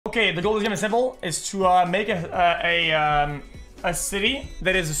Okay, the goal is gonna be simple: is to make a city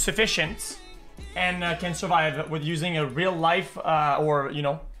that is sufficient and can survive with using a real life or you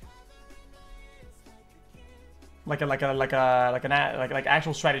know, like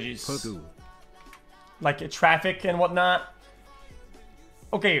actual strategies, like traffic and whatnot.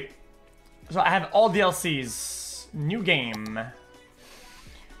 Okay, so I have all DLCs. New game.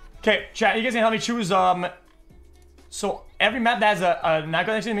 Okay, chat. You guys can help me choose. So every map that has a not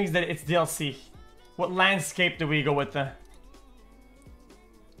connection means that it's DLC. What landscape do we go with?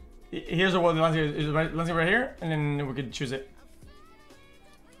 Here's the landscape. Is the landscape right here, and then we could choose it.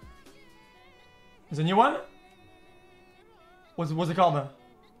 Is a new one? What's it called?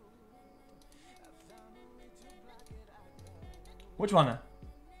 Which one?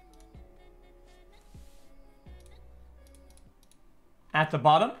 At the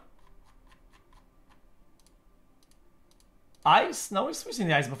bottom? Ice? No, we've seen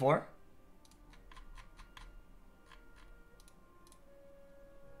the ice before.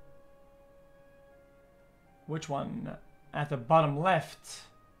 Which one? At the bottom left.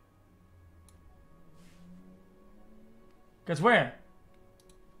 Because where?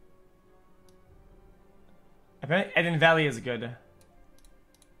 Apparently Eden Valley is good.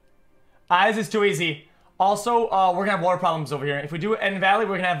 Ice is too easy. Also, we're gonna have water problems over here. If we do Eden Valley,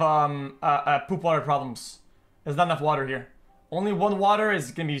 we're gonna have poop water problems. There's not enough water here. Only one water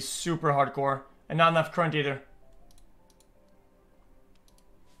is gonna be super hardcore, and not enough current either.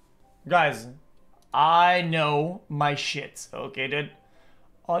 Guys, I know my shit. Okay, dude.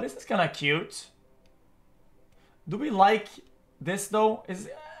 Oh, this is kind of cute. Do we like this though? Is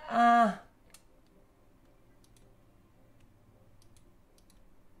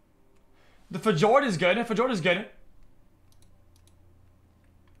the fjord is good. Fjord is good.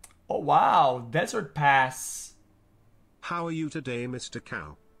 Oh wow, desert pass. How are you today, Mr.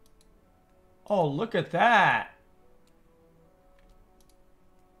 Cow? Oh, look at that.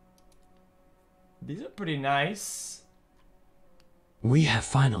 These are pretty nice. We have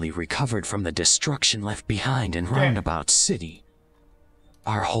finally recovered from the destruction left behind in Roundabouts City.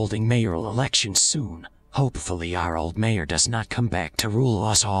 Are holding mayoral elections soon. Hopefully our old mayor does not come back to rule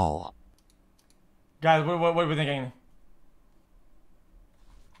us all. Guys, what are we thinking?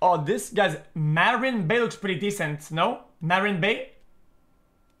 Oh, this, guys, Marin Bay looks pretty decent, no? Marin Bay?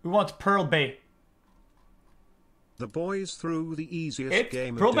 We want Pearl Bay. The boys threw the easiest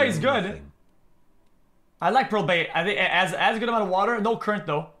game Pearl of Bay is good. nothing. I like Pearl Bay. I think it has a good amount of water. No current,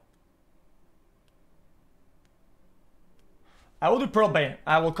 though. I will do Pearl Bay.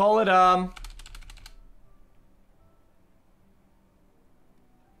 I will call it,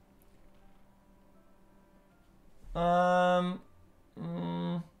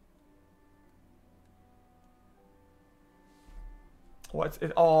 what's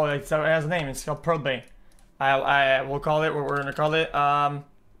it? Oh, it has a name. It's called Pearl Bay. I will call it. We're gonna call it. A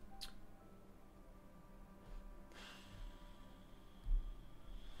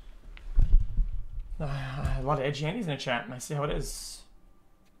lot of edgy Andes in the chat. I see how it is.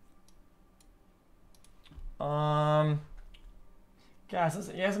 Guys,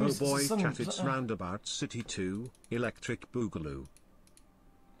 yes. Oh boy, chat, it's Roundabouts City 2, Electric Boogaloo.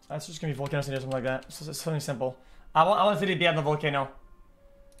 That's just gonna be volcano city or something like that. It's something simple. I want a city to be on the volcano.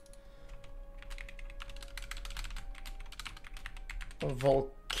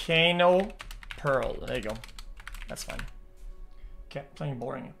 Volcano Pearl. There you go. That's fine. Okay, playing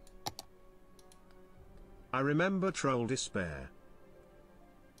boring. I remember Troll Despair.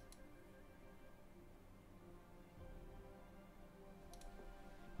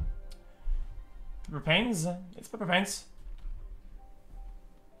 Pepper Pains? It's Pepper Pains.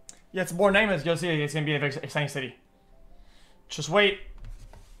 Yeah, it's more name. Let's go see it. It's gonna be a very exciting city. Just wait.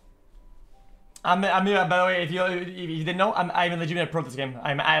 By the way, if you didn't know, I'm legitimately pro this game.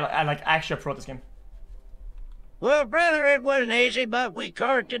 I like actually pro this game. Well, brother, it wasn't easy, but we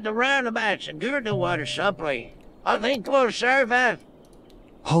corrected the roundabouts and good the water supply. I think we'll survive.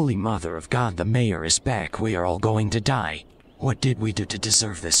 Holy Mother of God, the mayor is back. We are all going to die. What did we do to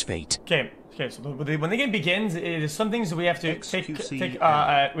deserve this fate? Okay. So when the game begins, it is some things we have to we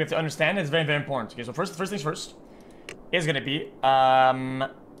have to understand. It's very, very important. Okay, so first things first is gonna be I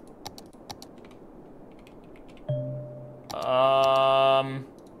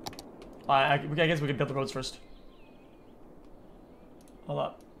guess we can build the roads first.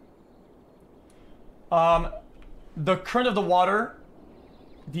 Hold up. The current of the water,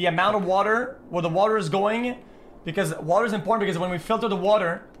 the amount of water, where the water is going, because water is important. Because when we filter the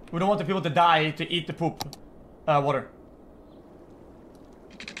water, we don't want the people to die to eat the poop water.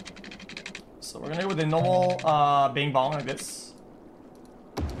 So we're gonna go with the normal bing bong like this.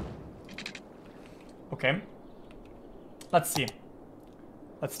 Okay. Let's see.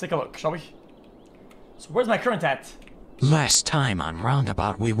 Let's take a look, shall we? So where's my current at? Last time on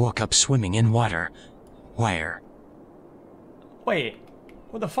Roundabout, we woke up swimming in water. Where? Wait.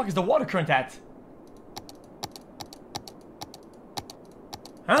 Where the fuck is the water current at?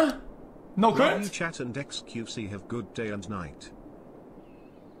 Huh? No current? Chat and xQc have good day and night.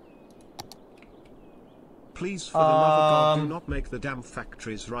 Please, for the love of God, do not make the damn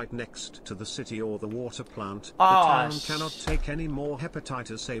factories right next to the city or the water plant. The town cannot take any more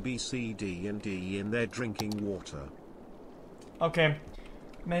hepatitis A, B, C, D, and D in their drinking water. Okay.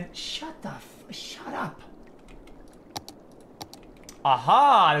 Man, shut up.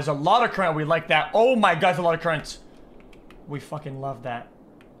 Aha! There's a lot of current. We like that. Oh my god, there's a lot of current. We fucking love that.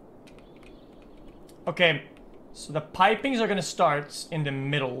 Okay. So the pipings are gonna start in the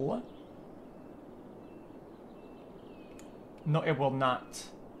middle. No, it will not.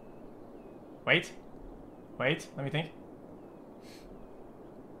 Wait. Wait, let me think.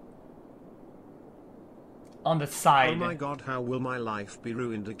 On the side. Oh my god, how will my life be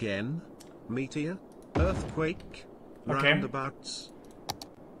ruined again? Meteor? Earthquake? Okay. Roundabouts?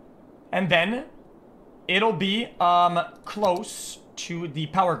 And then it'll be close to the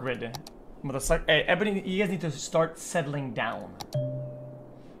power grid. Hey, everybody, you guys need to start settling down.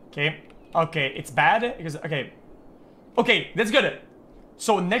 Okay. Okay, it's bad because okay, that's good.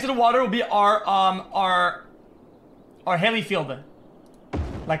 So next to the water will be our heli field.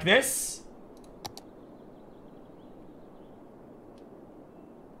 Like this.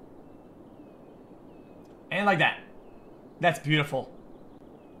 And like that. That's beautiful.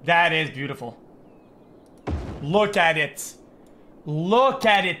 That is beautiful. Look at it. Look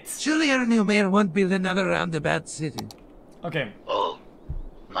at it. Surely our new mayor won't build another roundabout city. Okay. Oh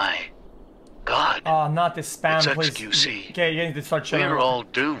my God. Oh, not this spam, It's please. xQc. Okay, you need to start showing. We're all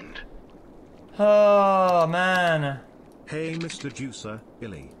doomed. Oh, man. Hey, Mr. Juicer,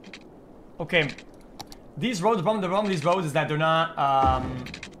 Illy. Okay. These roads, the problem with these roads is that they're not,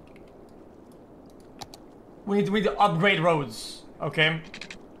 we need to upgrade roads, okay?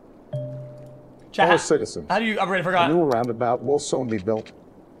 Fellow citizens, how do you upgrade? I a forgot. new roundabout will soon be built.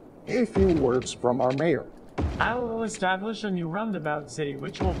 A few words from our mayor. I will establish a new roundabout city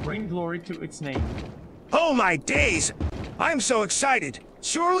which will bring glory to its name. Oh my days! I'm so excited!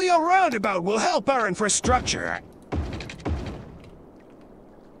 Surely a roundabout will help our infrastructure!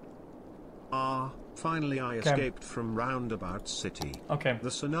 Finally I escaped from Roundabout City. Okay. The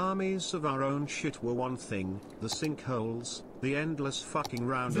tsunamis of our own shit were one thing, the sinkholes, the endless fucking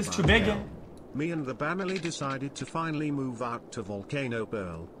roundabout. Is this too big? hell. Me and the family decided to finally move out to Volcano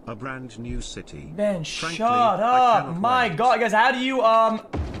Pearl, a brand new city. Man, Frankly, shut I up! cannot My wait. god, guys, how do you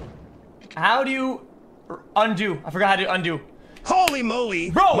undo? I forgot how to undo. Holy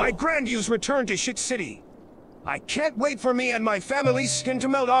moly! Bro! My grandiose return to Shit City! I can't wait for me and my family's skin to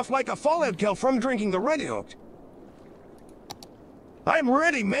melt off like a fallout kill from drinking the Red Hooked. I'm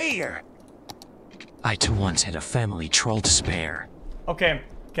ready, Mayor! I too once had a family troll to spare. Okay,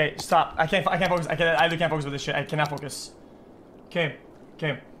 okay, stop. I can't focus. I literally can't focus with this shit. I cannot focus. Okay,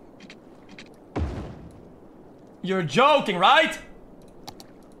 okay. You're joking, right?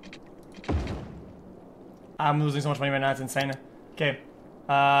 I'm losing so much money right now, it's insane. Okay.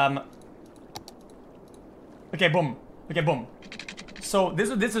 Okay, boom. Okay, boom. So this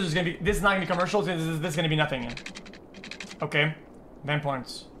is just gonna be, this is not gonna be commercial, this is gonna be nothing. Okay. Then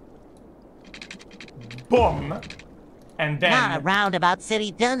points. Boom. And then Not a roundabout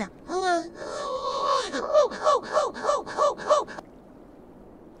city done.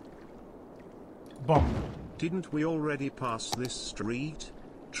 boom. Didn't we already pass this street?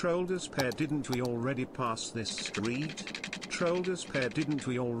 Trollder's pair, didn't we already pass this street? Trollder's pair, didn't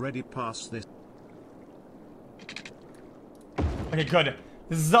we already pass this? Okay, good.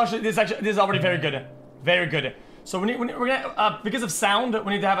 This is already very good. Very good. So we're gonna because of sound,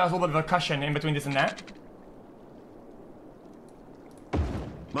 we need to have a little bit of a cushion in between this and that.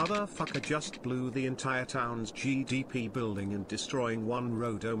 Motherfucker just blew the entire town's GDP building and destroying one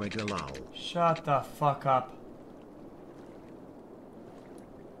road, omega lol. Shut the fuck up.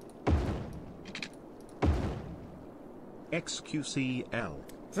 xQcl.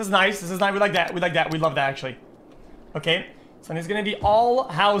 This is nice. This is nice. We like that. We like that. We love that actually. Okay. So it's gonna be all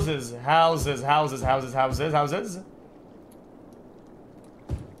houses. Houses, houses, houses, houses, houses.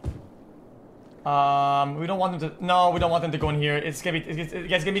 We don't want them to. No, we don't want them to go in here. It's gonna be.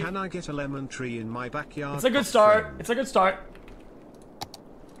 It's gonna be. Can I get a lemon tree in my backyard? It's a good start. It's a good start.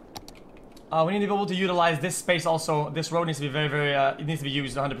 We need to be able to utilize this space also. This road needs to be very, very. It needs to be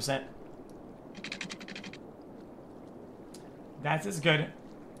used 100%. That is good.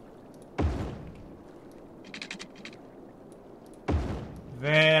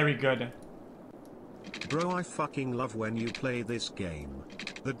 Very good. Bro, I fucking love when you play this game.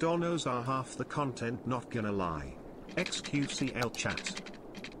 The donos are half the content, not gonna lie. xQcl chat.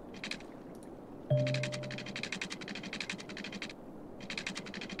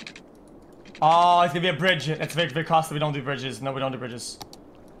 Oh, it's gonna be a bridge. It's very, very costly. We don't do bridges. No, we don't do bridges.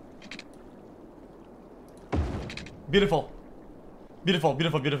 Beautiful. Beautiful,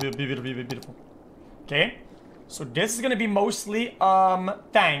 beautiful, beautiful, beautiful, beautiful, beautiful. Okay. So this is gonna be mostly,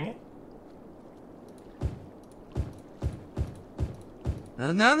 Thang.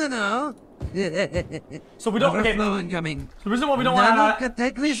 No. So we don't. Okay. Overflow incoming. So the reason why we don't want to.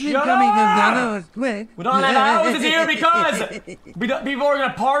 Cataclysm incoming. No, quick. We don't have houses here because people are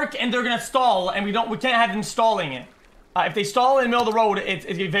gonna park and they're gonna stall, and we can't have them stalling it. If they stall in the middle of the road, it's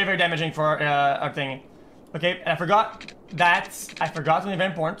gonna be very, very damaging for our thing. Okay, and I forgot something very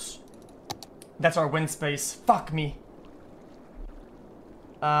important. That's our wind space. Fuck me.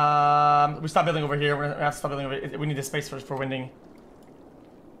 We stop building over here. We're gonna have to stop building over here. We need this space for winding.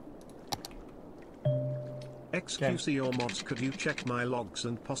 xQc or mods, could you check my logs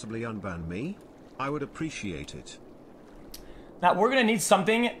and possibly unban me? I would appreciate it. Now we're gonna need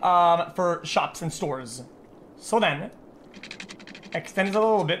something for shops and stores. So then, extend it a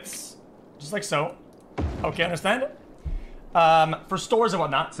little bit, just like so. Okay, understand? For stores and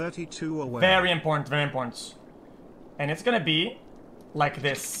whatnot. 32 away. Very important, very important. And it's gonna be like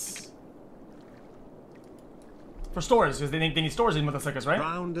this. For stores, because they need stores in motherfuckers, right?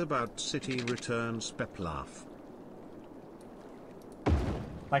 Roundabout city returns peplaf.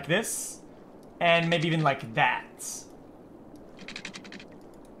 Like this. And maybe even like that.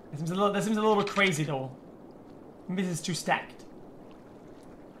 That seems a little bit crazy though. Maybe this is too stacked.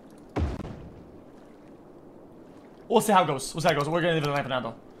 We'll see how it goes. We're gonna leave it like that now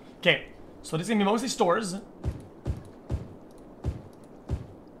though. Okay, so this is gonna be mostly stores.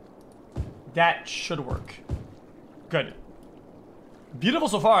 That should work. Good. Beautiful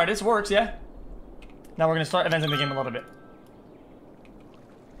so far. This works, yeah? Now we're gonna start advancing the game a little bit.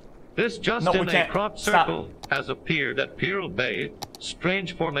 This just in a crop circle has appeared at Pearl Bay.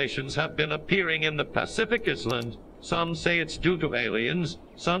 Strange formations have been appearing in the Pacific Island. Some say it's due to aliens.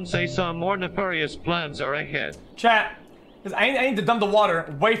 Some say some more nefarious plans are ahead. Chat, because I need to dump the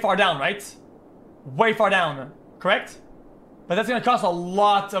water way far down, right? Way far down, correct? But that's gonna cost a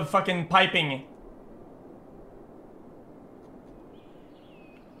lot of fucking piping.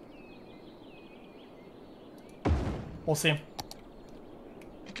 We'll see.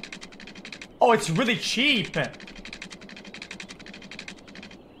 Oh, it's really cheap.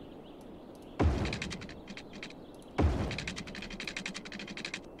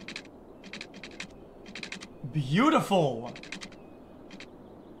 Beautiful.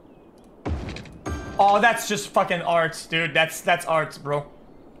 Oh, that's just fucking art, dude. That's art, bro.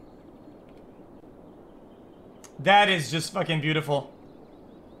 That is just fucking beautiful.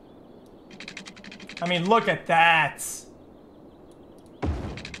 I mean, look at that.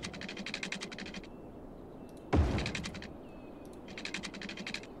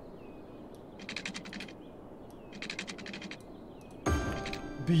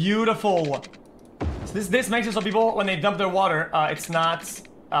 Beautiful. So this makes it so people, when they dump their water, it's not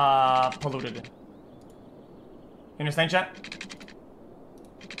polluted. You understand, chat?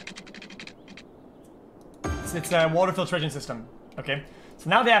 It's a water filtration system. Okay. So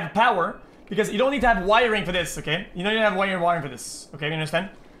now they have power. Because you don't need to have wiring for this, okay? You don't need to have wiring for this, okay? You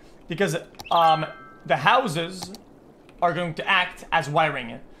understand? Because the houses are going to act as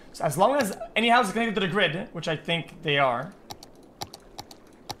wiring. So as long as any house is connected to the grid, which I think they are.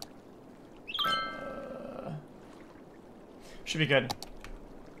 Should be good.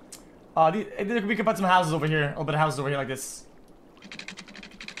 We can put some houses over here. A little bit of houses over here like this.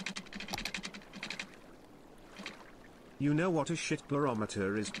 You know what a shit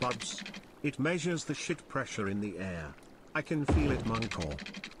barometer is, buds? It measures the shit pressure in the air. I can feel it, Munkor.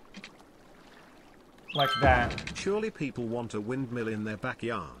 Like that. Surely people want a windmill in their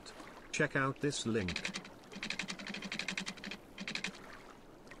backyard. Check out this link.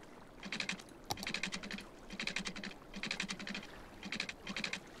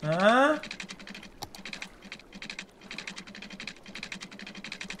 Huh?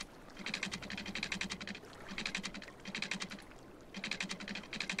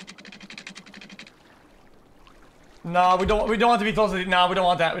 No, we don't want to be close to the, no, we don't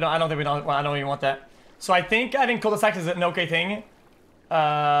want that. I don't even want that. So I think having cul-de-sacs is an okay thing.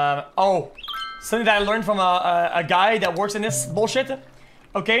 Oh, something that I learned from a guy that works in this bullshit.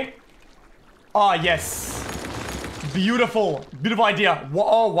 Okay. Oh, yes. Beautiful. Beautiful idea.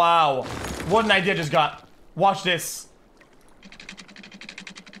 Oh, wow. What an idea I just got. Watch this.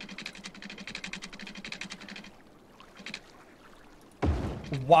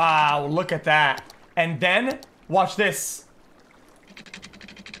 Wow, look at that. And then, watch this.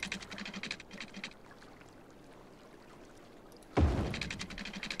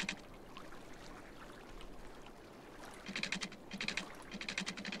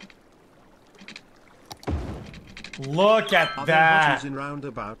 Look at Are that. there botches in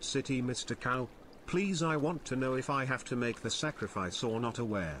Roundabout City, Mr. Cow? Please, I want to know if I have to make the sacrifice or not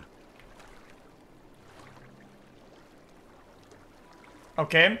aware.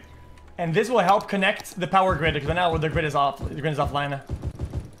 Okay. And this will help connect the power grid, because now the grid is off. The grid is offline.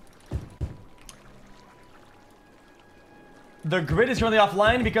 The grid is currently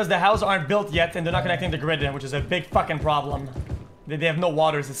offline because the houses aren't built yet and they're not connecting the grid, which is a big fucking problem. They have no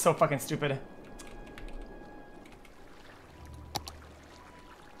waters. It's so fucking stupid.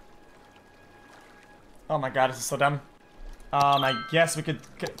 Oh my god, this is so dumb. I guess we could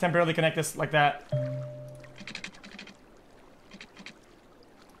temporarily connect this like that.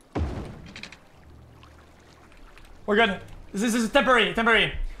 We're good. This is temporary,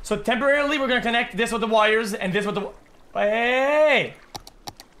 temporary. So temporarily, we're gonna connect this with the wires and this with the. Hey!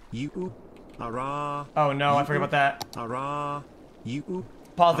 You, hurrah! Oh no, I forgot about that. Hurrah! You.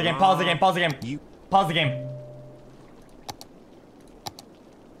 Pause the game. Pause the game. Pause the game. You. Pause the game.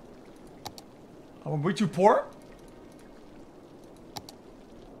 Are we too poor?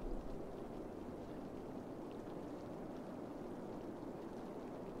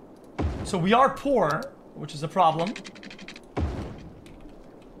 So we are poor, which is a problem.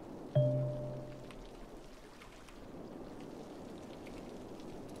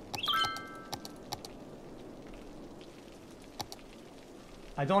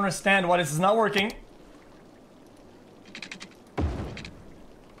 I don't understand why this is not working.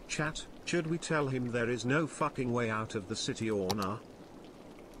 Chat, should we tell him there is no fucking way out of the city or nah?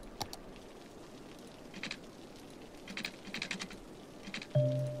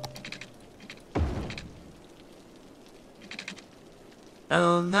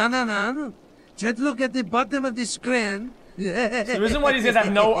 Oh, no. Just look at the bottom of the screen. So the reason why these guys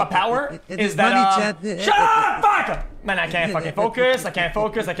have no power is that shut up! Fuck! Man, I can't fucking focus. I can't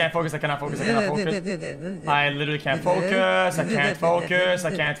focus. I can't focus. I cannot focus. I cannot focus. I literally can't focus. I can't focus.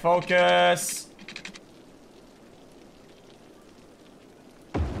 I can't focus.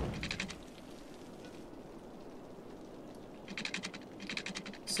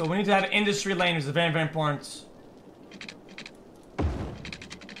 So we need to have an industry lane, which is very, very important.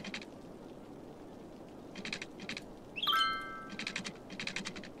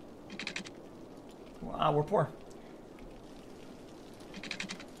 We're poor.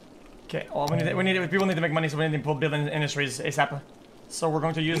 Okay. Oh, people need to make money, so we need to build industries ASAP. So we're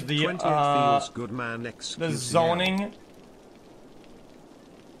going to use the good man xQc. The zoning.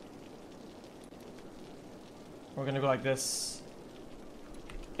 We're gonna go like this.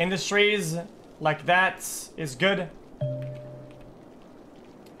 Industries like that is good,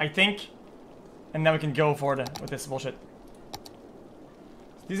 I think. And now we can go forward with this bullshit.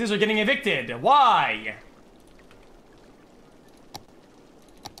 These guys are getting evicted. Why?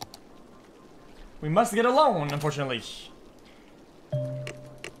 We must get a loan, unfortunately.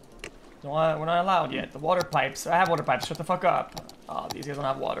 No, we're not allowed yet. The water pipes. I have water pipes. Shut the fuck up. Oh, these guys don't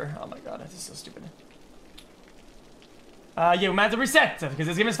have water. Oh my god, this is so stupid. Yeah, we might have to reset because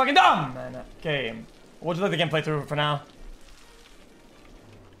this game is fucking dumb. Man. Okay, we'll just let the game play through for now.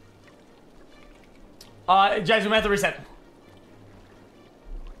 Guys, we might have to reset.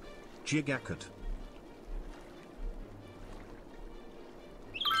 Gigacut.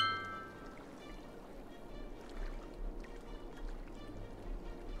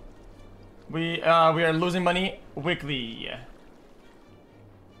 We are losing money weekly.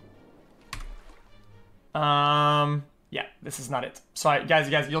 Yeah, this is not it. Sorry, guys,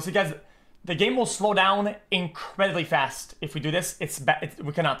 you'll see, guys, the game will slow down incredibly fast if we do this.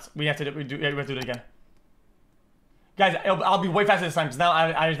 We cannot. We have to do it again. Guys, I'll be way faster this time because now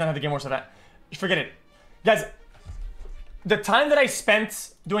I just don't have the game worse of that. Forget it. Guys, the time that I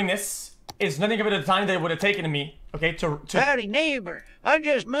spent doing this is nothing compared to the time that it would have taken me, okay, to... Howdy, neighbor. I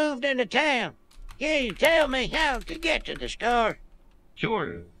just moved into town. Can you tell me how to get to the store?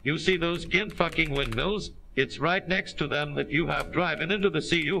 Sure. You see those skin-fucking windmills? It's right next to them that you have driven into the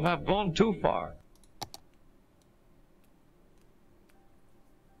sea. You have gone too far.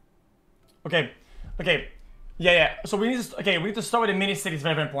 Okay. Yeah. So we need to start with a mini city. It's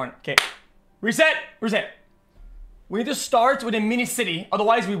very, very important. Okay. Reset. We need to start with a mini city,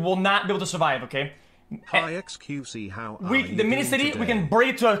 otherwise we will not be able to survive, okay? Hi xQc, how are you the mini city, today? we can break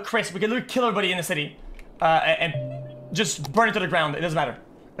it to a crisp. We can literally kill everybody in the city. And just burn it to the ground. It doesn't matter.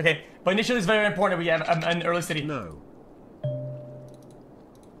 Okay, but initially it's very important that we have an early city. No.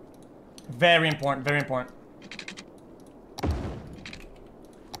 Very important, very important.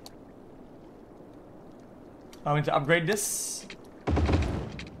 I'm going to upgrade this.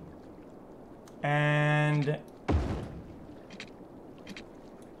 And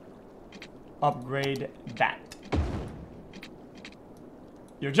upgrade that.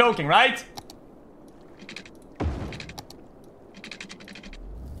 You're joking, right?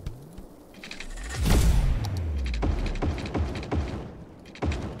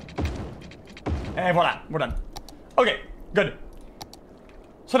 And voila, we're done. Okay, good.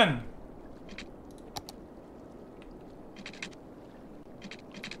 So then,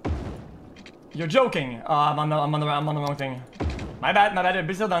 you're joking. I'm on the wrong thing. My bad,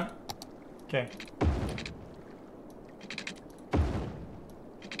 but still done. Okay.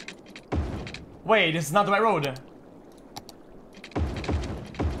 Wait, this is not the right road.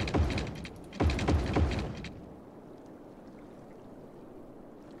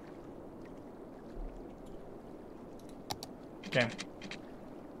 Okay.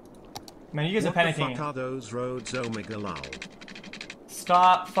 Man, you guys are panicking. What the fuck are those roads, Omega lol?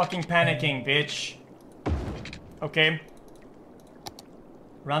 Stop fucking panicking, bitch. Okay.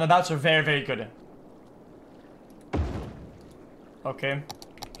 Roundabouts are very, very good. Okay.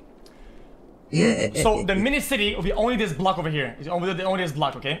 Yeah. So the mini city will be only this block over here. It's only this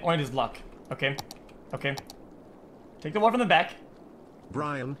block, okay? Only this block. Okay. Okay. Take the wall from the back.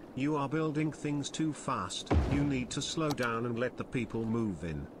 Brian, you are building things too fast. You need to slow down and let the people move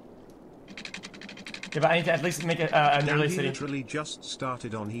in. Yeah, but I need to at least make an early city. He literally just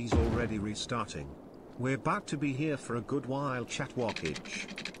started on. He's already restarting. We're about to be here for a good while, chat walkage.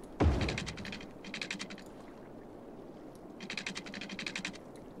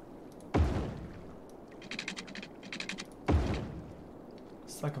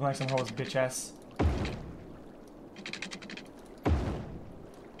 Suck like some hoes, bitch ass.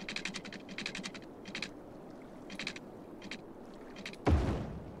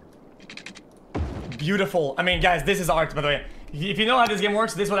 Beautiful. I mean, guys, this is art, by the way. If you know how this game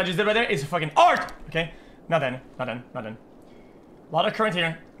works, this what I just did right there is fucking art! Okay? Not done. Not done. Not done. A lot of current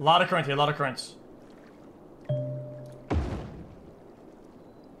here. A lot of current here. A lot of currents.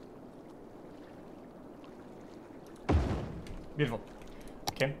 Beautiful.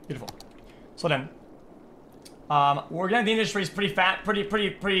 Okay, beautiful. So then, we're getting the industries pretty fat,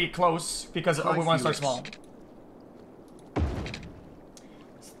 pretty close because we want to start small.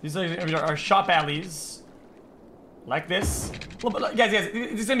 These are our shop alleys, like this. Guys,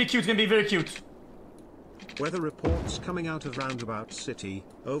 this is gonna be cute. It's gonna be very cute. Weather reports coming out of Roundabout City,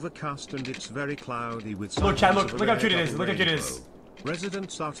 overcast and it's very cloudy with. Look, Chad, look how cute it is. Look how cute it is.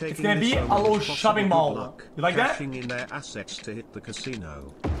 Residents are taking. It's gonna be a little shopping mall. You like that? Cashing in their assets to hit the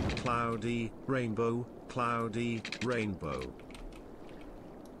casino. Cloudy, rainbow, cloudy, rainbow.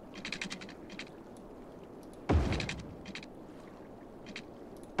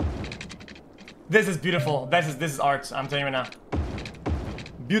 This is beautiful. This is art. I'm telling you right now.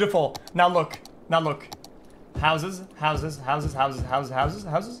 Beautiful. Now look. Now look. Houses, houses, houses, houses, houses, houses,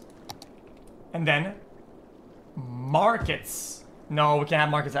 houses. And then markets. No, we can't have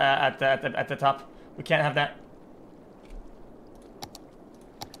markets at the top. We can't have that.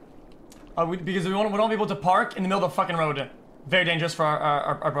 Because we don't be able to park in the middle of the fucking road. Very dangerous for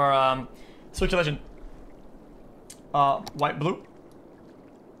our circulation. White, blue.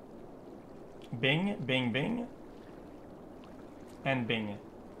 Bing, bing, bing. And bing.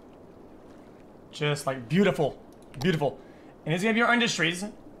 Just like beautiful. Beautiful. And it's gonna be our industries.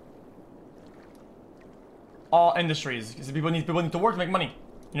 All industries. Because people need to work to make money.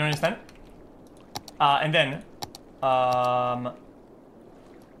 You understand? And then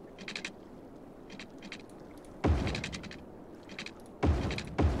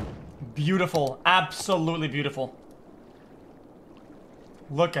beautiful. Absolutely beautiful.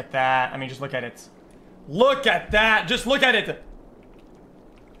 Look at that. I mean, just look at it. Look at that. Just look at it.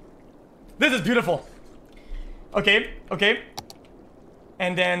 This is beautiful. Okay, okay.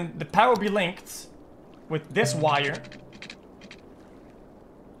 And then the power will be linked with this wire.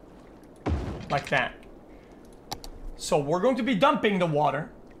 Like that. So we're going to be dumping the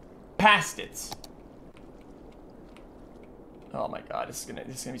water past it. Oh my god, this is gonna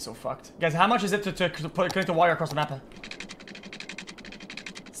be so fucked. Guys, how much is it to connect the wire across the map?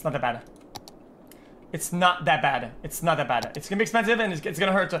 It's not that bad. It's not that bad. It's not that bad. It's gonna be expensive and it's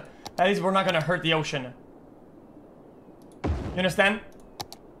gonna hurt. At least we're not gonna hurt the ocean. You understand?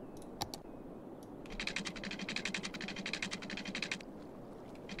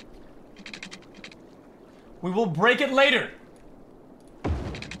 We will break it later.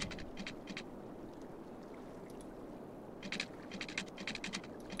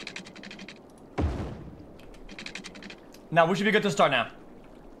 Now, we should be good to start now.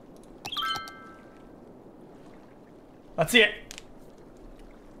 Let's see it.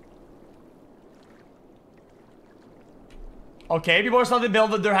 Okay, people are starting to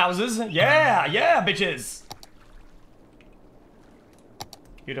build their houses. Yeah, yeah, bitches.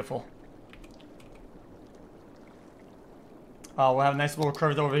 Beautiful. Oh, we'll have a nice little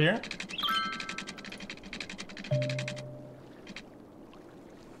curve over here.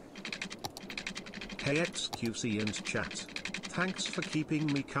 Hey xQc and chat. Thanks for keeping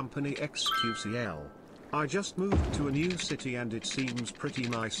me company xQcl. I just moved to a new city and it seems pretty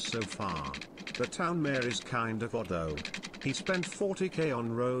nice so far. The town mayor is kind of odd though. He spent 40k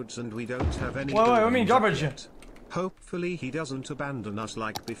on roads and we don't have any. Wait, I mean garbage. Yet. Hopefully he doesn't abandon us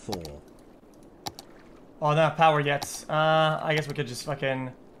like before. Oh, not power yet. I guess we could just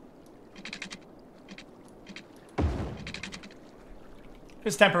fucking...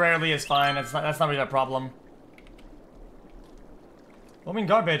 Just temporarily is fine. That's not really a problem. What do you mean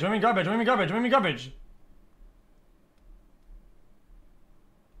garbage? What do you mean garbage? What do you mean garbage? What do you mean garbage?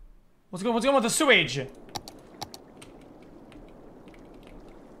 What's going on with the sewage?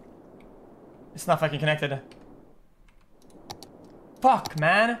 It's not fucking connected. Fuck,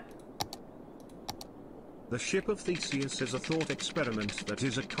 man. The ship of Theseus is a thought experiment that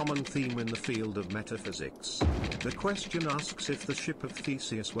is a common theme in the field of metaphysics. The question asks, if the ship of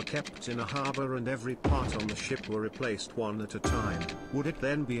Theseus were kept in a harbor and every part on the ship were replaced one at a time, would it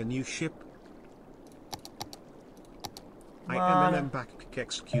then be a new ship? I am back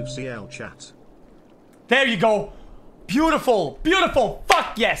xQcl chat. There you go. Beautiful, beautiful.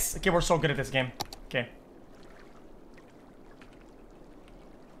 Fuck yes. Okay, we're so good at this game. Okay.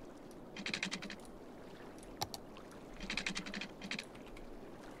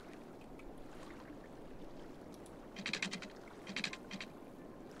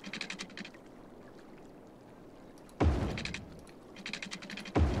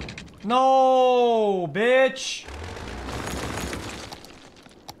 No, bitch.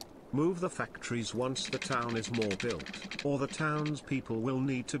 Move the factories once the town is more built, or the townspeople will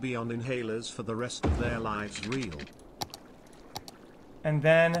need to be on inhalers for the rest of their lives. Real. And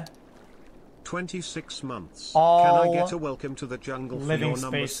then 26 months. All Can I get a welcome to the jungle for your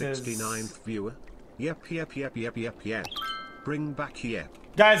number spaces. 69th viewer? Yep. Bring back yep.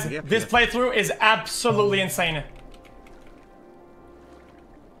 Guys, yep, this playthrough is absolutely insane.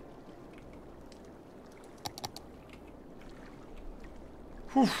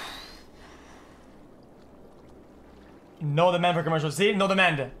 Whew. No demand for commercials. See? No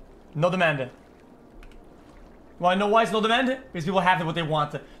demand. No demand. Well, I know why it's no demand? Because people have what they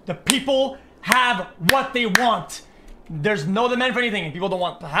want. The people have what they want. There's no demand for anything. People don't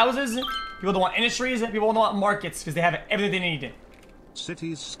want houses. People don't want industries. People don't want markets because they have everything they need.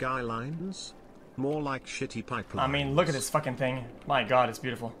 Cities skylines? More like shitty pipelines. I mean, look at this fucking thing. My god, it's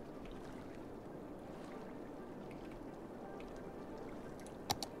beautiful.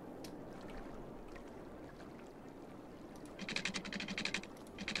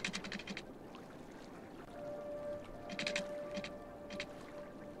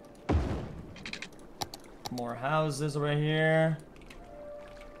 More houses right here.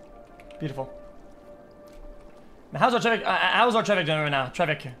 Beautiful. Now, how's our traffic doing right now?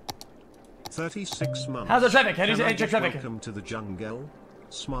 Traffic. 36 months. How's our traffic? How do you check traffic? Welcome to the jungle.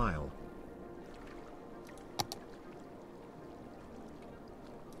 Smile.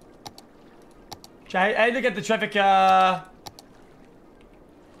 I look at the traffic.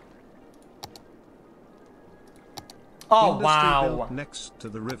 Oh wow! Built next to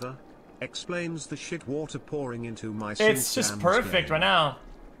the river. Explains the shit water pouring into my It's just perfect right now.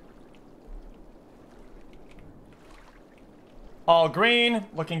 All green,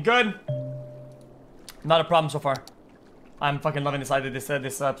 looking good. Not a problem so far. I'm fucking loving this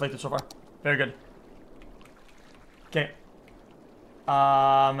playthrough so far. Very good. Okay.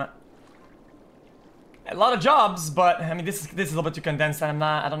 A lot of jobs, but I mean this is a little bit too condensed. And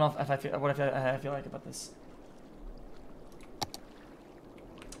I don't know if I feel what I feel like about this.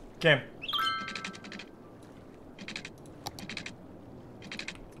 Okay.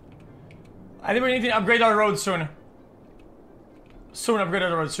 I think we need to upgrade our road soon. Upgrade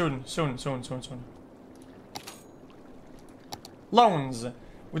our road soon. Loans.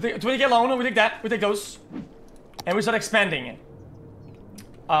 We take a loan, we take that, we take those. And we start expanding.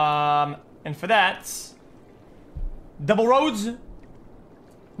 And for that, double roads.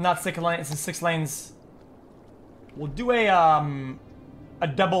 Not 6 lanes, it's 6 lanes. We'll do a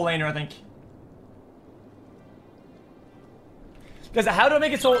double laner, I think. Because how do I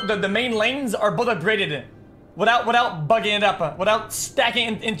make it so the main lanes are both upgraded without bugging it up, without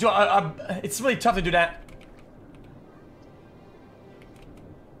stacking into a it's really tough to do that.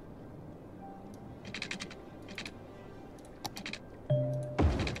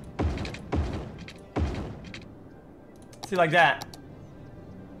 See, like that.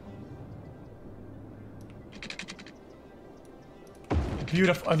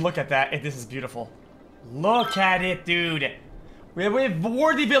 Beautiful. Look at that. This is beautiful. Look at it, dude. We have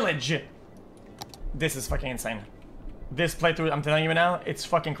Wardy Village. This is fucking insane. This playthrough, I'm telling you right now, it's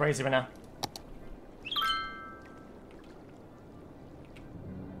fucking crazy right now.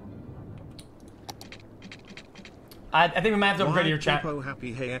 I think we might have to upgrade your chat.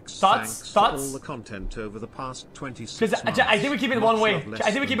 Happy, hey, X, Thoughts? all the content over the past 26 months. I think we keep it one way.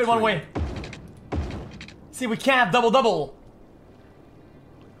 I think we keep it one way. See, we can't have double.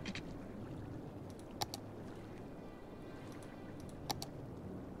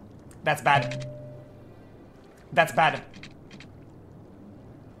 That's bad. That's bad.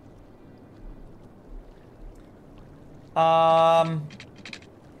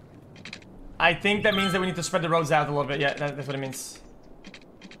 I think that means that we need to spread the roads out a little bit. Yeah, that's what it means.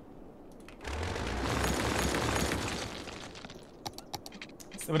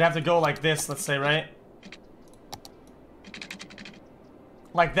 So we'd have to go like this, let's say, right?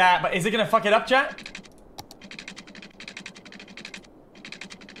 Like that, but is it gonna fuck it up, chat?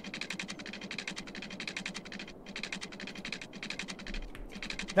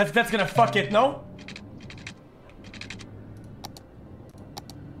 That's gonna fuck it, no?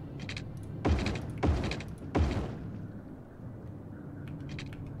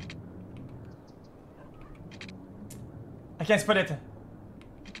 I can't split it.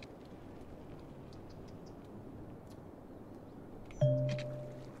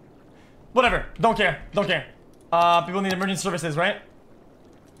 Whatever. Don't care. Don't care. People need emergency services, right?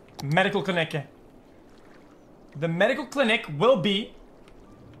 Medical clinic. The medical clinic will be...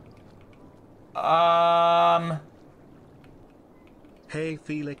 Hey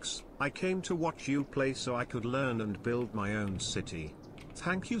Felix, I came to watch you play so I could learn and build my own city.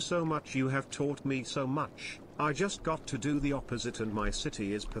 Thank you so much, you have taught me so much. I just got to do the opposite and my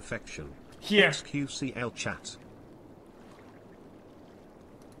city is perfection. Here. xQcl chat.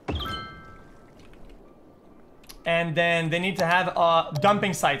 And then they need to have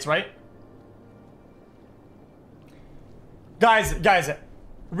dumping sites, right? Guys,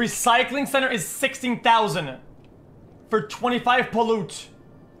 recycling center is 16,000 for 25 pollute.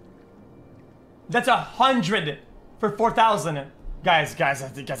 That's 100 for 4,000. Guys, I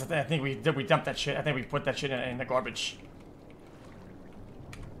think we dumped that shit. I think we put that shit in the garbage.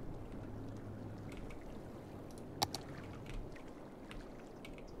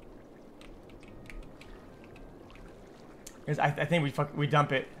 I think we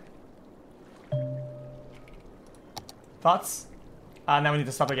dump it. Thoughts? Now we need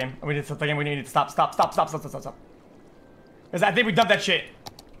to stop the game. We need to stop the game. We need to stop. Because I think we dumped that shit.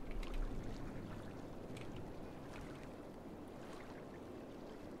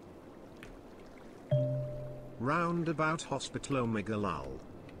 Roundabout Hospital Omega Lul.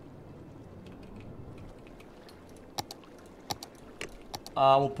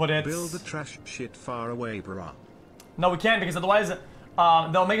 We'll put it... Build the trash shit far away, bruh. No, we can't, because otherwise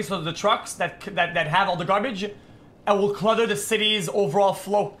they'll make it so the trucks that have all the garbage will clutter the city's overall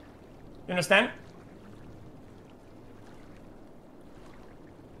flow. You understand?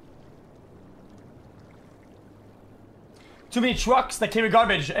 Too many trucks that carry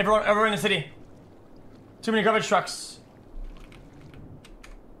garbage everywhere in the city. Too many garbage trucks.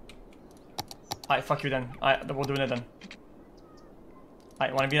 Alright, fuck you then. Alright, we're doing it then.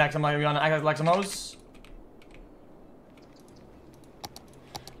 Alright, wanna act like some hoes?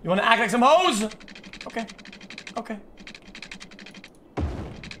 You wanna act like some hoes? Okay. Okay.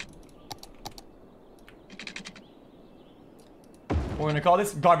 We're gonna call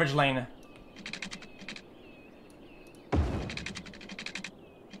this garbage lane.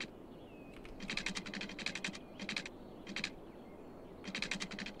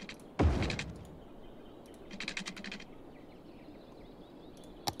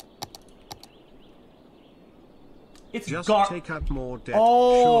 It's just take out more debt.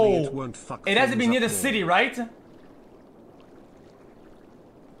 Oh, surely it won't fuck. It has to be near the more. city, right?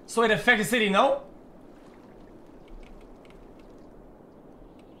 So it affects the city, no?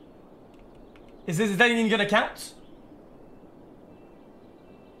 Is that even gonna count?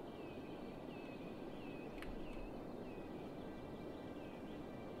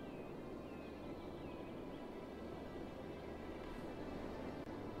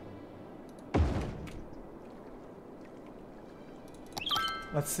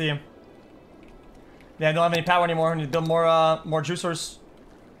 Let's see. Yeah, I don't have any power anymore. I need to build more juicers.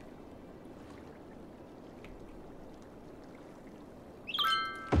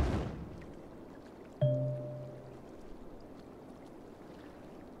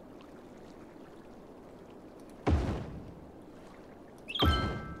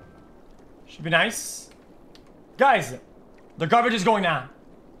 Should be nice. Guys, the garbage is going now.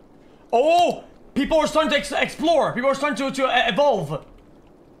 Oh, people are starting to explore. People are starting to evolve.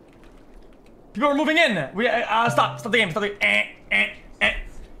 People are moving in. We stop the game. Stop the game.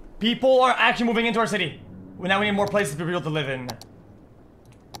 People are actually moving into our city. Now we need more places for people to live in.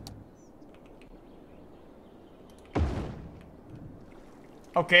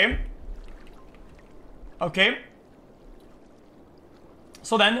 Okay. Okay.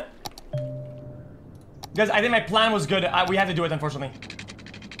 So then, guys, I think my plan was good. We have to do it, unfortunately.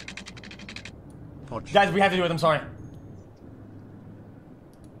 Guys, we have to do it. I'm sorry.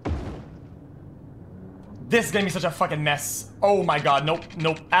 This is gonna be such a fucking mess. Oh my god, nope,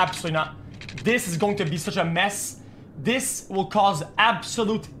 nope, absolutely not. This is going to be such a mess. This will cause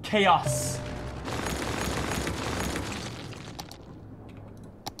absolute chaos.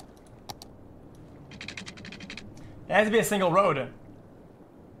 It has to be a single road.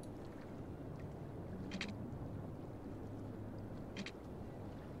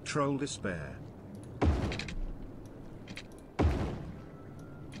 Troll despair.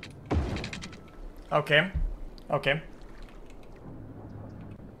 Okay. Okay.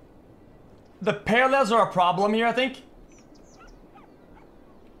 The parallels are a problem here, I think.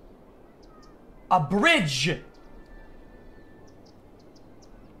 A bridge.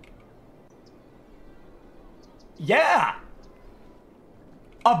 Yeah.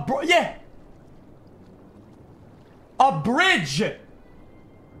 Yeah. A bridge.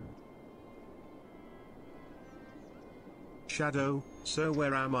 Shadow, so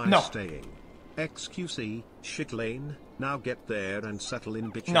where am I staying? xQc, shit lane, now get there and settle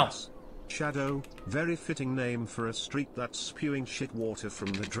in bitches. No. Shadow, very fitting name for a street that's spewing shit water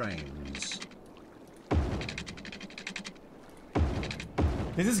from the drains.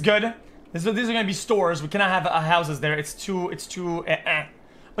 This is good. These are gonna be stores. We cannot have houses there. It's too.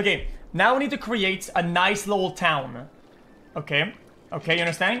 Okay, now we need to create a nice little town. Okay. Okay, you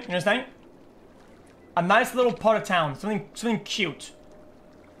understand? You understand? A nice little part of town. Something cute.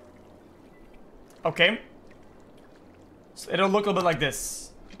 Okay. So it'll look a little bit like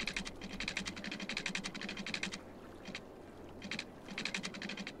this.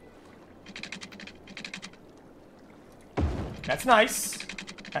 That's nice.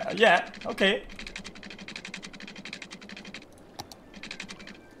 Yeah, okay.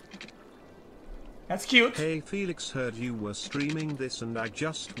 That's cute. Hey Felix, heard you were streaming this and I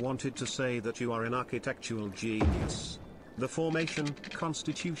just wanted to say that you are an architectural genius. The formation,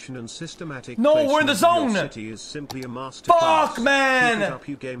 constitution and systematic we're in the zone! Of your city is simply a masterclass. Fuck, man! Keep it up,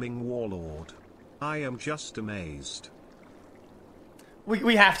 you gaming warlord. I am just amazed.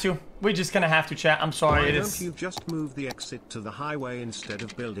 We have to. We just gonna have to, chat. I'm sorry. Why don't you just move the exit to the highway instead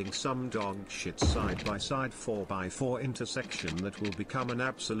of building some dog shit side-by-side 4x4 intersection that will become an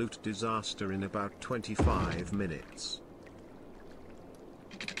absolute disaster in about 25 minutes.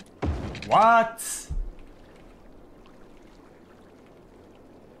 What?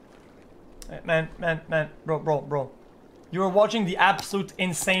 Man, bro. You are watching the absolute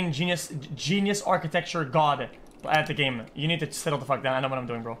insane genius architecture god at the game. You need to settle the fuck down. I know what I'm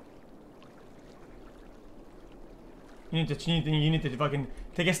doing, bro. You need to fucking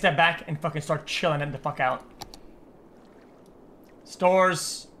take a step back and fucking start chilling it the fuck out.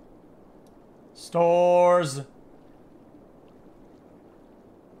 Stores.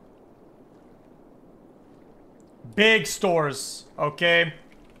 Big stores, okay?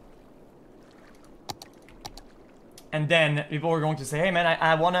 And then people are going to say, hey man,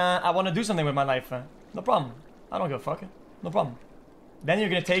 I wanna do something with my life. No problem. I don't give a fuck. No problem. Then you're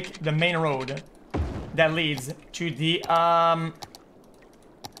gonna take the main road that leads to the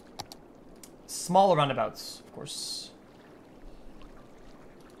smaller roundabouts, of course.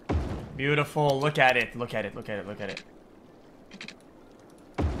 Beautiful. Look at it. Look at it.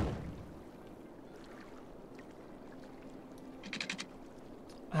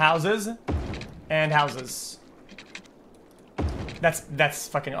 Houses and houses. That's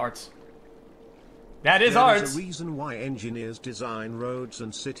fucking art. That is art. There's a reason why engineers design roads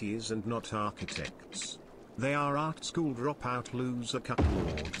and cities and not architects. They are art school dropout loser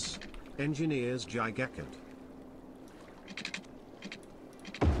cucklords. Engineers gigacked.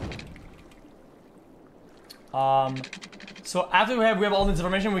 So after we have all this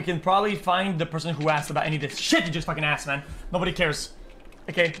information, we can probably find the person who asked about any of this shit you just fucking asked, man. Nobody cares.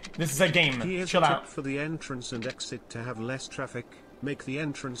 Okay, this is a game. Here's Chill a tip out. for the entrance and exit to have less traffic. Make the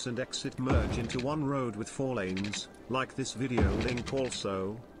entrance and exit merge into one road with 4 lanes. Like this video link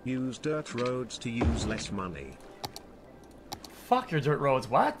also. Use dirt roads to use less money. Fuck your dirt roads.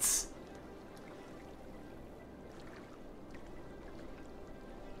 What?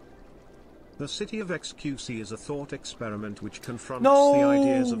 The city of xQc is a thought experiment which confronts the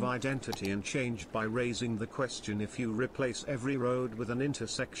ideas of identity and change by raising the question: if you replace every road with an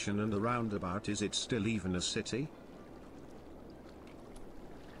intersection and a roundabout, is it still even a city?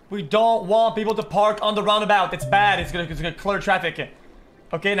 We don't want people to park on the roundabout. It's bad. It's gonna clear traffic.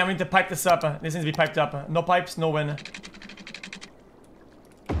 Okay, now we need to pipe this up. This needs to be piped up. No pipes, no win.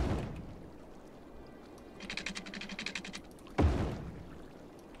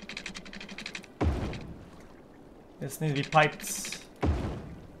 This needs to be piped.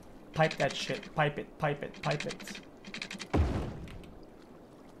 Pipe that shit. Pipe it, pipe it, pipe it.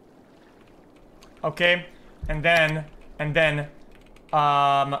 Okay, and then,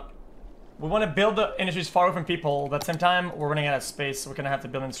 we want to build the industries far away from people, but at the same time, we're running out of space, so we're gonna have to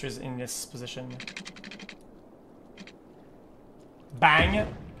build industries in this position. Bang.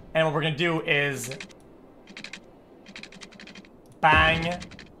 And what we're gonna do is bang.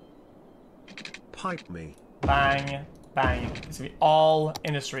 Pipe me. Bang, bang. It's gonna be all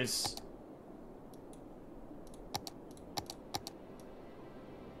industries.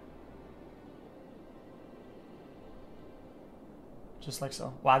 Just like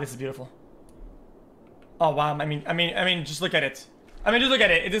so. Wow, this is beautiful. Oh wow, I mean, just look at it. Just look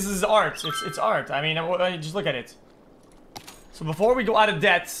at it. This is art. It's art. I mean, just look at it. So before we go out of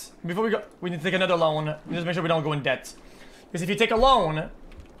debt, we need to take another loan. We need to make sure we don't go in debt. Because if you take a loan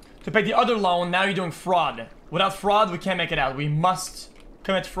to pay the other loan, now you're doing fraud. Without fraud, we can't make it out. We must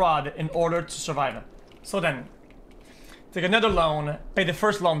commit fraud in order to survive. So then, take another loan, pay the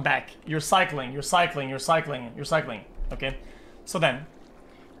first loan back. You're cycling. Okay? So then,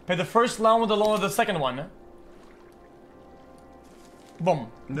 pay the first loan with the loan of the second one.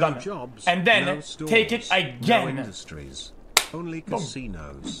 Boom. No done. Jobs, and then no stores, take it again. No industries. Only Boom.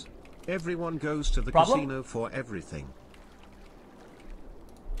 casinos. Everyone goes to the Problem? casino for everything.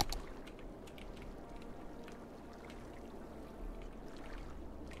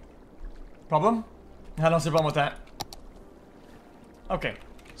 Problem? I don't see a problem with that. Okay,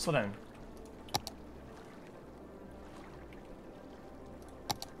 so then.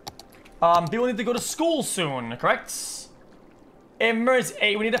 People need to go to school soon, correct? Immerse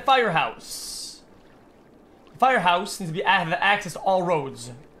 8, we need a firehouse. Firehouse needs to be have access to all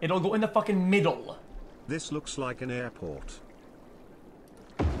roads. It'll go in the fucking middle. This looks like an airport.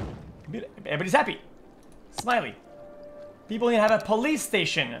 Everybody's happy. Smiley. People need to have a police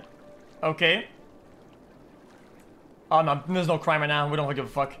station. Okay. Oh no, there's no crime right now. We don't give a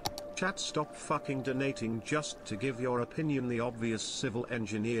fuck. Chat, stop fucking donating just to give your opinion. The obvious civil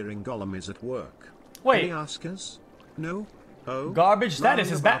engineering golem is at work. Wait. Any askers? No? Oh? Garbage status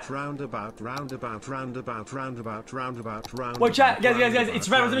is back. Roundabout. Wait, chat, guys, it's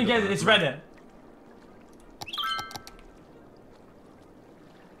red. It's red.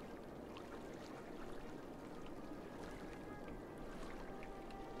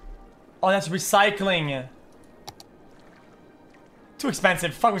 Oh, that's recycling. Too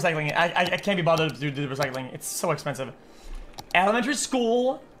expensive. Fuck recycling. I can't be bothered to do the recycling. It's so expensive. Elementary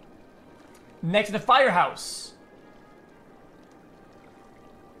school next to the firehouse.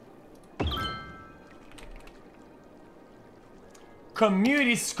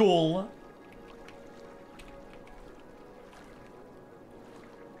 Community school.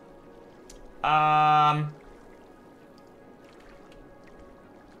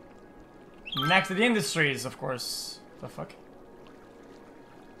 Next to the industries, of course. The fuck?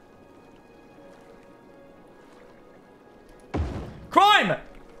 Crime!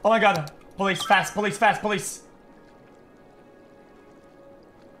 Oh my god. Police, fast, police, fast, police.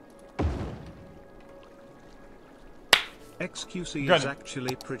 xQc is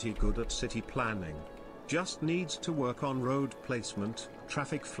actually pretty good at city planning. Just needs to work on road placement,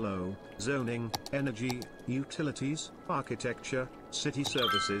 traffic flow, zoning, energy, utilities, architecture, city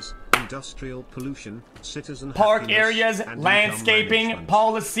services, industrial pollution, citizen park happiness, areas, and landscaping,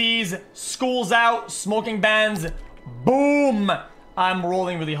 policies, schools out, smoking bans. Boom! I'm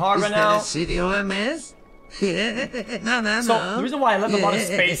rolling really hard right now. Is that a city OMS? No. So, the reason why I left a lot of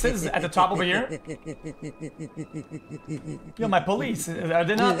spaces at the top over here. Yo, my police, are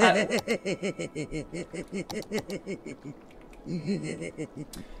they not?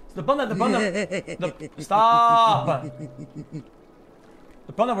 Stop!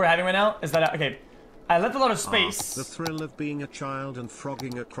 The problem that we're having right now is that, okay, I left a lot of space. The thrill of being a child and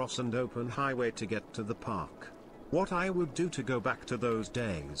frogging across an open highway to get to the park. What I would do to go back to those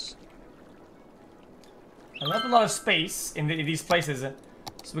days. I left a lot of space in these places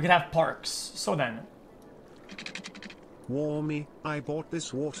so we could have parks. So then. Warmy, I bought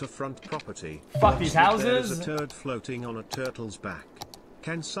this waterfront property. Fuck these houses. There's a turd floating on a turtle's back.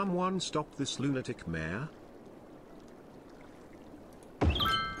 Can someone stop this lunatic mayor?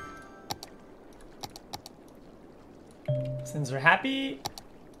 Since they're happy.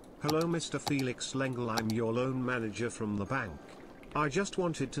 Hello Mr. Felix Lengel, I'm your loan manager from the bank. I just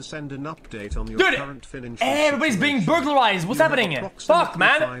wanted to send an update on your current financial everybody's situation. Being burglarized. What's happening? Fuck,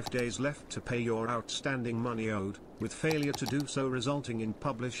 man. 5 days left to pay your outstanding money owed, with failure to do so resulting in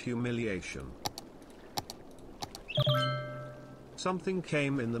public humiliation. Something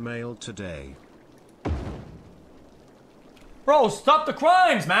came in the mail today. Bro, stop the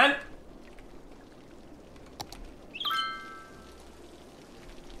crimes, man.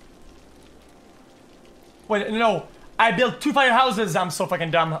 Wait, no. I built 2 fire houses. I'm so fucking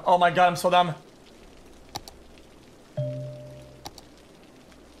dumb. Oh my god, I'm so dumb.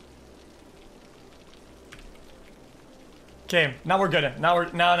 Okay, now we're good. Now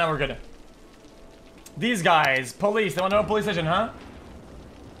we're good. These guys, police. They want to know police station, huh?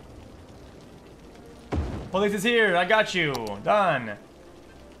 Police is here. I got you. Done.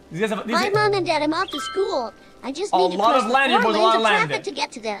 These guys have. Hi, Mom and Dad. I'm off to school. I just need to cross the 4 lanes of traffic to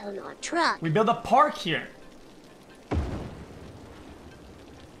get to the truck. We build a park here.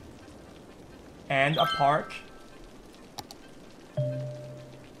 And a park.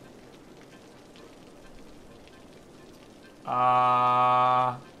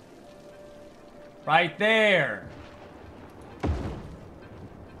 Right there.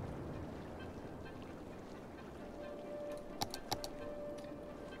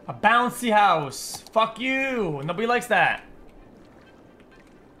 A bouncy house. Fuck you. Nobody likes that.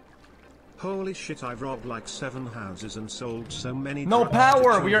 Holy shit, I've robbed like 7 houses and sold so many. No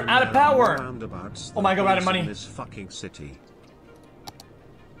power. We are out of power. Roundabouts. Oh my god, we're out of money. In this fucking city.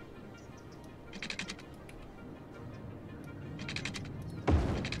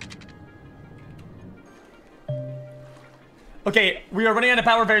 Okay, we are running out of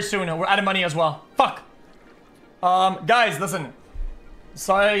power very soon. We're out of money as well. Fuck. Guys, listen.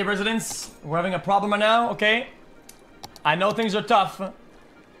 Sorry, residents. We're having a problem right now, okay? I know things are tough.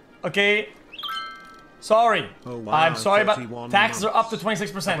 Okay. Sorry. Oh, wow, I'm sorry, but taxes are up to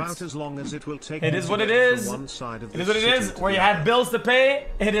 26%. About as long as it will take. It is what it is. It is what it is. Where you have bills to pay,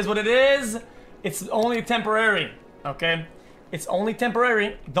 it is what it is. It's only temporary, okay? It's only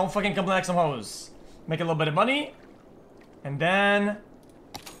temporary. Don't fucking come like some hoes. Make a little bit of money. And then,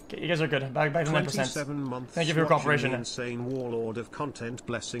 okay, you guys are good. Back to 9%. Thank you for your cooperation. Insane warlord of content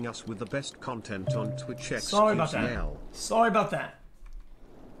blessing us with the best content on Twitch. Sorry about that. Sorry about that.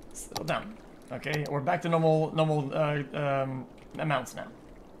 Settle down. Okay, we're back to normal amounts now.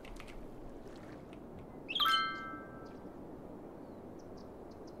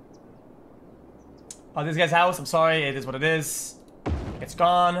 Oh, this guy's house. I'm sorry. It is what it is. It's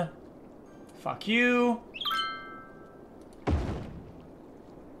gone. Fuck you.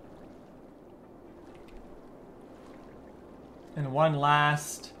 And one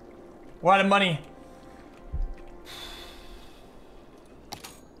last. We're out of money.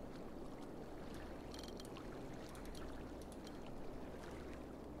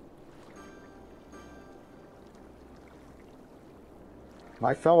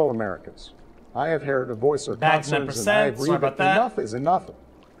 My fellow Americans, I have heard a voice of concerns and I agree that enough is enough.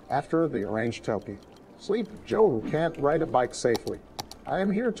 After the arranged toki, sleep Joe who can't ride a bike safely. I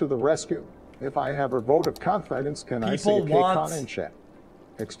am here to the rescue. If I have a vote of confidence, can I see a K-Con in chat?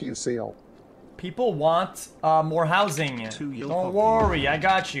 xQc. People want more housing. Don't worry, I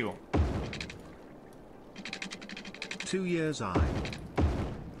got you. 2 years I.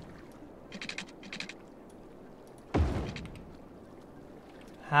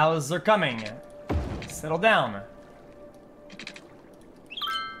 Houses are coming. Settle down.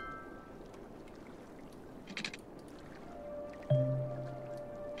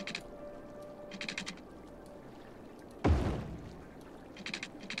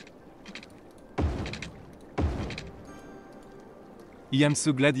 Iam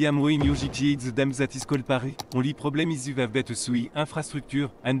so glad iam moim yojichi the dam that is called pare. Only problem is you have better sui infrastructure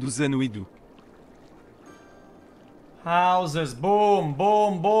and do than we do. Houses, boom,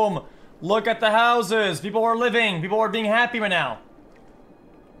 boom, boom. Look at the houses. People are living. People are being happy right now.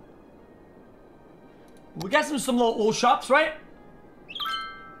 We got some little shops, right?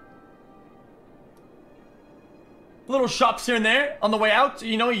 Little shops here and there on the way out.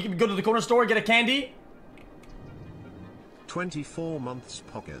 You know, you can go to the corner store, get a candy. 24 months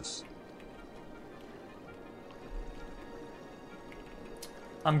poggers.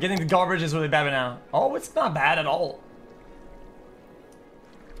 I'm getting the garbage is really bad right now. Oh, it's not bad at all.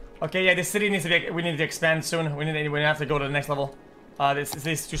 Okay, yeah, this city needs to be. We need to expand soon. We have to go to the next level. This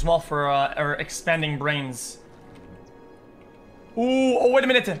is too small for our expanding brains. Ooh, oh, wait a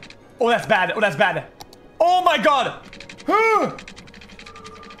minute. Oh, that's bad. Oh, that's bad. Oh my god.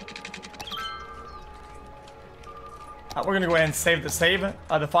 We're gonna go ahead and save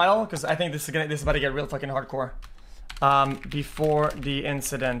the file because I think this is about to get real fucking hardcore. Before the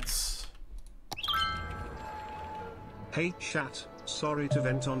incident. Hey chat, sorry to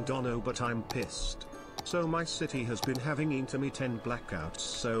vent on Dono, but I'm pissed. So my city has been having intermittent blackouts,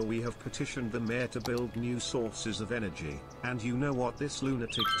 so we have petitioned the mayor to build new sources of energy. And you know what this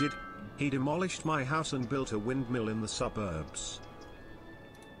lunatic did? He demolished my house and built a windmill in the suburbs.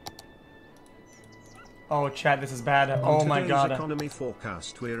 Oh, chat, this is bad. Oh my god. On today's economy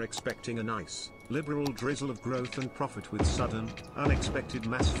forecast, we're expecting a nice, liberal drizzle of growth and profit with sudden, unexpected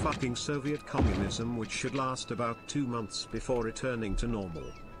mass fucking Soviet communism which should last about 2 months before returning to normal.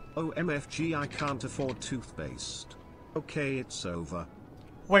 Oh MFG, I can't afford toothpaste. Okay, it's over.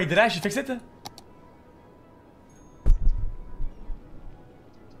 Wait, did I actually fix it?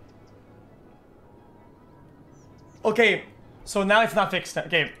 Okay, so now it's not fixed.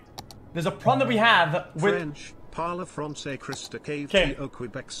 Okay. There's a problem that we have with French, parle français Christa cave au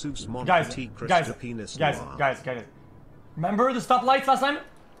Quebec sous mon guys. Remember the stoplights last time?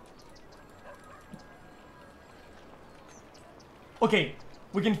 Okay,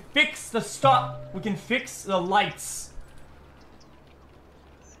 we can fix the we can fix the lights.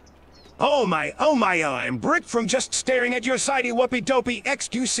 Oh my, I'm bricked from just staring at your sidey whoopie dopey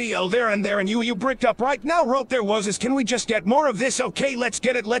xQc there and you bricked up right now. Wrote there was is can we just get more of this? Okay, let's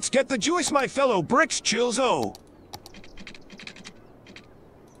get it, let's get the juice, my fellow bricks chills. Oh.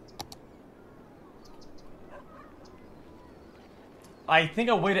 I think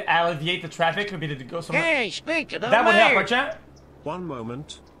a way to alleviate the traffic would be to go somewhere. Hey, speak to the That would help, mayor. right, chat? One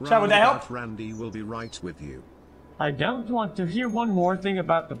moment. Chat, would that help? Randy will be right with you. I don't want to hear one more thing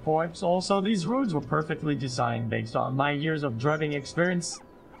about the points. Also, these roads were perfectly designed based on my years of driving experience.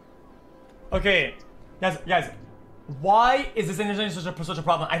 Okay, guys, why is this intersection such a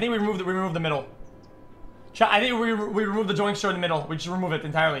problem? I think we removed the middle. Chat, I think we removed the jointure in the middle. We just remove it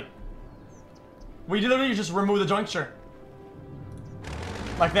entirely. We literally just remove the jointure.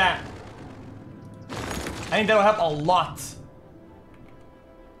 Like that. I think that'll help a lot.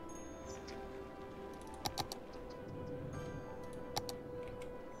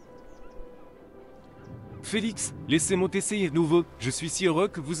 Félix, laissez-moi essayer de nouveau. Je suis si heureux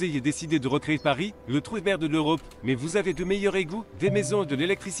que vous ayez décidé de recréer Paris, le trou vert de l'Europe. Mais vous avez de meilleurs égouts, des maisons et de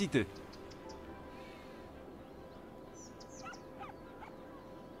l'électricité.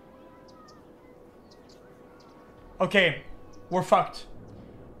 Okay, we're fucked.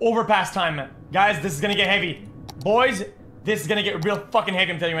 Overpass time. Guys, this is gonna get heavy. Boys, this is gonna get real fucking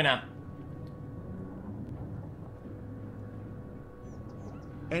heavy, I'm telling you right now.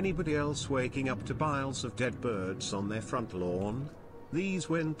 Anybody else waking up to piles of dead birds on their front lawn? These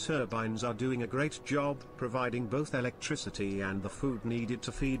wind turbines are doing a great job providing both electricity and the food needed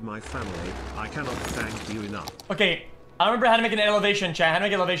to feed my family. I cannot thank you enough. Okay, I remember how to make an elevation, chat. How to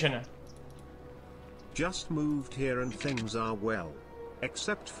make an elevation. Just moved here and things are well.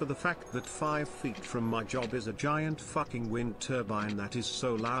 Except for the fact that 5 feet from my job is a giant fucking wind turbine that is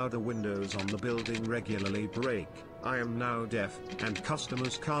so loud the windows on the building regularly break. I am now deaf, and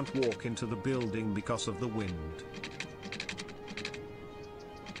customers can't walk into the building because of the wind.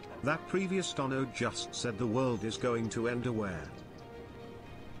 That previous Dono just said the world is going to end aware.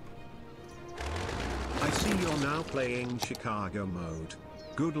 I see you're now playing Chicago mode.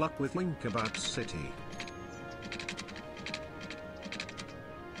 Good luck with Linkabout City.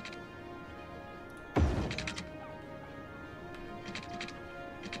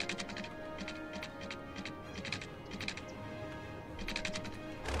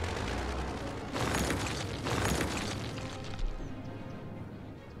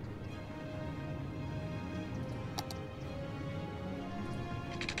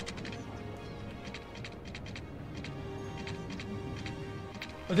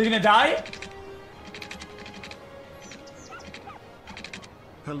 Are they gonna die?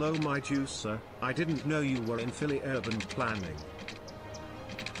 Hello my juicer, I didn't know you were in Philly urban planning.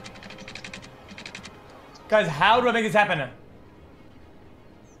 Guys, how do I make this happen?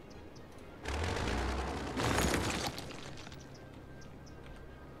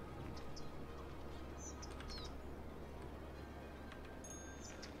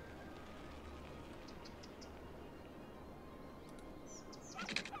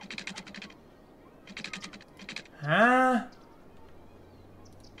 Huh?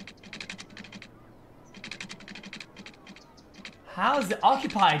 How is it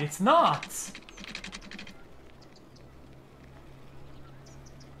occupied? It's not.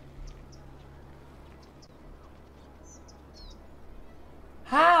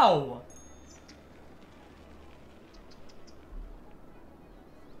 How?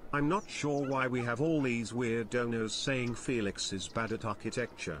 I'm not sure why we have all these weird donors saying Felix is bad at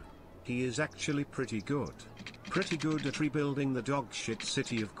architecture. He is actually pretty good. Pretty good at rebuilding the dogshit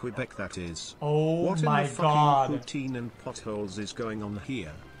city of Quebec, that is. Oh what my in the god. fucking poutine and potholes is going on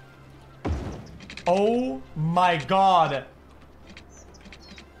here? Oh my god.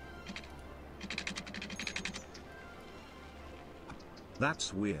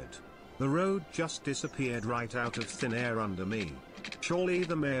 That's weird. The road just disappeared right out of thin air under me. Surely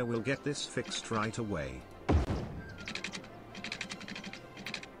the mayor will get this fixed right away.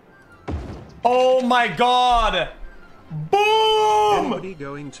 Oh my god! Boom! Anybody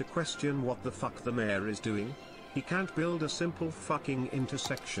going to question what the fuck the mayor is doing? He can't build a simple fucking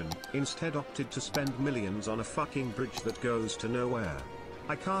intersection, instead opted to spend millions on a fucking bridge that goes to nowhere.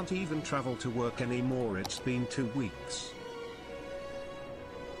 I can't even travel to work anymore, it's been 2 weeks.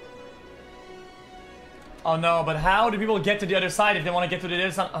 Oh no, but how do people get to the other side if they want to get to the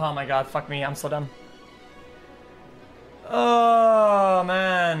other side? Oh my god, fuck me, I'm so dumb. Oh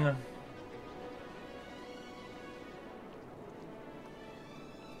man.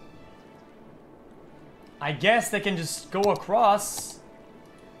 I guess they can just go across.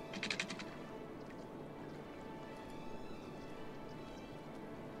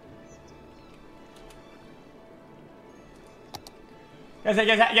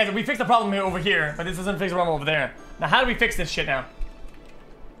 Guys, we fixed the problem here over here, but this doesn't fix the problem over there. Now, how do we fix this shit now?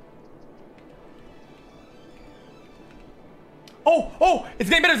 Oh, it's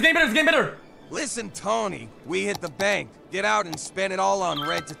getting better, it's getting better, it's getting better. Listen, Tony, we hit the bank. Get out and spend it all on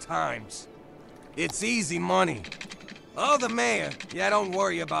Red to Times. It's easy money. Oh, the mayor. Yeah, don't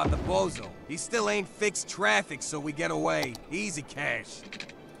worry about the bozo. He still ain't fixed traffic, so we get away. Easy cash.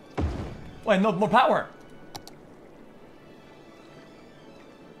 Wait, no more power.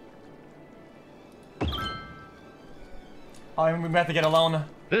 Oh, we have to get a loan.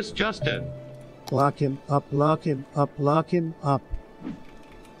 This just in. Lock him up, lock him up, lock him up.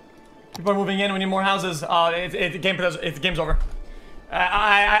 People are moving in, we need more houses. The game's over.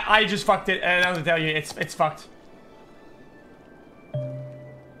 I just fucked it, and I'm gonna tell you, it's fucked.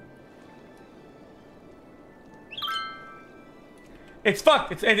 It's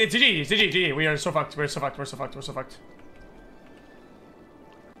fucked. It's GG. We are so fucked. We're so fucked. We're so fucked. We're so fucked.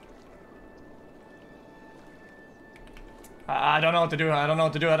 I don't know what to do. I don't know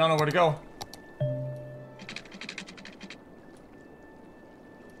what to do. I don't know where to go.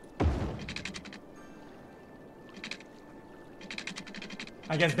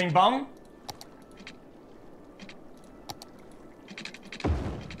 I guess bing bong.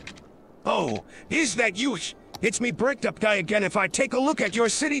 Oh, is that you? It's me, bricked up guy again. If I take a look at your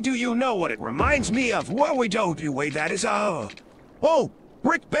city, do you know what it reminds me of? What we don't do, wait, that is oh,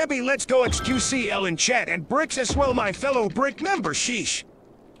 Brick baby, let's go xQc in chat, and Bricks as well, my fellow Brick member, sheesh.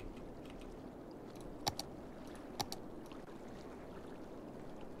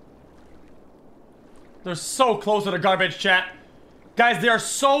 They're so close to the garbage, chat. Guys, they are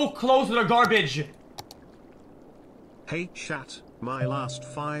so close to the garbage. Hey chat, my last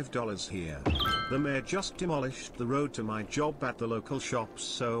 $5 here. The mayor just demolished the road to my job at the local shops,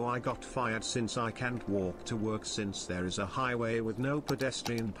 so I got fired since I can't walk to work since there is a highway with no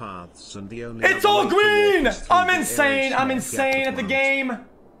pedestrian paths and the only— It's all green! I'm insane! I'm insane at the game!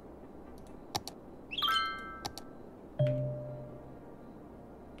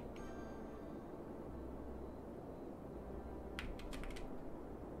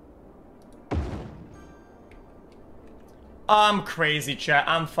 I'm crazy, chat.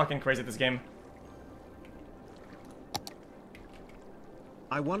 I'm fucking crazy at this game.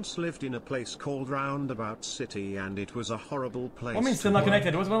 I once lived in a place called Roundabout City, and it was a horrible place. What mean still not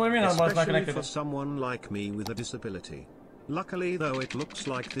connected? What do you mean I was not connected? For someone like me with a disability. Luckily though, it looks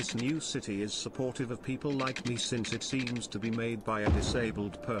like this new city is supportive of people like me, since it seems to be made by a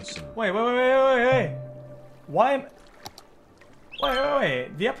disabled person. Wait. Why am—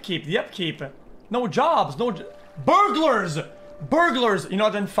 Wait. The upkeep. No jobs, burglars! Burglars! You know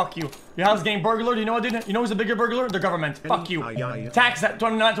what, then fuck you. Your house getting burglar, you know what, dude? You know who's a bigger burglar? The government. Fuck you. Tax that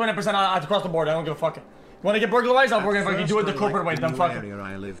 20% across the board. I don't give a fuck. You wanna get burglarized? We're gonna fucking do it the corporate way, then fuck it.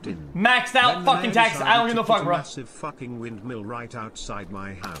 Maxed out fucking tax. I don't give no fuck, bro. Massive fucking windmill right outside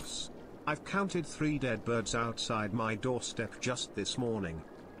my house. I've counted 3 dead birds outside my doorstep just this morning.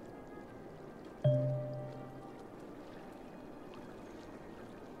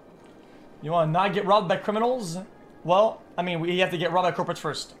 You wanna not get robbed by criminals? Well, I mean, we have to get robbed by corporates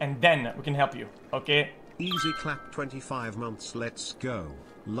first, and then we can help you, okay? Easy clap, 25 months, let's go.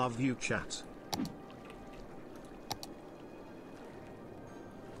 Love you, chat.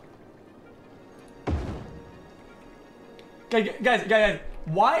 Guys,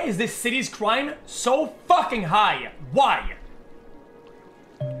 why is this city's crime so fucking high? Why?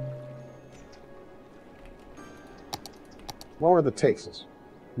 Lower the taxes.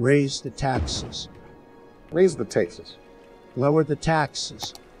 Raise the taxes. Raise the taxes. Lower the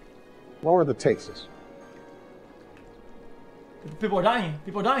taxes. Lower the taxes. People are dying.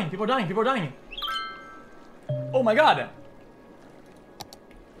 People are dying. People are dying. People are dying. Oh my god.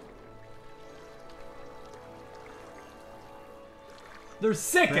 They're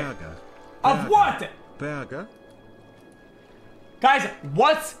sick. Pepega. Of what? Pepega. Guys,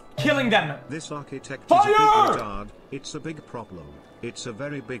 what's killing them? This architect Fire! is a big retard. It's a big problem. It's a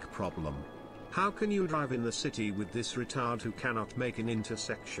very big problem. How can you drive in the city with this retard who cannot make an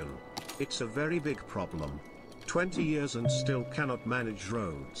intersection? It's a very big problem. 20 years and still cannot manage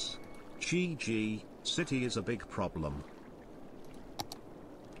roads. GG, city is a big problem.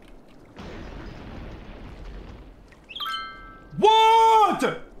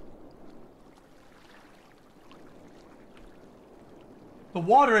 What? The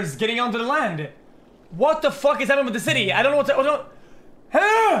water is getting onto the land. What the fuck is happening with the city? I don't know what to...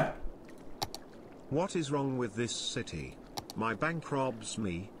 Huh? What is wrong with this city? My bank robs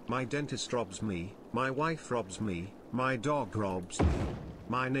me, my dentist robs me, my wife robs me, my dog robs me,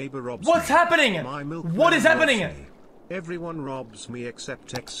 my neighbor robs What's me. happening? My What is happening? Me. Everyone robs me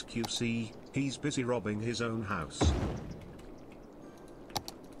except xQc, he's busy robbing his own house.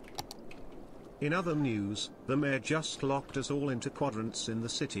 In other news, the mayor just locked us all into quadrants in the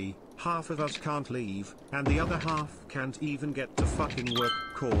city. Half of us can't leave, and the other half can't even get to fucking work,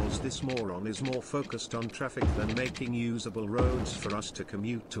 cause this moron is more focused on traffic than making usable roads for us to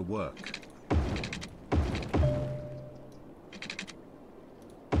commute to work.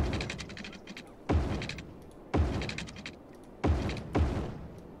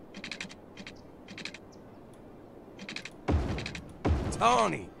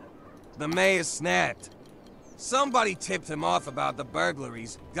 Tony! The mayor snapped. Somebody tipped him off about the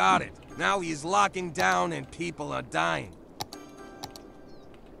burglaries. Got it. Now he is locking down and people are dying.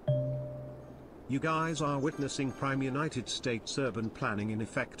 You guys are witnessing prime United States urban planning in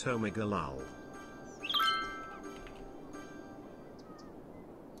effect. Omega lol.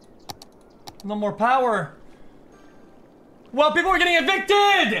 No more power. Well, people are getting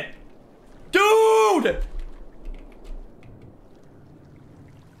evicted! Dude!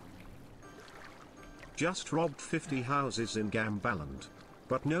 Just robbed 50 houses in Gambaland.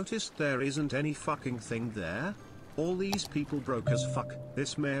 But noticed there isn't any fucking thing there? All these people broke as fuck.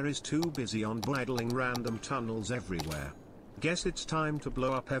 This mayor is too busy on bridling random tunnels everywhere. Guess it's time to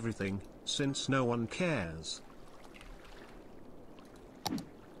blow up everything, since no one cares.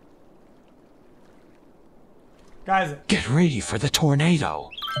 Guys, get ready for the tornado.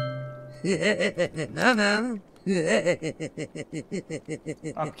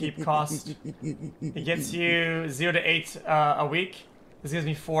 Upkeep cost. It gets you 0 to 8 a week. This gives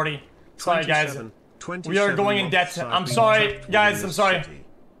me 40. Sorry, guys. We are going in debt. I'm sorry, guys. I'm sorry.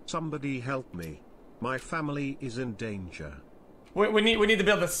 Somebody help me. My family is in danger. We need to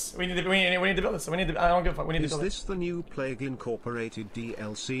build this. We need to build this. I don't give a fuck. We need to build this. Is this the new Plague Incorporated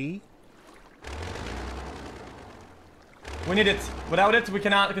DLC? We need it. Without it, we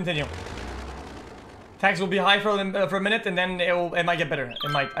cannot continue. Tax will be high for a minute, and then it might get better. It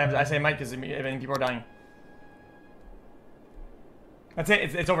might. I say it might because people are dying. That's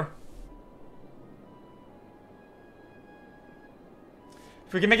it. It's over.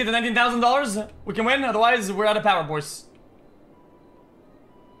 If we can make it to $19,000, we can win. Otherwise, we're out of power, boys.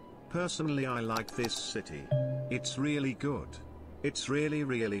 Personally, I like this city. It's really good. It's really,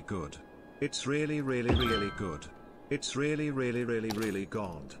 really good. It's really, really, really good. It's really, really, really, really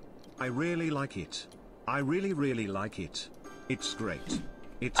god. I really like it. I really, really like it. It's great.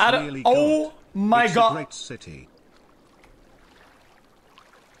 It's really good. Oh my god. It's a great city.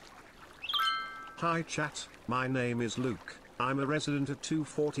 Hi chat, my name is Luke. I'm a resident at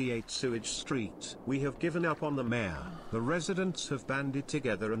 248 Sewage Street. We have given up on the mayor. The residents have banded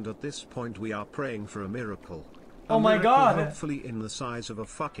together and at this point we are praying for a miracle. Oh my god! Hopefully in the size of a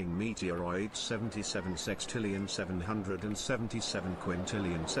fucking meteoroid. 77 sextillion 777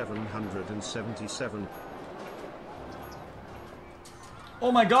 quintillion 777.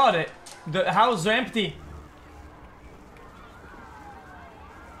 Oh my god! The houses are empty.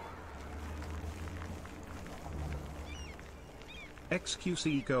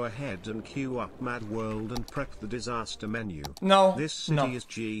 xQc, go ahead and queue up Mad World and prep the disaster menu. No, this city is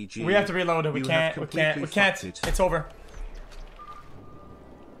GG. We have to reload it. We can't. It's over.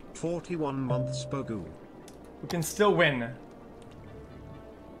 41 months Bogu. We can still win.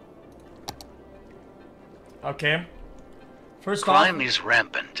 Okay. First crime is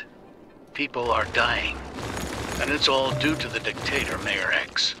rampant. People are dying. And it's all due to the dictator, Mayor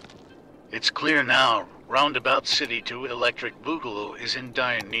X. It's clear now, Roundabout City to Electric Boogaloo is in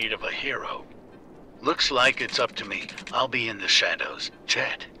dire need of a hero. Looks like it's up to me. I'll be in the shadows,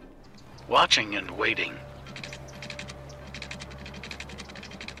 Chat. Watching and waiting.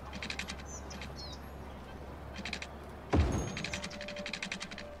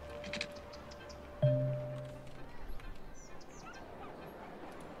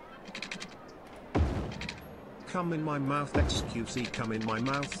 Come in my mouth, xQc, come in my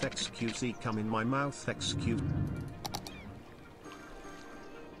mouth, xQc, come in my mouth, xQ.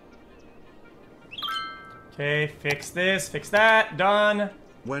 Okay, fix this, fix that, done.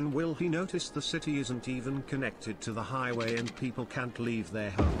 When will he notice the city isn't even connected to the highway and people can't leave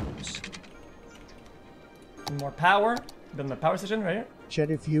their homes? More power. Build the power station right here. Chet,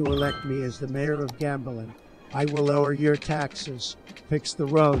 if you elect me as the mayor of Gamblin, I will lower your taxes, fix the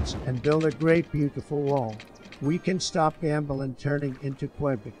roads, and build a great beautiful wall. We can stop Gamblin turning into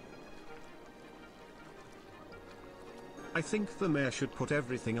Quebec. I think the mayor should put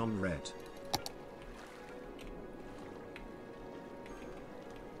everything on red.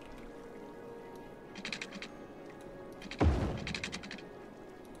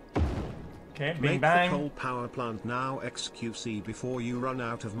 Okay, Make bang. the coal power plant now, xQc, before you run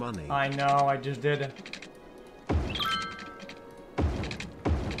out of money. I know, I just did.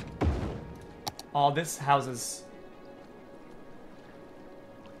 All this houses.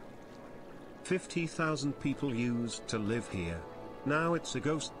 50,000 people used to live here. Now it's a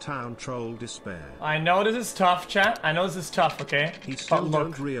ghost town, troll despair. I know this is tough, chat. I know this is tough, okay? He still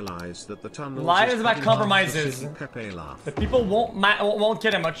don't realize that the tunnel life is about compromises. The people won't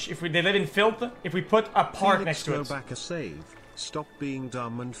get it much if they live in filth. If we put a park next to it. Go back a save. Stop being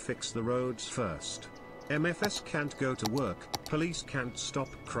dumb and fix the roads first. MFS can't go to work, police can't stop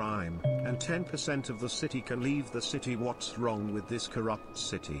crime, and 10% of the city can leave the city. What's wrong with this corrupt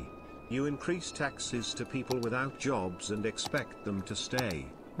city? You increase taxes to people without jobs and expect them to stay.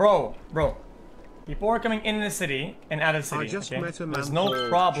 Bro. People are coming in the city and out of the city. I just met a man There's no called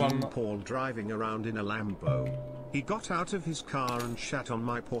problem. Jean Paul driving around in a Lambo. He got out of his car and shat on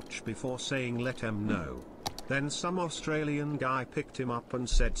my porch before saying let him know. Then some Australian guy picked him up and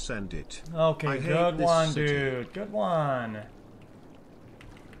said send it. Okay, good one, dude. Good one.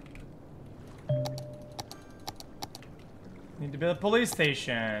 Need to build a police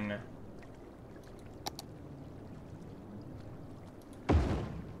station.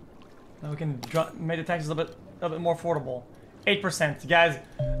 Now we can make the taxes a little bit more affordable. 8%,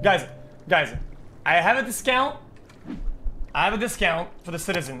 guys. I have a discount. I have a discount for the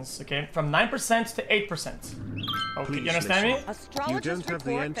citizens, okay? From 9% to 8%. Okay, you understand me? Astrologers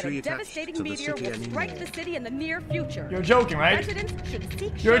report that a devastating meteor will strike the city in the near future. You're joking, right? Residents should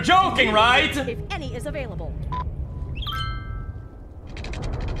seek You're joking, right? If any is available.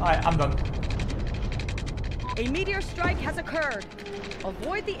 Alright, I'm done. A meteor strike has occurred.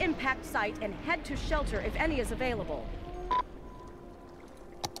 Avoid the impact site and head to shelter if any is available.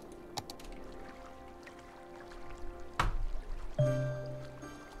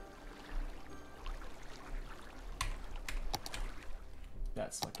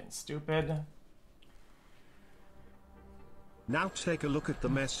 That's fucking stupid. Now take a look at the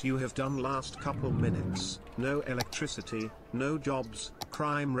mess you have done last couple minutes. No electricity, no jobs,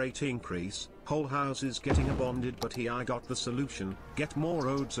 crime rate increase, whole houses getting abandoned, but I got the solution. Get more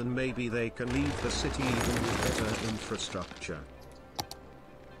roads and maybe they can leave the city even with better infrastructure.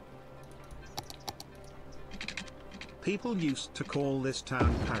 People used to call this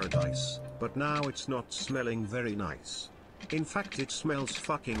town paradise, but now it's not smelling very nice. In fact, it smells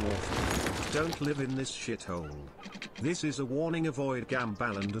fucking awful. Don't live in this shithole. This is a warning, avoid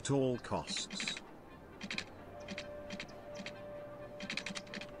Gambaland at all costs.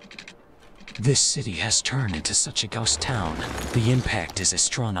 This city has turned into such a ghost town. The impact is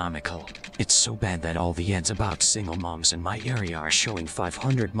astronomical. It's so bad that all the ads about single moms in my area are showing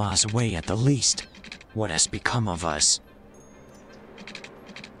 500 miles away at the least. What has become of us?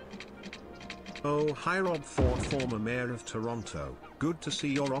 Oh, hi Rob Ford, former mayor of Toronto. Good to see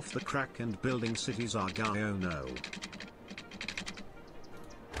you're off the crack and building cities are guy, oh no.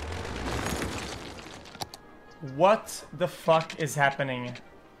 What the fuck is happening?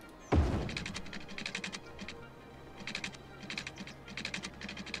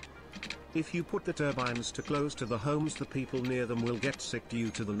 If you put the turbines too close to the homes, the people near them will get sick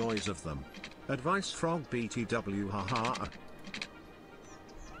due to the noise of them. Advice frog BTW, haha.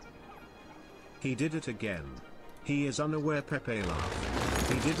 He did it again. He is unaware, Pepe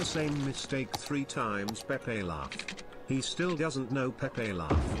laugh. He did the same mistake 3 times, Pepe laugh. He still doesn't know Pepe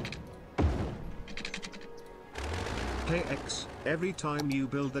laugh. Hey X, every time you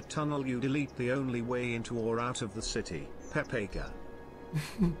build a tunnel you delete the only way into or out of the city. Pepega.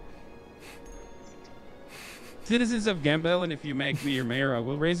 Citizens of Gambelin, if you make me your mayor, I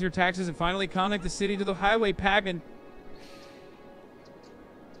will raise your taxes and finally connect the city to the highway pagan.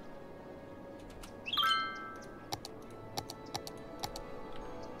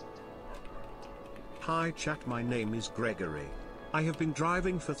 Hi chat, my name is Gregory. I have been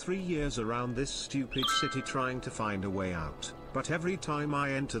driving for 3 years around this stupid city trying to find a way out, but every time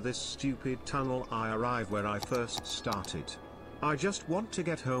I enter this stupid tunnel I arrive where I first started. I just want to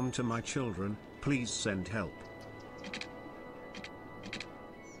get home to my children, please send help.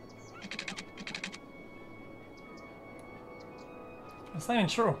 That's not even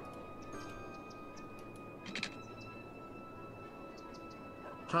true.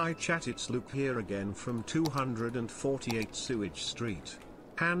 Hi chat, it's Luke here again from 248 Sewage Street.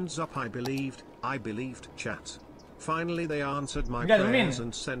 Hands up, I believed chat. Finally they answered my prayers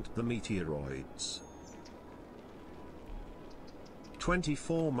and sent the meteoroids.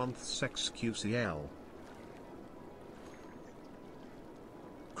 24 months xQcl.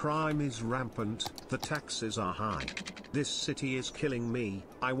 Crime is rampant, the taxes are high. This city is killing me,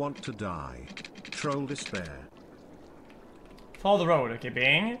 I want to die. Troll despair. Follow the road, okay,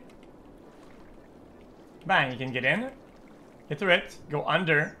 bang. Bang, you can get in. Get through it, go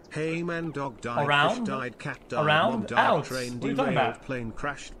under. Hey man, dog died, around, fish died, cat died, around, mom died, out. train what are you talking derailed, about? plane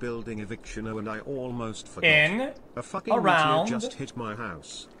crashed, building eviction, and I almost forgot. In, a fucking around. meteor just hit my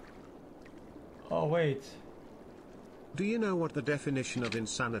house. Oh wait. Do you know what the definition of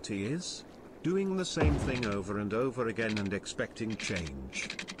insanity is? Doing the same thing over and over again and expecting change.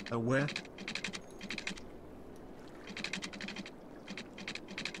 Aware?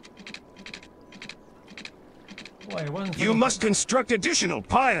 Wait, you must construct additional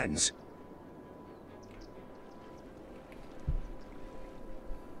pylons.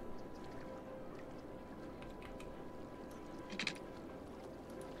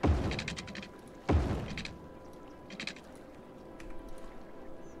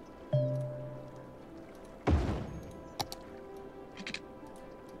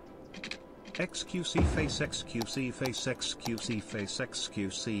 xQc face xQc face xQc face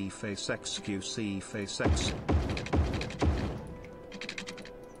xQc face xQc face x.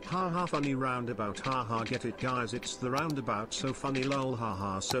 Haha funny roundabout, haha get it guys, it's the roundabout, so funny lol,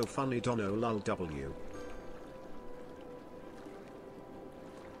 haha so funny dono lol w.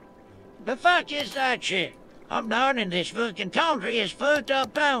 The fuck is that shit? I'm down in this fucking country is fucked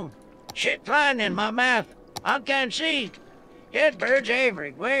up town. Shit flying in my mouth. I can't see. Get birds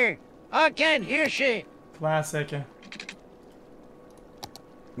everywhere. I can't hear shit. Classic.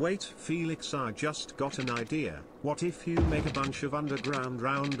 Wait, Felix, I just got an idea. What if you make a bunch of underground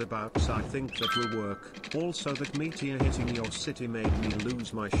roundabouts? I think that will work. Also, that meteor hitting your city made me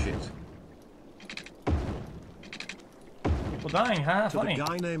lose my shit. People dying, huh? To Funny. the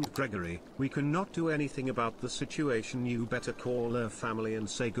guy named Gregory, we cannot do anything about the situation. You better call their family and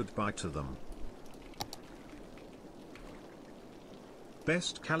say goodbye to them.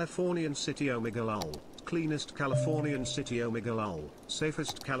 Best Californian city Omega lol. Cleanest Californian city Omega lol.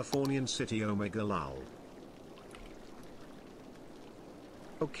 Safest Californian city Omega lol.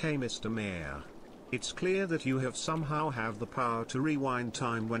 Okay, Mr. Mayor. It's clear that you somehow have the power to rewind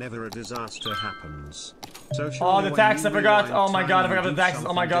time whenever a disaster happens. So oh, the tax, I forgot. Oh my god, I forgot the taxes.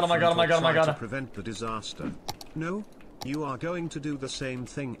 Oh my god, oh my god, oh my god, oh my god. To prevent the disaster. No, you are going to do the same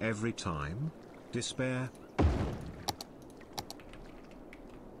thing every time? Despair?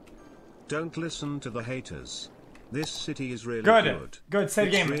 Don't listen to the haters. This city is really good. Good, say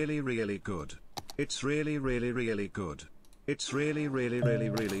the game. It's really, really good. It's really, really, really good. It's really, really, really,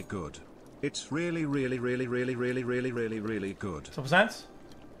 really good. It's really, really, really, really, really, really, really, really good. So percent?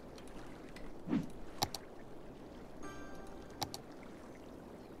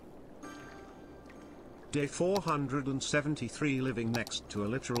 Day 473 living next to a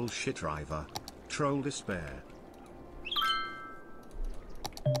literal shit driver. Troll despair.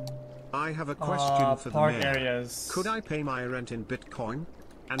 I have a question for the mayor. Areas. Could I pay my rent in Bitcoin?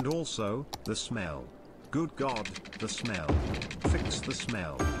 And also, the smell. Good God, the smell. Fix the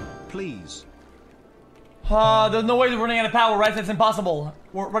smell. Please. There's no way we're running out of power, right? That's impossible.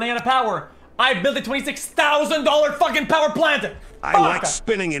 We're running out of power. I built a $26,000 fucking power plant. I like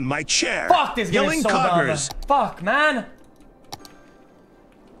spinning in my chair. Fuck, this game is so dumb. Fuck, man.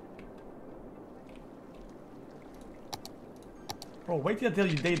 Bro, wait till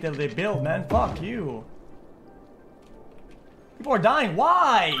they build, man. Fuck you. People are dying.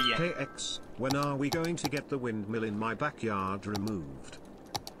 Why? KX, when are we going to get the windmill in my backyard removed?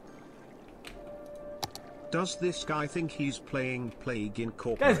 Does this guy think he's playing Plague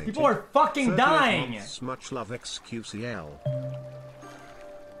Incorporated? Guys, people are fucking dying. Much love xQcl.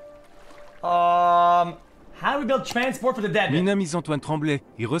 How do we build transport for the dead? Mina Antoine Tremblay,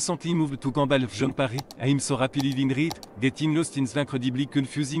 i ressenti move to gambal Jean Paris, aim so rapidly in read, get in lost in incredibly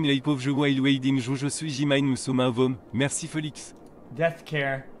confusing les pauvres je while waiting je suis jimain nous sommes vom. Merci Felix. Death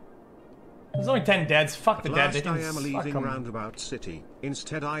care. There's only 10 deads. Fuck the dead. They can I am leaving Roundabout City.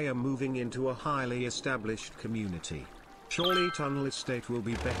 Instead I am moving into a highly established community. Surely Tunnel Estate will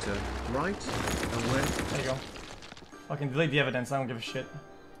be better, right? And when? There you go. Fucking delete the evidence. I don't give a shit.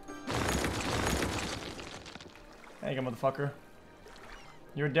 There you go, motherfucker.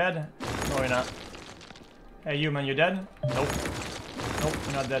 You're dead? No, you're not. Hey, you, man, you dead? Nope. Nope,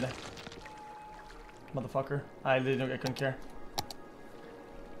 you're not dead. Motherfucker. I couldn't care.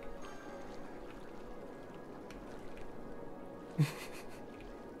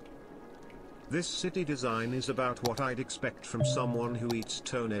 This city design is about what I'd expect from someone who eats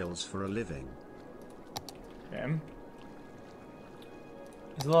toenails for a living. Okay.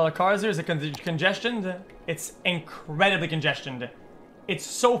 There's a lot of cars there. Is it congestioned? It's incredibly congestioned. It's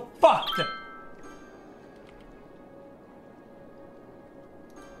so fucked!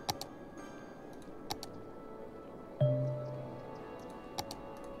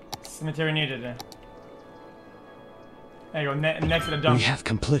 Cemetery needed. There you go, next to the dump. We have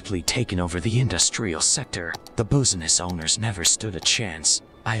completely taken over the industrial sector. The business owners never stood a chance.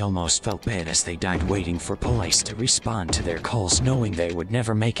 I almost felt bad as they died waiting for police to respond to their calls, knowing they would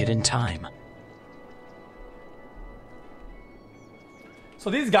never make it in time. So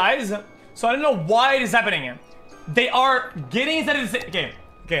these guys, so I don't know why it is happening. They are getting inside of the city.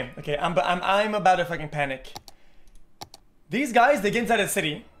 Okay, I'm about to fucking panic. These guys, they get inside of the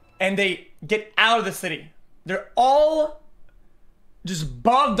city, and they get out of the city. They're all just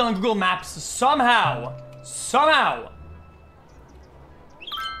bugged on Google Maps somehow.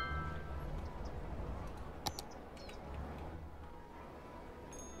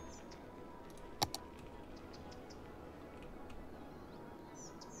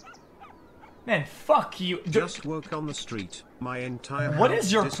 Man, fuck you. Just woke on the street. My entire What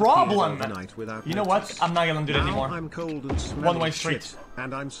is your problem? You know what? Notice. I'm not gonna do it anymore. I'm cold and smelling One-way street. shit,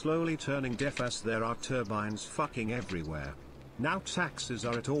 and I'm slowly turning deaf as there are turbines fucking everywhere. Now taxes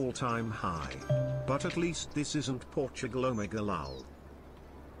are at all-time high. But at least this isn't Portugal, omega lol.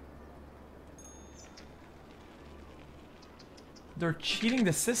 They're cheating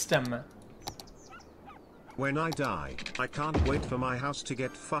the system. When I die, I can't wait for my house to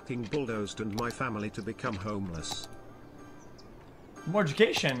get fucking bulldozed and my family to become homeless. More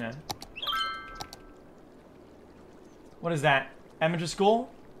education. What is that? Amateur school?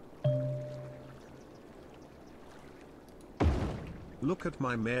 Look at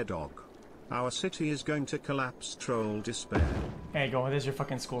my mare dog. Our city is going to collapse, troll despair. There you go, there's your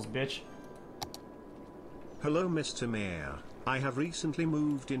fucking schools, bitch. Hello, Mr. Mayor. I have recently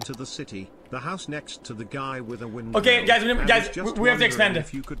moved into the city, the house next to the guy with a window. Okay, guys, we have to expand.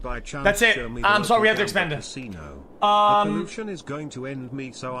 If you could by chance That's it. I'm sorry, we have to expand. Casino. The pollution is going to end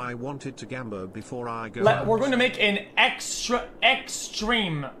me, so I wanted to gamble before I go out. We're going to make an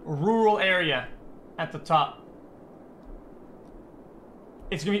extreme rural area at the top.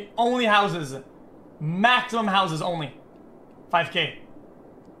 It's going to be only houses. Maximum houses only. 5K.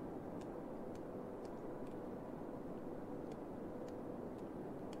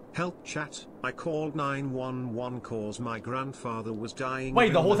 Help chat. I called 911 cause my grandfather was dying.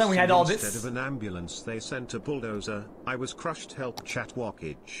 Wait, the whole time we had all this? Instead of an ambulance, they sent a bulldozer. I was crushed. Help chat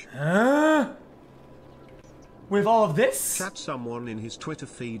walkage. Huh? With all of this? Chat, someone in his Twitter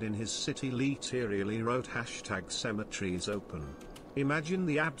feed in his city literally wrote #cemeteries open. Imagine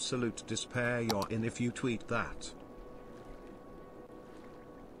the absolute despair you're in if you tweet that.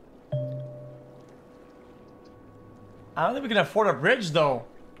 I don't think we can afford a bridge though.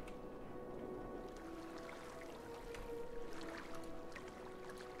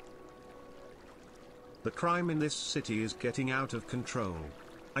 The crime in this city is getting out of control.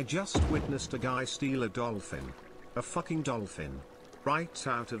 I just witnessed a guy steal a dolphin. A fucking dolphin. Right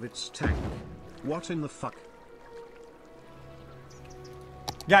out of its tank. What in the fuck?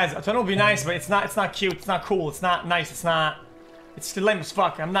 Guys, a tunnel would be nice, but it's not cute, it's not cool, it's not nice, it's still lame as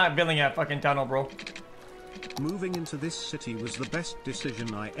fuck. I'm not building a fucking tunnel, bro. Moving into this city was the best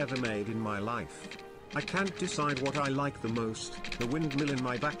decision I ever made in my life. I can't decide what I like the most, the windmill in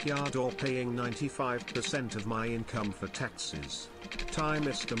my backyard or paying 95% of my income for taxes. Time,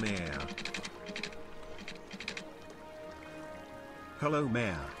 Mr. Mayor. Hello,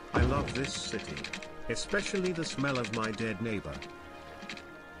 Mayor. I love this city. Especially the smell of my dead neighbor.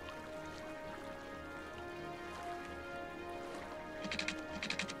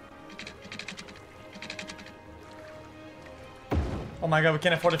 Oh my god, we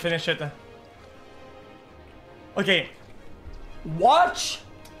can't afford to finish it. Okay. Watch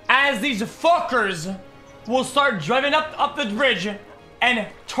as these fuckers will start driving up the bridge and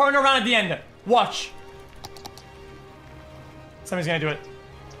turn around at the end. Watch. Somebody's gonna do it.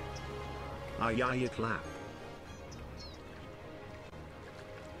 Aye, clap.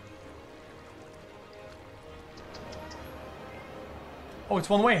 Oh, it's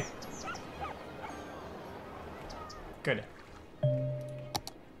one way. Good.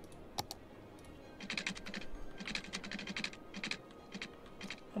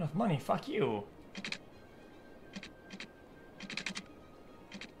 Enough money, fuck you.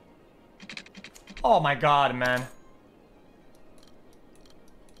 Oh my god, man.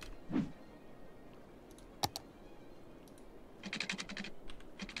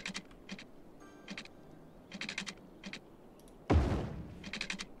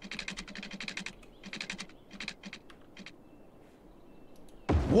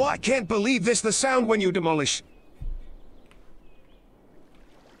 Whoa, I can't believe this, the sound when you demolish.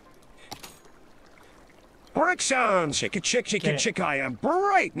 Bricks on, chick, I am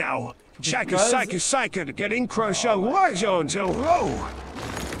bright now. Shaka, getting crushed on war zones, oh.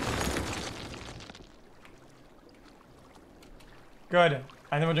 Good.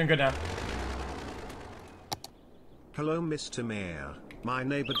 I think we're doing good now. Hello, Mr. Mayor. My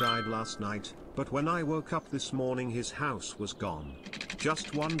neighbor died last night, but when I woke up this morning his house was gone.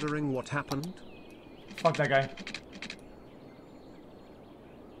 Just wondering what happened? Fuck that guy.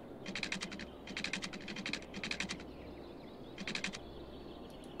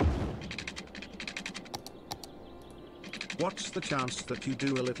 What's the chance that you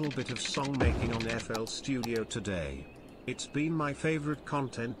do a little bit of song making on FL Studio today? It's been my favorite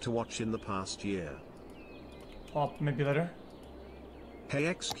content to watch in the past year. Oh, maybe later. Hey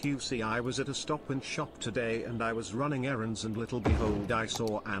xQc, I was at a stop and shop today and I was running errands and little behold I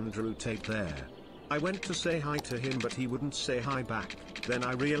saw Andrew Tate there. I went to say hi to him but he wouldn't say hi back. Then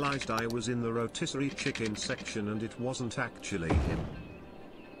I realized I was in the rotisserie chicken section and it wasn't actually him.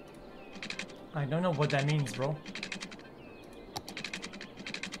 I don't know what that means, bro.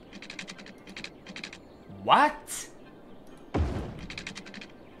 What?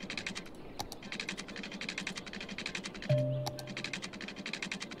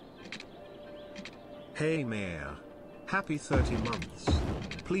 Hey Mayor. Happy 30 months.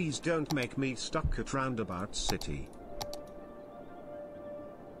 Please don't make me stuck at Roundabouts City.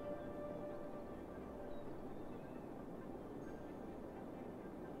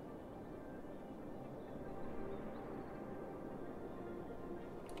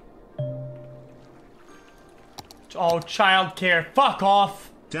 Oh, childcare. Fuck off.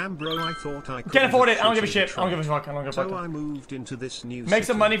 Damn, bro, I thought I could. Can't afford it. I don't give a shit. I don't give a fuck. I don't give a fuck. So I moved into this new Make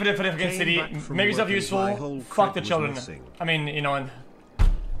some city, money for the fucking city. Make yourself useful. Fuck the children. I mean, you know, and...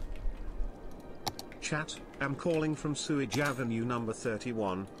 Chat, I'm calling from Sewage Avenue number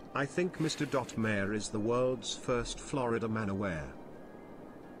 31. I think Mr. Mayor is the world's first Florida man aware.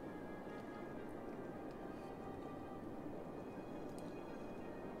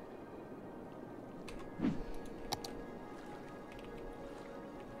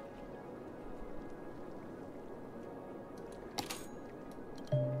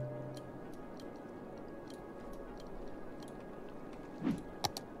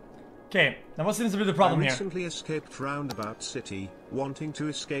 Okay, now what seems to be the problem here? I recently escaped Roundabout City, wanting to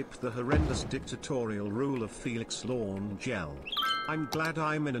escape the horrendous dictatorial rule of Felix Laurengel. I'm glad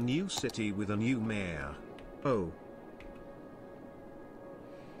I'm in a new city with a new mayor. Oh.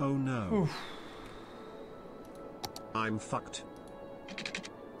 Oh no. Oof. I'm fucked.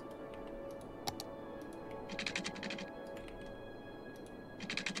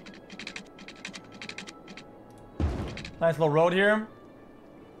 Nice little road here.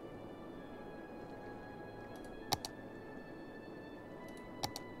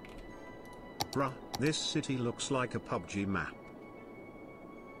 Bruh, this city looks like a PUBG map.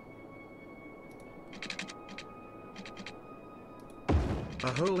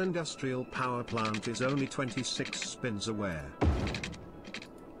 A whole industrial power plant is only 26 spins away.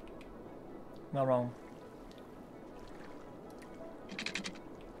 Not wrong.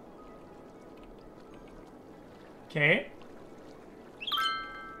 Okay.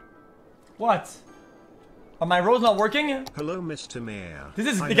 What? Are my roads not working? Hello, Mr. Mayor. This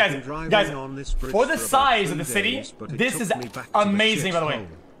is, guys, on this bridge for the size of the days, city, this is amazing, by the way.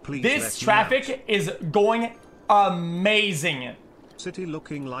 Please this traffic is going amazing. City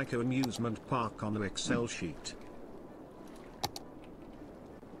looking like an amusement park on an Excel sheet.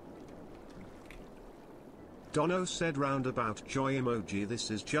 Dono said roundabout joy emoji. This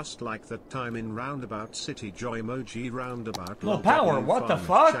is just like that time in Roundabout City joy emoji roundabout. No power, what the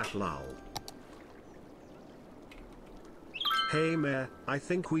fuck? Chat lol. Hey Mayor, I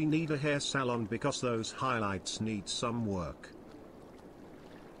think we need a hair salon because those highlights need some work.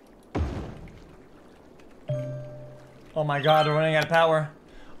 Oh my god, we're running out of power.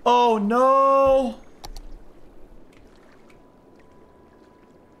 Oh no!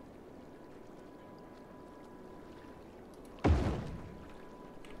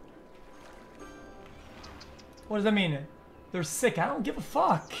 What does that mean? They're sick. I don't give a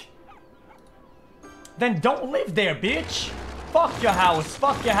fuck. Then don't live there, bitch. Fuck your house.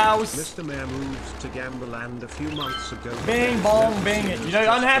 Fuck your house. Mr. Mayor moved to Gambleland a few months ago. Bang, bong, bang it. You're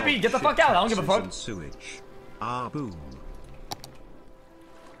unhappy? Get the fuck out. I don't give a fuck. Sewage. Ah, boom.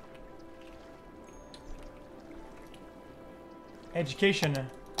 Education.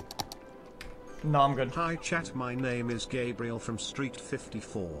 No, I'm good. Hi chat, my name is Gabriel from Street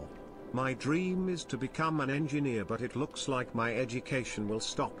 54. My dream is to become an engineer, but it looks like my education will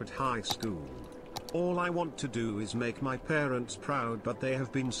stop at high school. All I want to do is make my parents proud, but they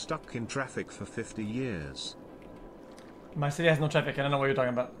have been stuck in traffic for 50 years. My city has no traffic, I don't know what you're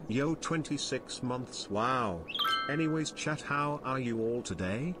talking about. Yo, 26 months, wow. Anyways chat, how are you all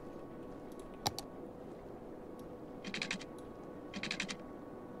today?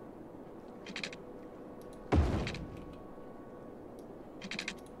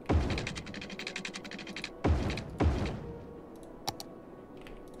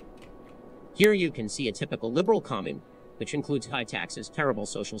 Here you can see a typical liberal commune, which includes high taxes, terrible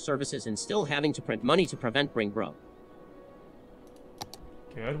social services, and still having to print money to prevent bring bro.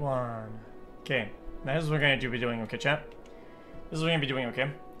 Good one. Okay, now this is what we're gonna be doing, okay, chat? This is what we're gonna be doing, okay?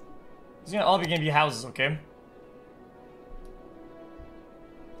 This is gonna all be gonna be houses, okay?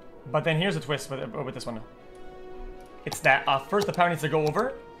 But then here's a twist with this one. It's that first the power needs to go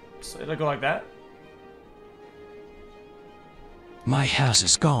over, so it'll go like that. My house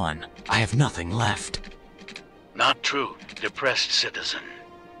is gone. I have nothing left. Not true, depressed citizen.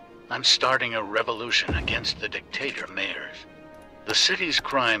 I'm starting a revolution against the dictator mayors. The city's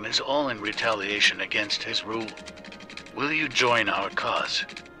crime is all in retaliation against his rule. Will you join our cause?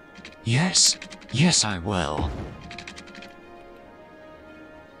 Yes. Yes, I will.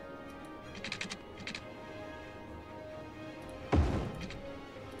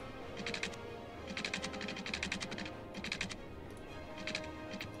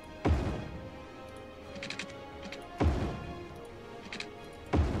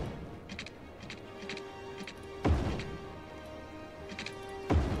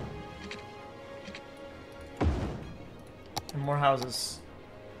 More houses.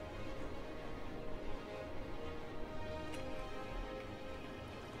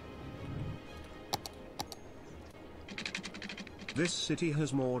 This city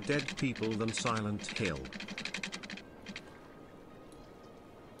has more dead people than Silent Hill.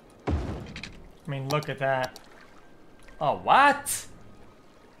 I mean, look at that. Oh, what?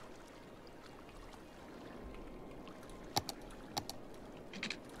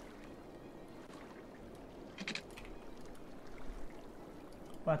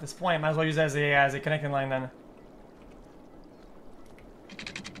 Well, at this point, might as well use it as a connecting line then.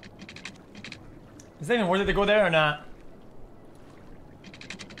 Is it even worth it to go there or not?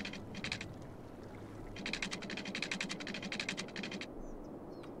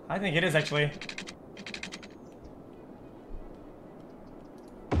 I think it is actually.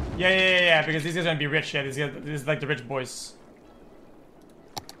 Yeah, because these guys are gonna be rich. Yeah, this is like the rich boys.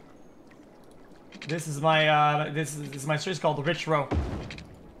 This is my this is my series called The Rich Row.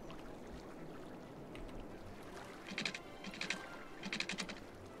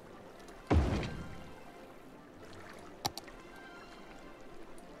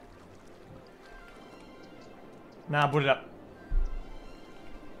 Nah, boot it up.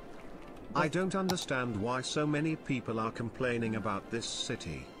 I don't understand why so many people are complaining about this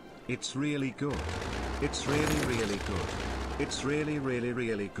city. It's really good. It's really, really good. It's really, really,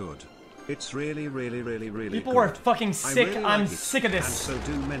 really good. It's really, really, really, really People good. are fucking sick. Really I'm like sick of this. And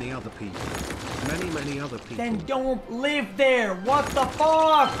so do many other people. Many other people. Then don't live there. What the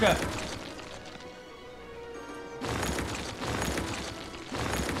fuck?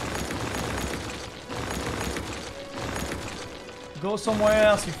 Go somewhere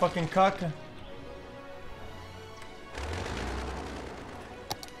else, you fucking cuck.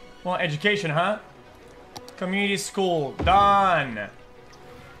 Well, education, huh? Community school, done.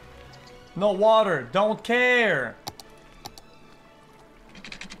 No water, don't care.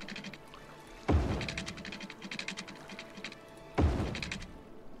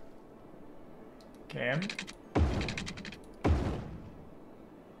 Okay.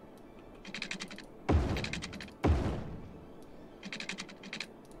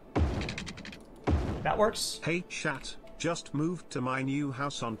 That works. Hey chat, just moved to my new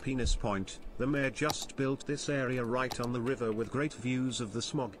house on Penis Point. The mayor just built this area right on the river with great views of the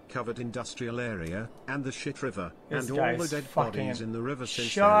smog-covered industrial area, and the shit river, this and all the dead bodies in the river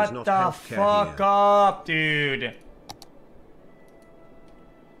since there is not healthcare here. Shut the fuck up, dude.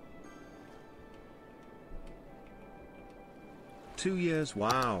 Two years,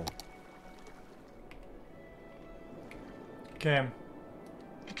 wow. Okay.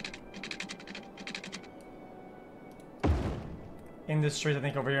 Industries, I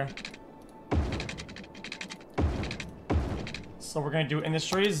think, over here. So we're gonna do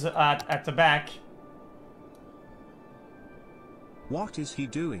industries at the back. What is he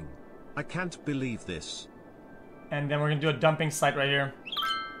doing? I can't believe this. And then we're gonna do a dumping site right here.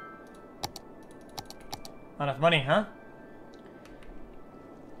 Not enough money, huh?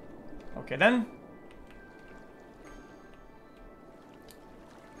 Okay then.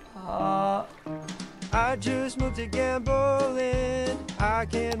 I just moved to gambling. I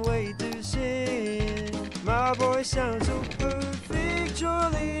can't wait to sing. My voice sounds so perfect.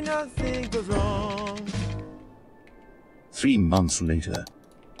 Surely nothing goes wrong. 3 months later.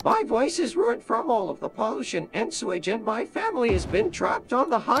 My voice is ruined from all of the pollution and sewage, and my family has been trapped on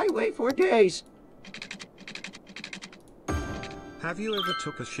the highway for days. Have you ever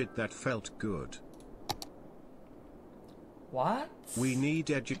took a shit that felt good? What? We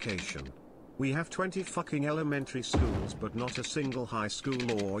need education. We have 20 fucking elementary schools, but not a single high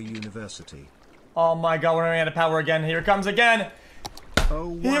school or university. Oh my god, we're running out of power again. Here it comes again. Oh,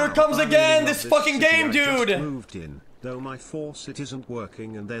 wow. Here it comes again, this fucking game, dude. I just moved in, though my faucet isn't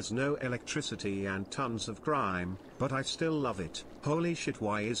working and there's no electricity and tons of crime, but I still love it. Holy shit,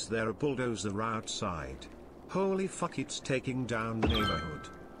 why is there a bulldozer outside? Holy fuck, it's taking down the neighborhood.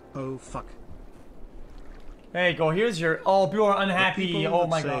 Oh fuck. There you go, here's your... Oh, people are unhappy. People oh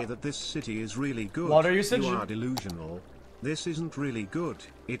my say god. that this city is really good. Water usage? You are delusional. This isn't really good.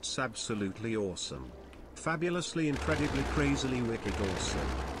 It's absolutely awesome. Fabulously, incredibly, crazily wicked awesome.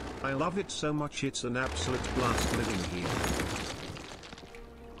 I love it so much, it's an absolute blast living here.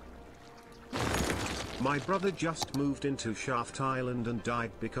 My brother just moved into Shaft Island and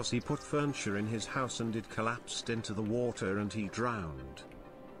died because he put furniture in his house and it collapsed into the water and he drowned.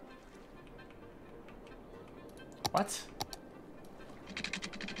 What?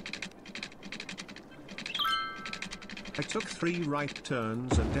 I took 3 right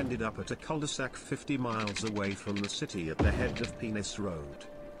turns and ended up at a cul-de-sac 50 miles away from the city at the head of Penis Road.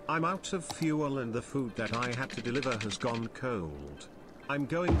 I'm out of fuel and the food that I had to deliver has gone cold. I'm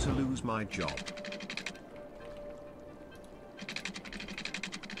going to lose my job.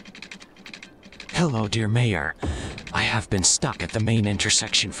 Hello, dear Mayor. I have been stuck at the main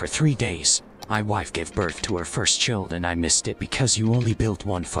intersection for 3 days. My wife gave birth to her first child and I missed it because you only built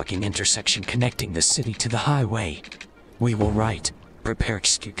one fucking intersection connecting the city to the highway. We will write. Prepare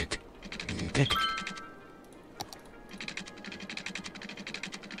xqcow.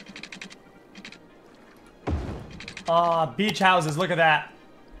 Beach houses, look at that.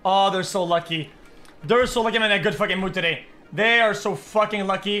 Oh, they're so lucky. They're so lucky. I'm in a good fucking mood today. They are so fucking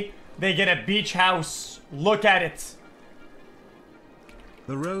lucky. They get a beach house. Look at it.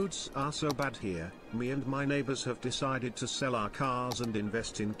 The roads are so bad here. Me and my neighbors have decided to sell our cars and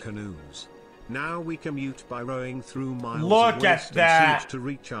invest in canoes. Now we commute by rowing through miles of waste and sewage to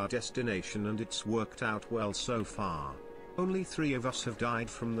reach our destination, and it's worked out well so far. Only 3 of us have died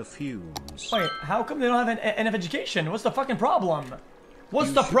from the fumes. Wait, how come they don't have enough education? What's the fucking problem?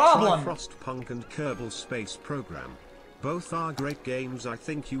 What's the problem? Frostpunk and Kerbal Space Program. Both are great games I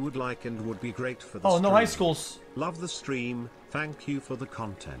think you would like and would be great for the stream. No high schools. Love the stream. Thank you for the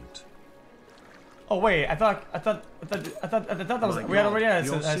content. Oh wait, I thought that was we had already had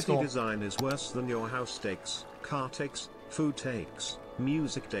your high city school. design is worse than your house takes, car takes, food takes,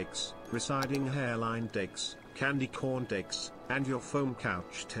 music takes, residing hairline takes, candy corn takes, and your foam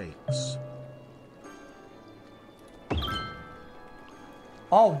couch takes.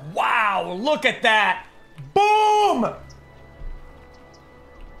 Oh wow, look at that! Boom!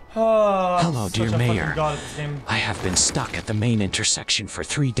 Oh, hello, dear Mayor. I have been stuck at the main intersection for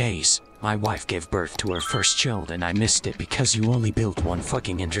 3 days. My wife gave birth to her first child and I missed it because you only built one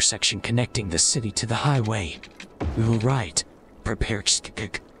fucking intersection connecting the city to the highway. We will write. Prepare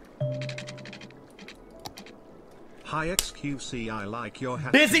xqcow. Hi xQc, I like your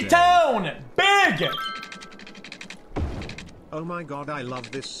hat Busy today. town! Big! Oh my god, I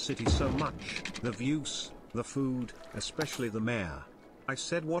love this city so much. The views, the food, especially the mayor. I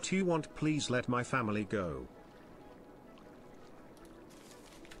said what you want, please let my family go.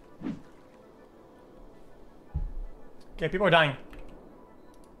 Okay, people are dying.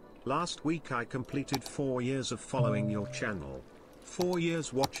 Last week I completed 4 years of following your channel. 4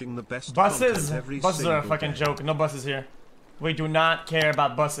 years watching the best buses. content every Buses are a fucking day. joke. No buses here. We do not care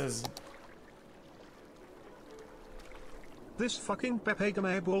about buses. This fucking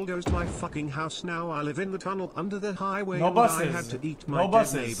pepega bulldozed my fucking house. Now I live in the tunnel under the highway. No and buses. I had to eat my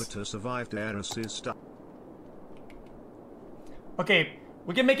dead neighbor to survive terraces stuff. Okay,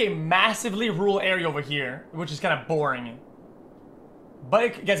 we can make a massively rural area over here, which is kind of boring.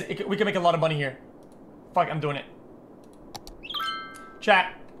 But guys, we can make a lot of money here. Fuck, I'm doing it.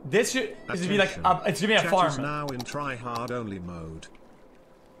 Chat, this should be like it's gonna be a farm. Chat is now in try hard only mode.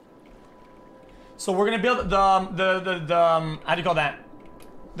 So we're gonna build the how do you call that?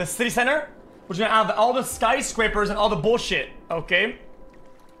 The city center, which is gonna have all the skyscrapers and all the bullshit. Okay.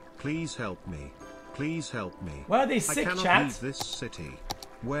 Please help me. Please help me. Why are they sick, I cannot chat? leave this city.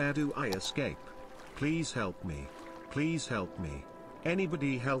 Where do I escape? Please help me. Please help me.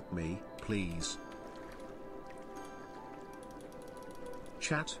 Anybody help me, please.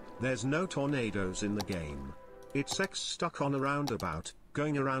 Chat, there's no tornadoes in the game. It's X stuck on a roundabout,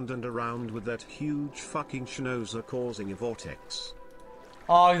 going around and around with that huge fucking schnozer causing a vortex.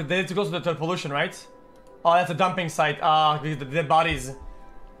 Oh, they need to go to the pollution, right? Oh, that's a dumping site. The dead bodies.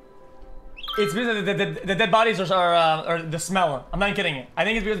 It's because the dead bodies are the smell. I'm not kidding. I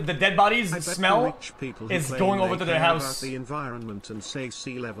think it's because the dead bodies smell is going over to their house. The environment and say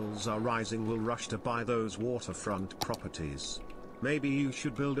sea levels are rising will rush to buy those waterfront properties. Maybe you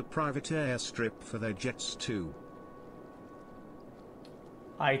should build a private airstrip for their jets too.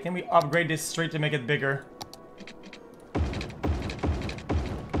 I think we upgrade this street to make it bigger.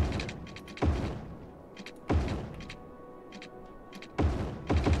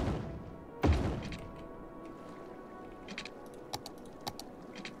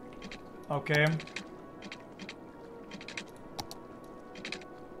 Okay.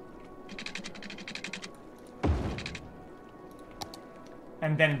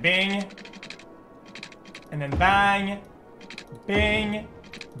 And then bing. And then bang. Bing.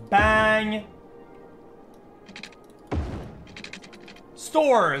 Bang.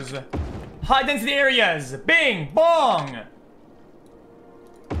 Stores. High density areas. Bing. Bong.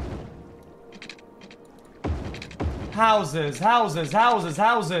 Houses. Houses. Houses.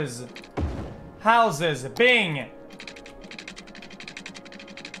 Houses. Houses. Bing.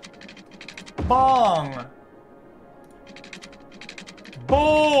 Bong.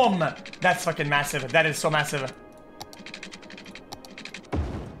 Boom. That's fucking massive. That is so massive.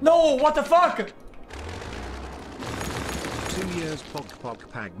 No, what the fuck? 2 years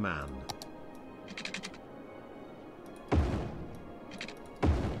pogman.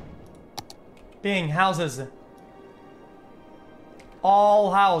 Bing, houses.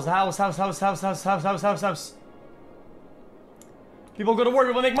 All house. People go to work,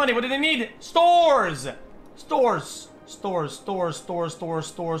 people make money. What do they need? Stores. Stores. Stores.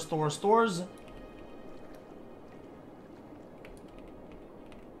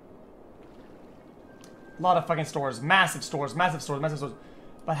 A lot of fucking stores. Massive stores.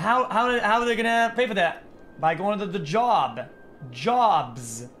 But how are they gonna pay for that? By going to the job.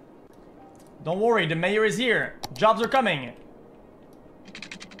 Jobs. Don't worry, the mayor is here. Jobs are coming.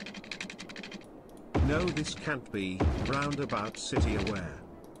 No, this can't be. Roundabout city aware.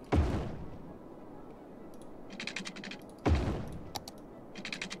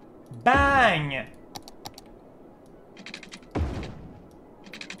 Bang!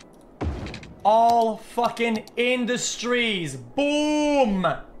 All fucking industries. Boom!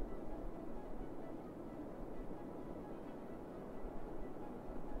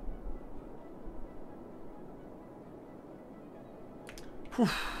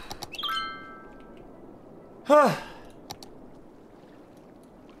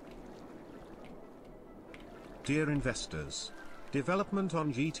 Dear investors, development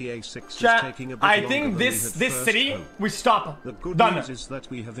on GTA 6 Chat, is taking a bit I longer think than this we had first city hoped. we stop. The good Done. news is that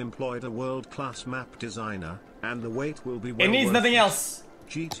we have employed a world-class map designer, and the wait will be well It needs worth nothing it. else.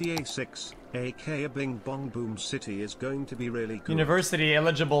 GTA 6, aka Bing Bong Boom City, is going to be really good. University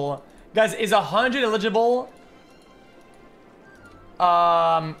eligible. Guys, is 100 eligible?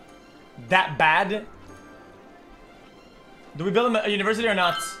 That bad? Do we build a university or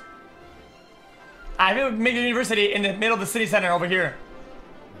not? I think we make a university in the middle of the city center over here.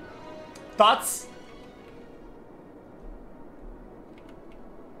 Thoughts?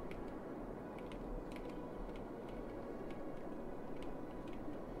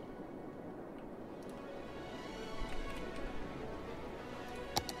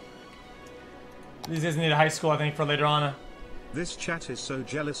 These guys need a high school, I think, for later on. This chat is so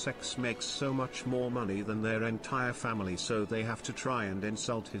jealous. X makes so much more money than their entire family, so they have to try and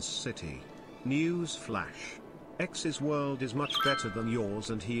insult his city. News flash. X's world is much better than yours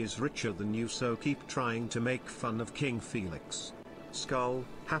and he is richer than you, so keep trying to make fun of King Felix. Skull,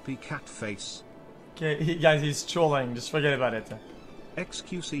 happy cat face. Okay, guys, he's trolling, just forget about it.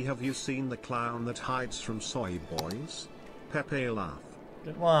 xQc, have you seen the clown that hides from soy boys? Pepe laugh.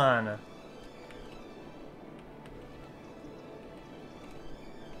 Good one.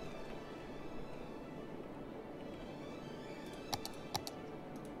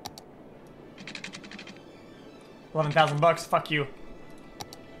 $11,000, fuck you.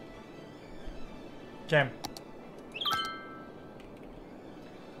 Okay.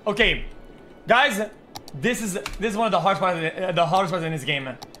 Okay, guys, this is one of the hardest parts in this game.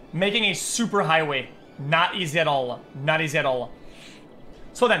 Making a super highway, not easy at all. Not easy at all.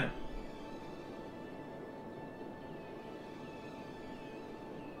 So then,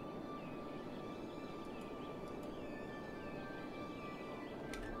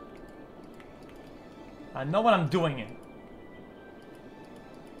 I know what I'm doing.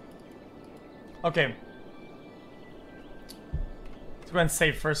 Okay. Let's go ahead and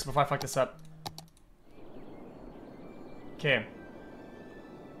save first before I fuck this up. Okay.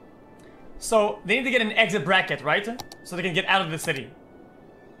 So, they need to get an exit bracket, right? So they can get out of the city.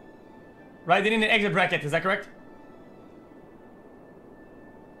 Right? They need an exit bracket, is that correct?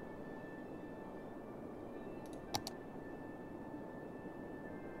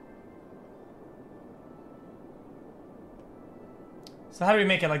 So how do we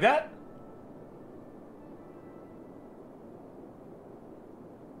make it like that?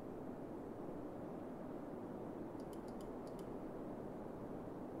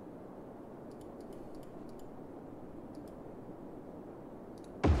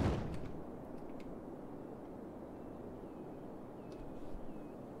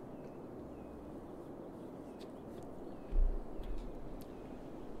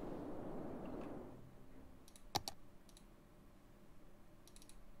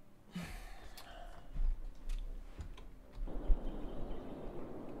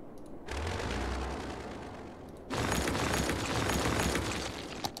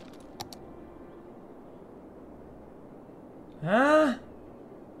 Huh?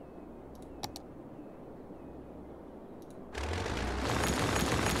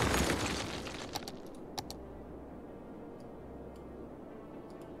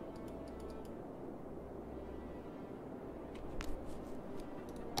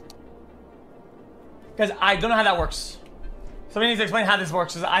 Guys, I don't know how that works. Somebody needs to explain how this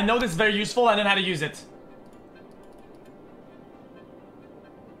works. I know this is very useful, I don't know how to use it.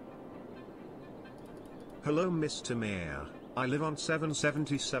 Hello, Mr. Mayor. I live on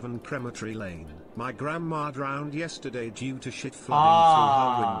 777 Crematory Lane. My grandma drowned yesterday due to shit flooding through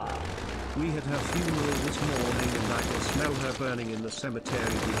her window. We had her funeral this morning and I can smell her burning in the cemetery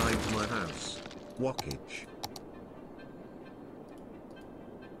behind my house. Walkage.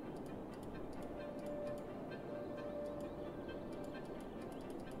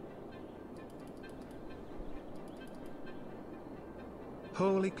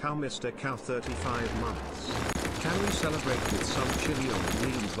 Holy cow, Mr. Cow, 35 months. Can we celebrate with some chilly old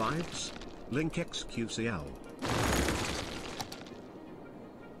lean vibes? Link xqcl.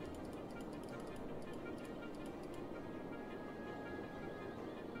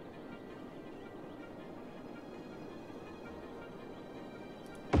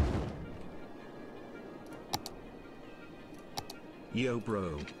 Yo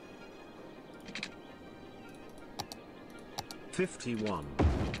bro. 51.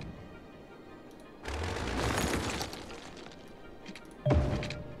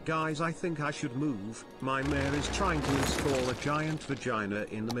 Guys, I think I should move. My mayor is trying to install a giant vagina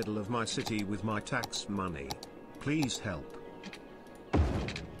in the middle of my city with my tax money. Please help.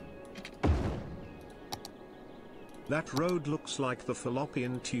 That road looks like the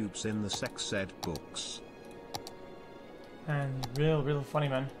fallopian tubes in the sex ed books. And real funny,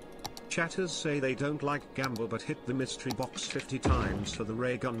 man. Chatters say they don't like gamble but hit the mystery box 50 times for the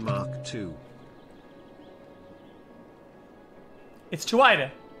ray gun Mark II. It's too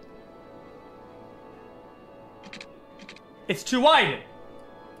wide. It's too wide.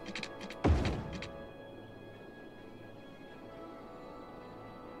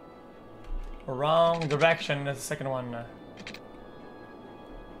 Wrong direction, that's the second one.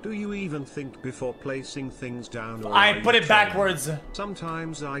 Do you even think before placing things down? Or I put it backwards.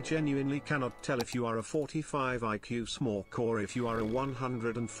 Sometimes I genuinely cannot tell if you are a 45 IQ smork or if you are a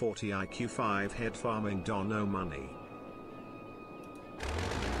 140 IQ 5 head farming don no money.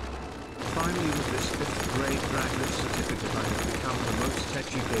 Finally, with this great graduate certificate. I have become the most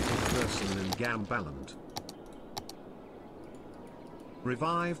educated person in Gambaland.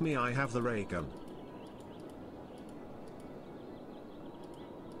 Revive me, I have the ray gun.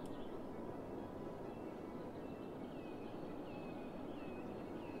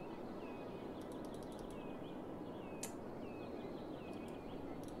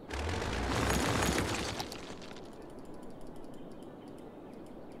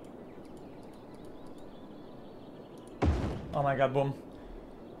 Oh my god, boom.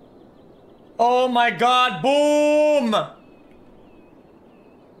 Oh my god, boom!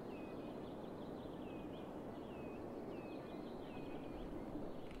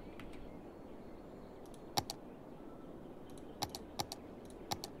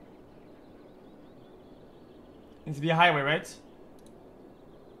 Needs to be a highway, right?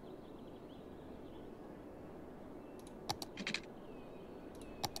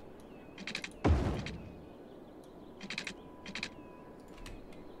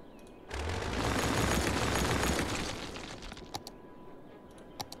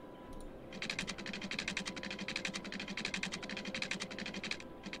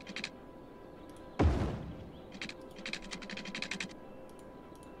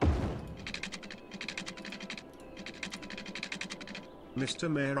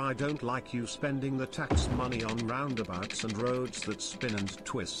 Mr. Mayor, I don't like you spending the tax money on roundabouts and roads that spin and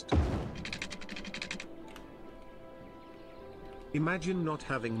twist. Imagine not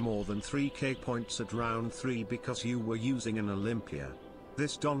having more than 3k points at round 3 because you were using an Olympia.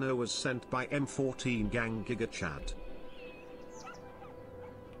 This dono was sent by M14 Gang Giga Chad.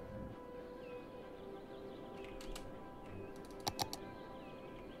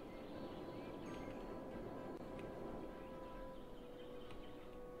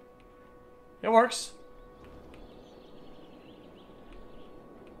 It works.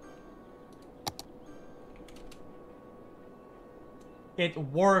 It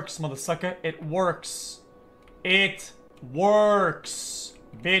works, motherfucker. It works. It works.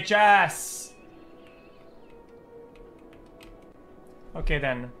 Bitch ass. Okay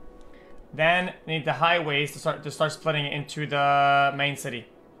then. Then need the highways to start splitting it into the main city.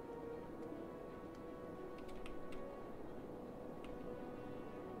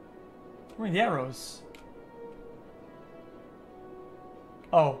 Where are the arrows?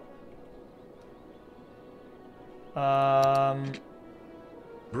 Oh.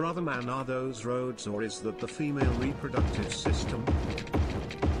 Brother man, are those roads or is that the female reproductive system?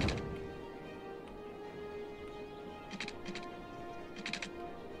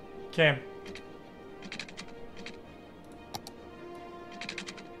 Okay.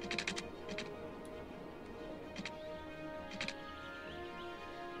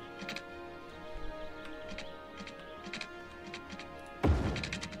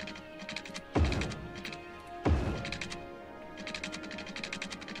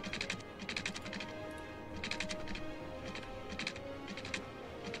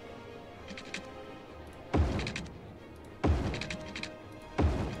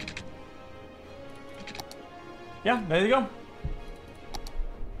 Yeah, there you go.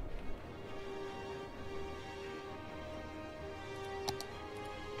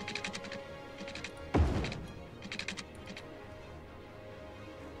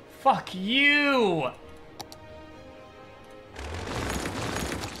 Fuck you!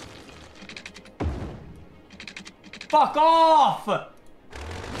 Fuck off!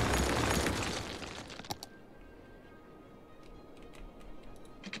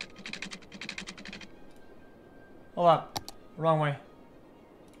 Hold up. Wrong way.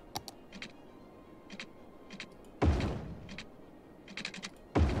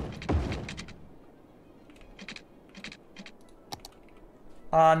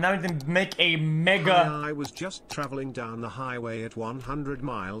 Now we can make a mega... I was just traveling down the highway at 100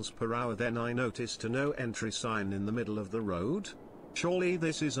 miles per hour, then I noticed a no entry sign in the middle of the road. Surely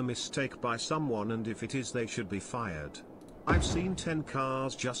this is a mistake by someone, and if it is, they should be fired. I've seen 10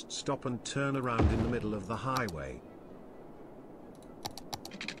 cars just stop and turn around in the middle of the highway.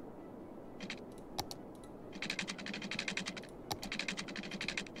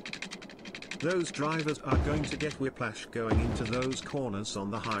 Those drivers are going to get whiplash going into those corners on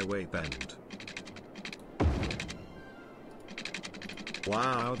the highway bend.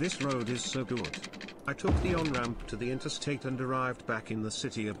 Wow, this road is so good. I took the on-ramp to the interstate and arrived back in the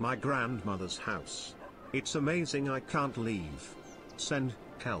city of my grandmother's house. It's amazing, I can't leave. Send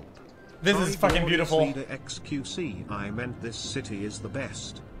help. This is fucking beautiful. Leader xQc, I meant this city is the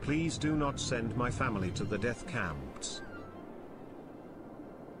best. Please do not send my family to the death camps.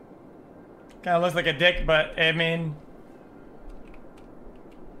 Kinda looks like a dick, but I mean...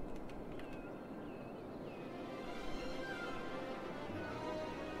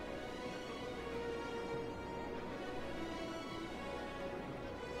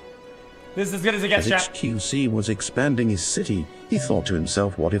 This is as good as it gets, As chat. xQc was expanding his city, he thought to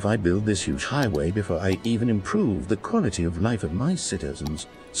himself, what if I build this huge highway before I even improve the quality of life of my citizens?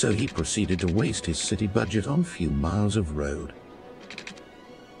 So he proceeded to waste his city budget on few miles of road.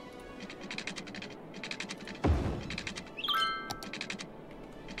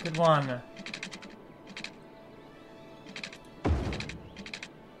 Good one.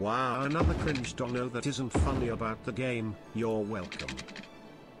 Wow, another cringe dono that isn't funny about the game. You're welcome.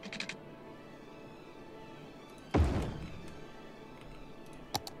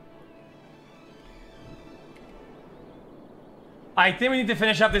 I think we need to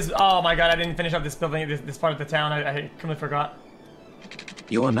finish up this. Oh my god, I didn't finish up this building, this part of the town. I completely forgot.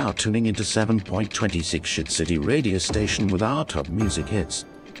 You are now tuning into 7.26 Shit City radio station with our top music hits.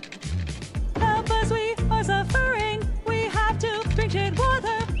 Help us, we are suffering. We have to drink shit water.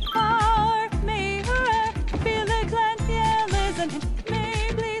 Our mayor, Felix Laniel isn't. May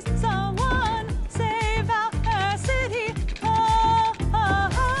please someone save our city. Oh, oh,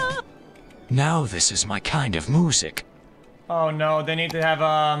 oh. Now this is my kind of music. Oh no, they need to have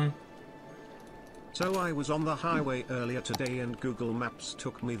So I was on the highway earlier today and Google Maps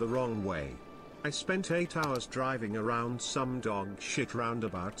took me the wrong way. I spent 8 hours driving around some dog shit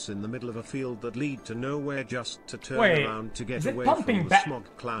roundabouts in the middle of a field that lead to nowhere just to turn around to get away from the smog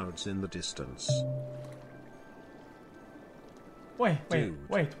clouds in the distance. Wait.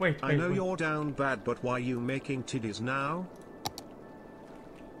 I know you're down bad, but why you making titties now?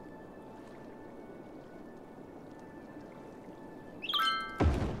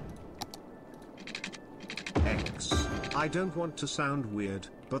 I don't want to sound weird,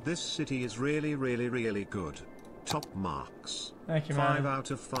 but this city is really good. Top marks. Thank you, man. 5 out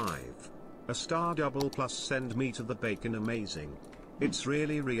of 5. A star double plus send me to the bacon amazing. It's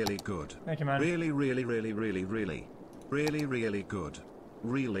really good. Thank you, man. Really good.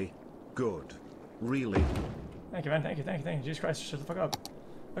 Really good. Really. Thank you, man. Thank you. Jesus Christ, shut the fuck up.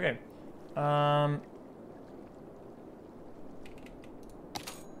 Okay.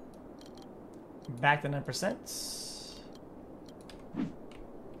 Back to 9%.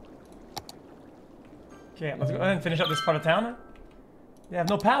 Okay, let's go ahead and finish up this part of town. They have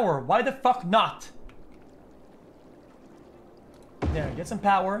no power. Why the fuck not? There, get some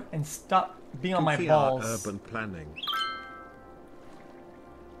power and stop being on my balls. Urban planning.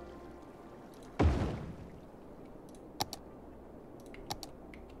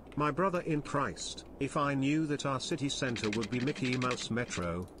 My brother in Christ, if I knew that our city center would be Mickey Mouse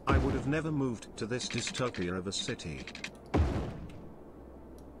Metro, I would have never moved to this dystopia of a city.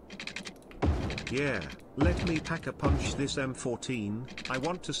 Yeah, let me pack a punch this M14, I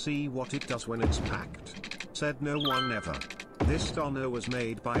want to see what it does when it's packed. Said no one ever. This donor was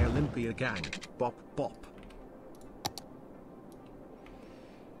made by Olympia Gang, bop bop.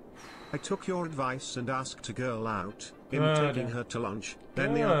 I took your advice and asked a girl out, taking her to lunch,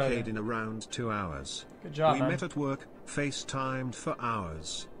 then the arcade in around 2 hours. Good job, we met at work, FaceTimed for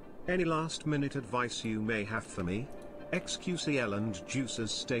hours. Any last minute advice you may have for me? xQcl and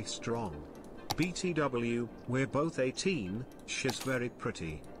juices stay strong. BTW, we're both 18, she's very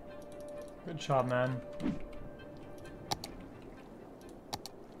pretty. Good job, man.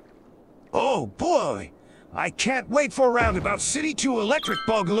 Oh boy! I can't wait for Roundabout City to Electric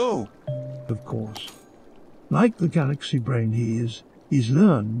Boogaloo! Of course. Like the galaxy brain he is, he's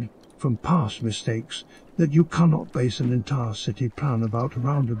learned from past mistakes that you cannot base an entire city plan about a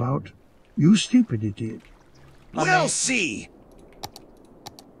roundabout. You stupid idiot. We'll see!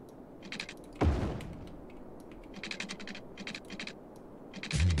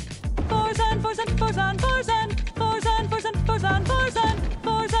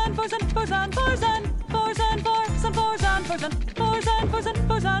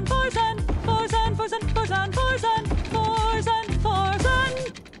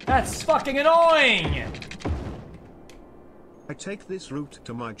 That's fucking annoying! I take this route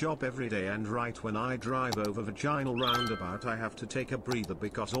to my job every day, and right when I drive over vaginal roundabout I have to take a breather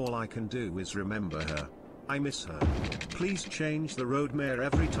because all I can do is remember her. I miss her. Please change the road mare.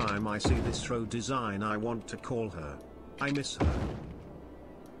 Every time I see this road design I want to call her. I miss her.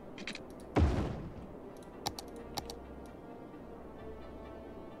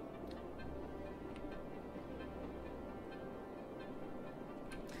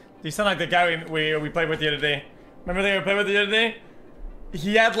 You sound like the guy we played with the other day. Remember the guy we played with the other day?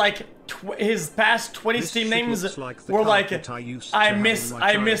 He had like his past 20 Steam names were like, I miss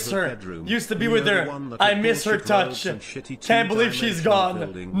her, used to be with her, I miss her touch, can't believe she's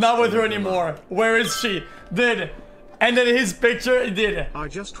gone, not with her anymore, where is she? Dude, And then his picture, he did. I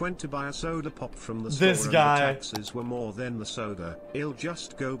just went to buy a soda pop from the store This guy. and the taxes were more than the soda. I'll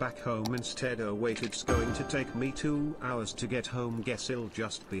just go back home instead. Oh wait, it's going to take me 2 hours to get home. Guess I'll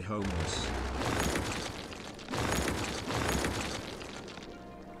just be homeless.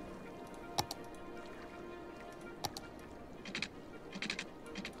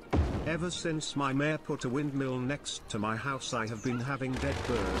 Ever since my mayor put a windmill next to my house, I have been having dead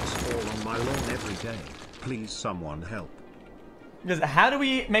birds fall on my lawn every day. Please, someone help. Guys, how do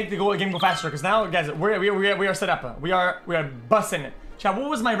we make the game go faster? Because now, guys, we are set up. We are bussing it. Chat, what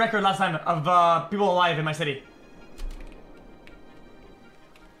was my record last time of people alive in my city?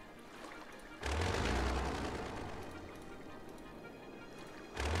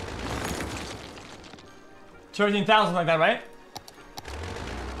 $13,000 like that, right?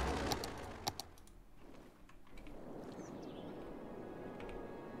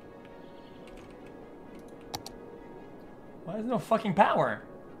 Why is there no fucking power?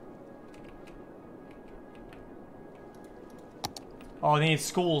 Oh, they need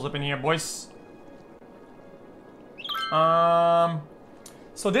schools up in here, boys.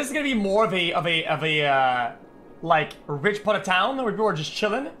 So this is gonna be more of a like rich part of town where people are just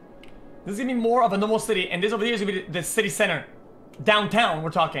chilling. This is gonna be more of a normal city, and this over here is gonna be the city center, downtown. We're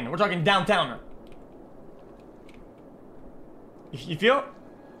talking downtown. You feel?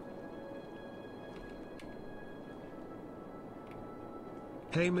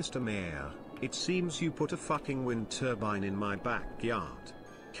 Hey Mr. Mayor, it seems you put a fucking wind turbine in my backyard.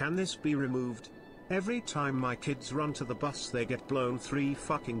 Can this be removed? Every time my kids run to the bus they get blown 3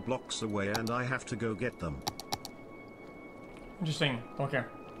 fucking blocks away and I have to go get them. Interesting, don't care.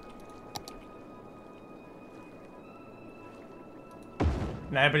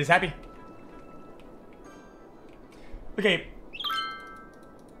 Now everybody's happy. Okay.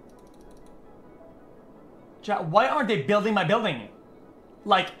 Chat, why aren't they building my building?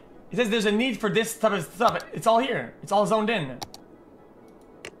 Like, it says there's a need for this type of stuff. It's all here. It's all zoned in.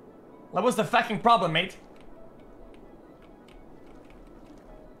 Like, what's the fucking problem, mate?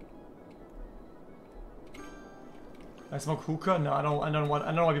 I smoke hookah? No, I don't know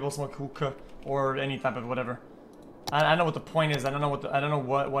why people smoke hookah or any type of whatever. I know what the point is. I don't know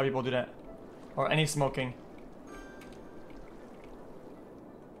why people do that, or any smoking.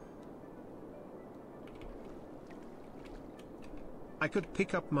 I could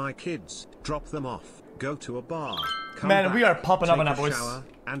pick up my kids, drop them off, go to a bar, come Man, back, we are popping up take on that, a boys. shower,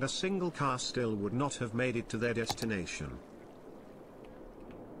 and a single car still would not have made it to their destination.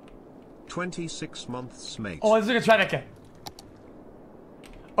 26 months, mate. Oh, let's look at traffic.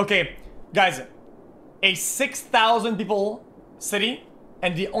 Okay, guys, a 6,000 people city,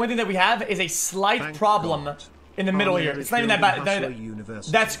 and the only thing that we have is a slight problem in the middle here. It's not even that bad.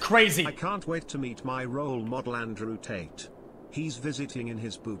 That's crazy. I can't wait to meet my role model Andrew Tate. He's visiting in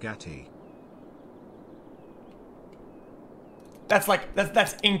his Bugatti.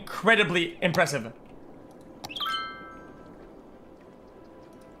 That's incredibly impressive.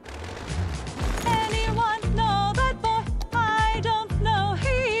 Anyone know that boy? I don't know.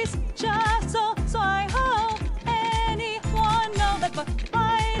 He's just so ho. Anyone know that boy?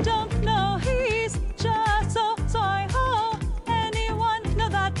 I don't know. He's just so ho. Anyone know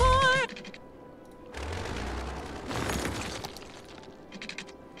that boy?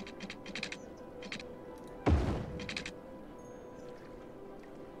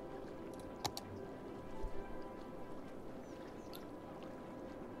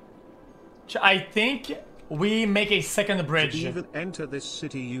 I think we make a second bridge. To even enter this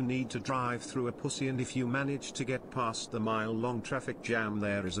city you need to drive through a pussy, and if you manage to get past the mile-long traffic jam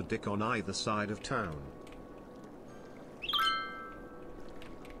there is a dick on either side of town.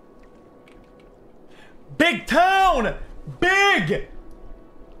 Big town! Big!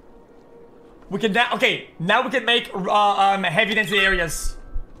 We can now, okay, now we can make heavy density areas.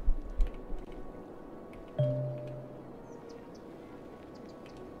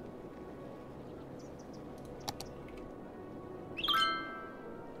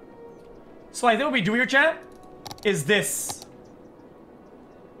 So I think what we do here, chat, is this.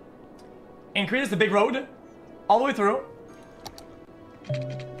 Increase the big road all the way through.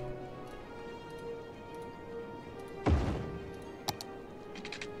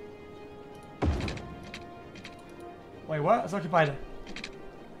 Wait, what? It's occupied.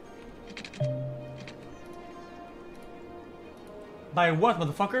 By what,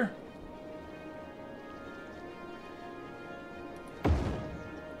 motherfucker?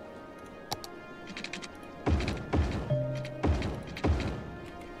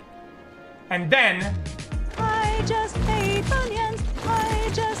 And then... I just ate onions. I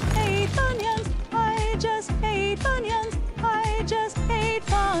just ate onions. I just ate onions.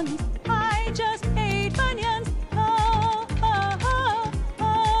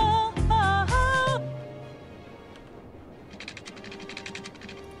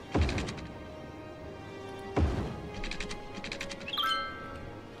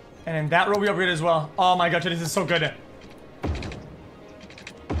 And then that row we upgraded as well. Oh my god, this is so good.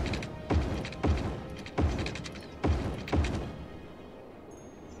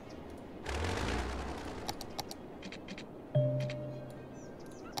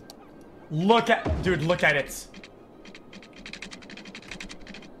 Look at, dude, look at it.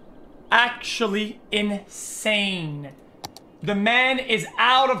 Actually insane. The man is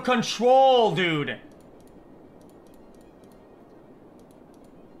out of control, dude.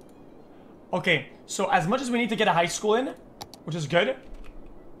 Okay, so as much as we need to get a high school in, which is good.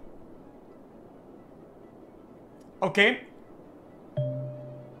 Okay.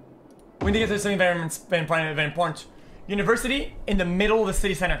 We need to get to something very important. University in the middle of the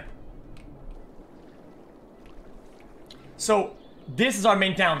city center. So, this is our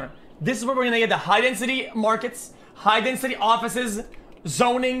main town. This is where we're gonna get the high density markets, high density offices,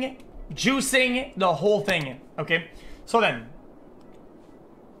 zoning, juicing, the whole thing. Okay? So then.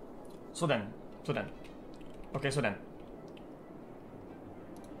 Okay, so then.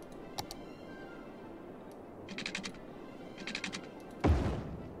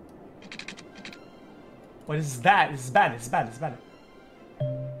 What is that? This is bad, this is bad, this is bad.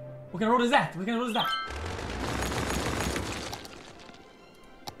 What kind of road is that? What kind of road is that?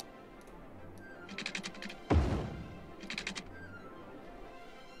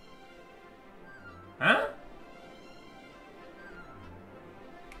 Huh?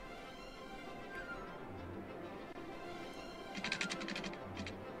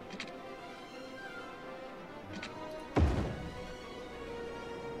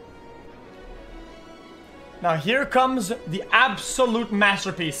 Now here comes the absolute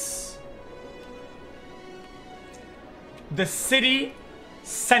masterpiece. The city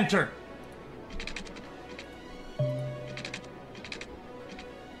center.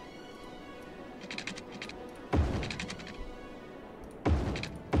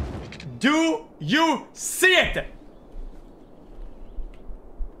 Do you see it?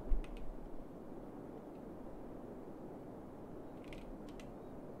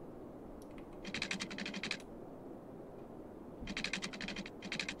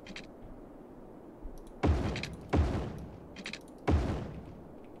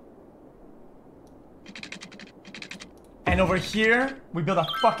 And over here, we build a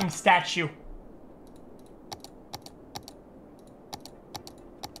fucking statue.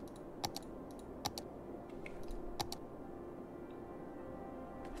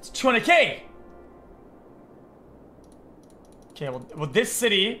 It's 200K. Okay, well, this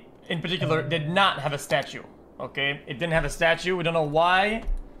city in particular did not have a statue. Okay, it didn't have a statue. We don't know why.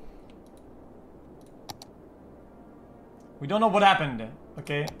 We don't know what happened.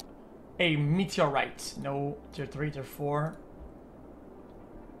 Okay. A meteorite. No, tier 3, tier 4.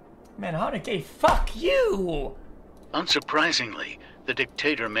 Man, 100K, fuck you! Unsurprisingly, the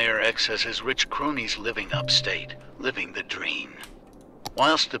dictator Mayor X has his rich cronies living upstate, living the dream.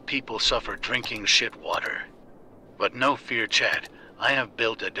 Whilst the people suffer drinking shit water. But no fear, chat, I have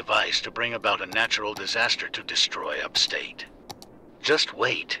built a device to bring about a natural disaster to destroy upstate. Just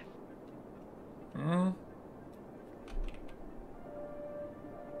wait.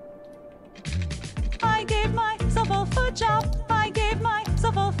 I gave myself a foot job. I gave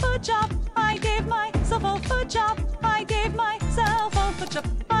myself a foot job. I gave myself a foot job. I gave myself a foot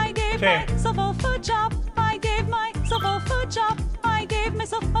job. I gave myself a foot job. I gave myself a foot job. I gave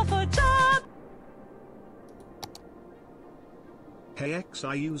myself a foot job. Hey X,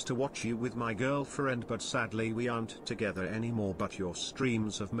 I used to watch you with my girlfriend, but sadly we aren't together anymore, but your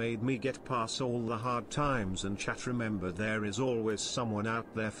streams have made me get past all the hard times, and chat, remember there is always someone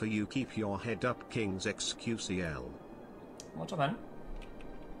out there for you. Keep your head up, Kings xQcl. What's up, man?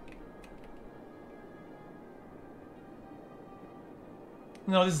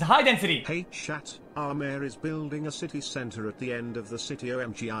 No, this is high density. Hey chat, our mayor is building a city center at the end of the city.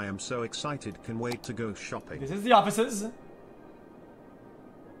 OMG, I am so excited, can wait to go shopping. This is the offices.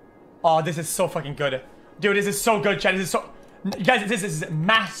 Oh, this is so fucking good. Dude, this is so good, chat. This is so... Guys, this is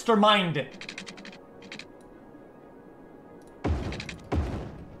mastermind.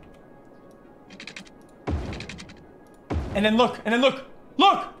 And then look,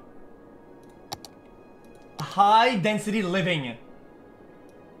 look! High density living.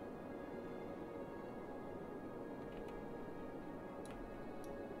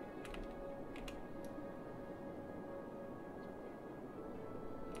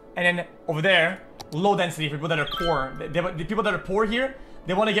 And then over there, low density for people that are poor. The people that are poor here,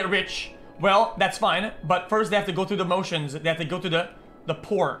 they want to get rich. Well, that's fine, but first they have to go through the motions. They have to go to the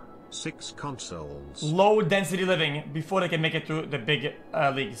poor. 6 consoles. Low density living before they can make it to the big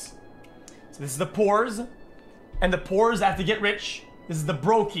leagues. So this is the poors. And the poors have to get rich This is the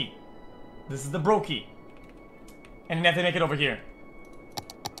brokey. This is the brokey. And you have to make it over here.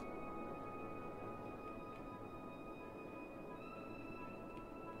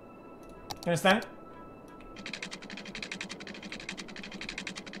 You understand?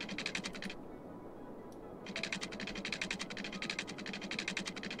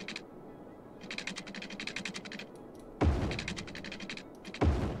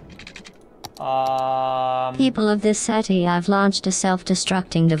 People of this city, I've launched a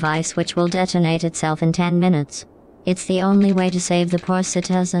self-destructing device which will detonate itself in 10 minutes. It's the only way to save the poor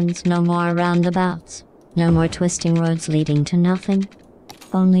citizens. No more roundabouts. No more twisting roads leading to nothing.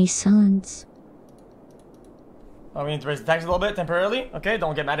 Only silence. Oh, we need to raise the tax a little bit temporarily. Okay,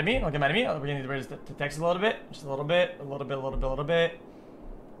 don't get mad at me. Don't get mad at me. We need to raise the tax a little bit. Just a little bit. A little bit, a little bit, a little bit.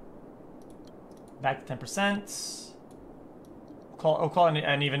 Back to 10%. I'll call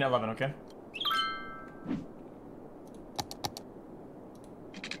an even 11, okay?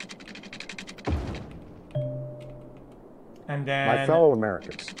 And then... My fellow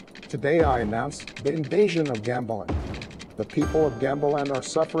Americans, today I announce the invasion of Gambelan. The people of Gambelan are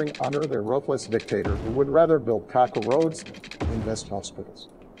suffering under their ruthless dictator who would rather build caca roads than invest hospitals.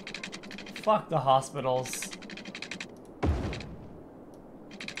 Fuck the hospitals.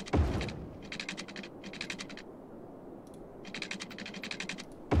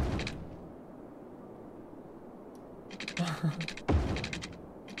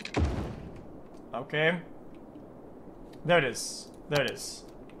 Okay. There it is. There it is.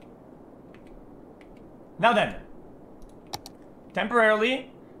 Now then. Temporarily.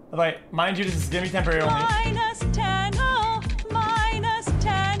 But mind you, this is gonna be temporary only. Minus 10, oh, minus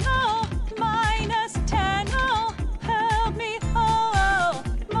 10, oh, minus 10, oh, help me, oh,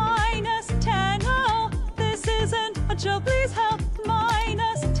 minus 10, oh, this isn't a joke, please help,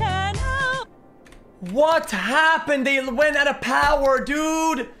 minus 10, oh. What happened? They went out of power,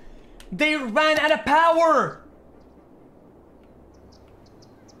 dude! They ran out of power!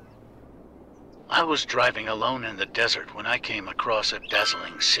 I was driving alone in the desert when I came across a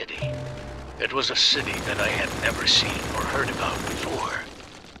dazzling city. It was a city that I had never seen or heard about before.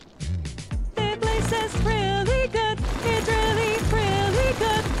 The place is really good. It's really, really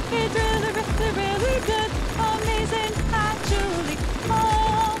good. It's really, really, really good. Amazing, actually.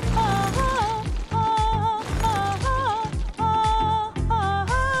 Oh, oh, oh, oh, oh, oh, oh,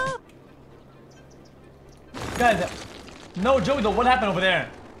 oh. Guys, no joke though, what happened over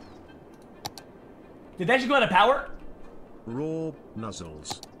there? Did they actually go out of power? Raw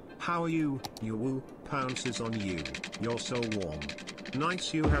nuzzles. How are you? You woo pounces on you. You're so warm.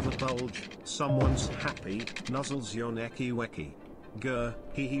 Nice you have a bulge. Someone's happy. Nuzzles your necky wecky. Grr.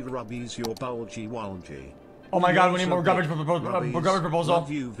 Hee rubbies your bulgy walgy. Oh my god, we need more garbage proposal.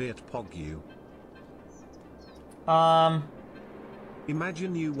 Love you Viet pog you.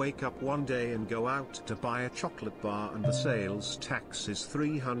 Imagine you wake up one day and go out to buy a chocolate bar and the sales tax is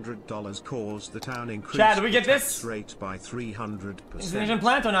 $300 cause the town increased Chad, do we get the this? tax rate by 300%. Is it an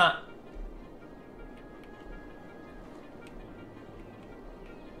implant or not?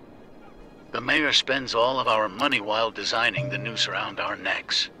 The mayor spends all of our money while designing the noose around our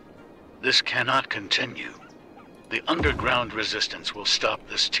necks. This cannot continue. The underground resistance will stop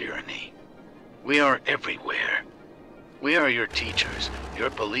this tyranny. We are everywhere. We are your teachers,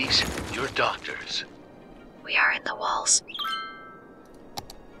 your police, your doctors. We are in the walls.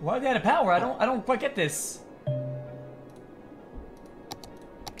 Why are they out of power? I don't quite get this.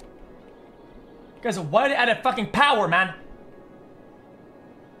 Guys, why are they out of fucking power, man?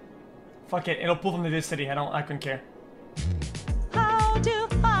 Fuck it, it'll pull them to this city. I couldn't care. How do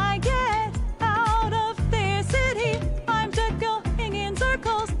I get out of this city? I'm just going in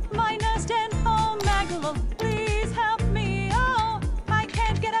circles. Minus 10, oh, Magdalene. Please help me, oh. I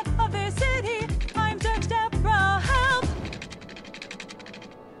can't get out of this city. I'm just Deborah, help.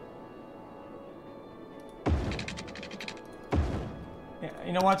 Yeah,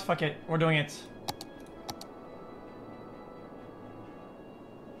 you know what? Fuck it. We're doing it.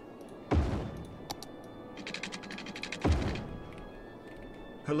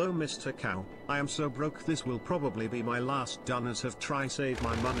 Hello Mr. Cow, I am so broke this will probably be my last donors have try save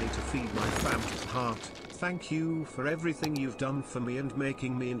my money to feed my fam heart. Thank you for everything you've done for me and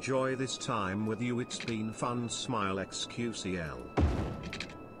making me enjoy this time with you. It's been fun. Smile xQcl.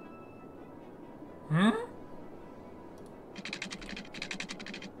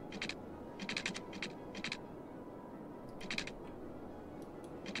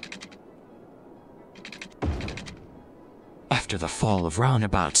 After the fall of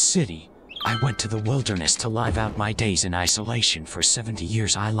Roundabouts City, I went to the wilderness to live out my days in isolation. For 70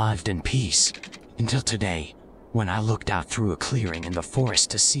 years I lived in peace. Until today, when I looked out through a clearing in the forest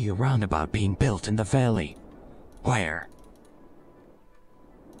to see a roundabout being built in the valley. Where?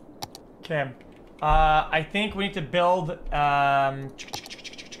 Okay. I think we need to build, high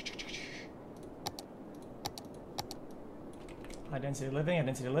density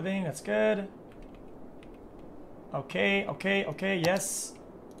living, that's good. Okay, okay, okay, yes.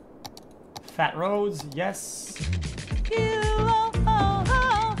 Fat roads, yes.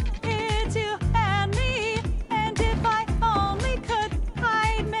 It's you and me, and if I only could,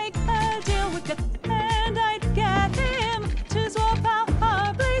 I'd make a deal with God, and I'd get him to swap out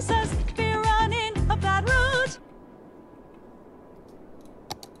our places. Be running up that road.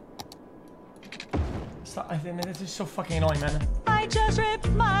 So, I mean, this is so fucking annoying, man. I just ripped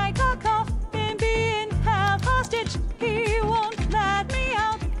my cock off in being held hostage. He won't let me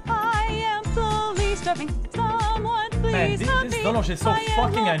out. I am fully starving. Someone please help me. This dono shit is so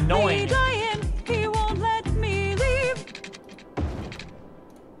fucking annoying. Dying. He won't let me leave.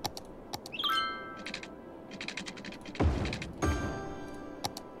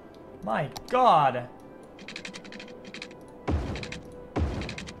 My God.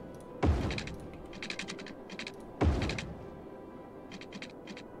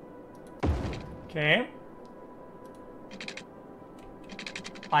 Okay.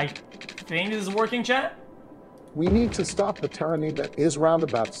 I think this is working, chat. We need to stop the tyranny that is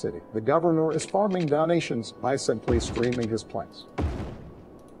Roundabout City. The governor is farming donations by simply streaming his plans.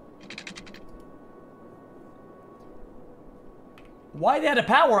 Why they had a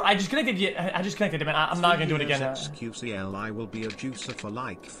power? I just connected it. I just connected it, man. I'm not gonna do it again. xQcl, I will be a juicer for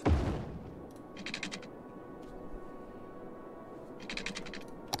life.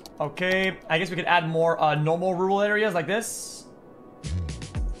 Okay, I guess we could add more normal rural areas like this.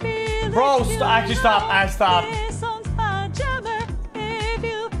 Bro, actually stop. Stop. This song's a jammer. If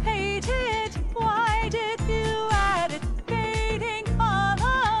you hate it, why did you add it? Baiting all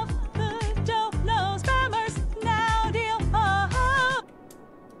of the don't know spammers. Now deal.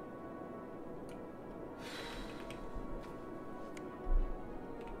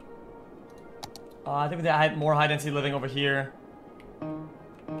 I think I had more high density living over here.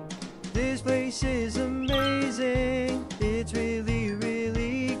 This place is amazing. It's really,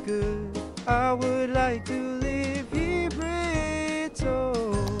 really good. I would like to live here, Brito.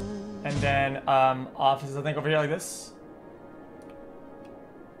 And then offices, I think, over here like this.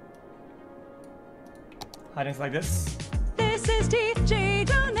 High density like this. This is DJ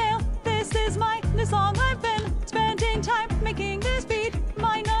Donell. This is my new song. I've been spending time making this beat.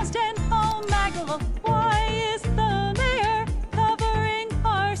 -10 oh Magdalene. Why is the mayor covering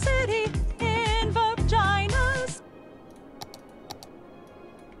our city in vaginas?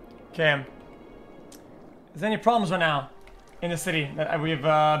 Okay. Is there any problems right now in the city that we've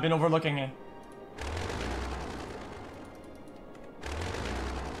been overlooking?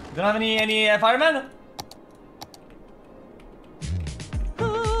 Don't have any firemen?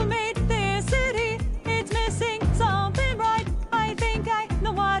 Who made this city? It's missing something right. I think I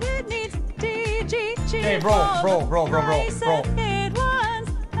know what it needs. DGG. Hey, bro. I said it once,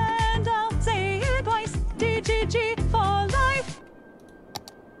 and I'll say it twice. DGG for life.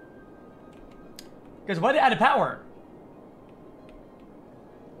 Because why did I add a power?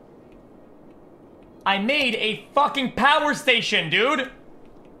 I made a fucking power station, dude!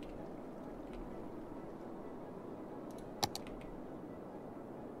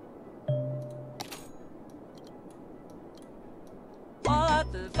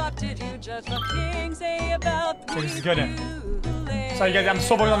 What the fuck did you just fucking say about Okay, this is good. Sorry guys, I'm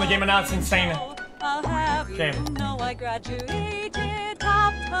so focused on the game and now it's insane. I'll have Okay. you know I graduated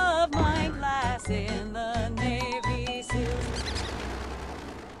top of my class in the Navy SEALs.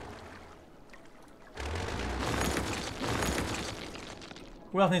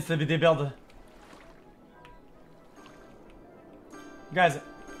 Who else needs to be debuilt? Guys.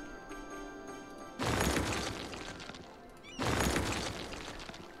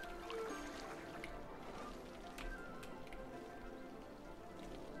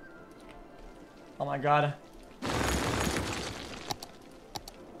 Oh my god.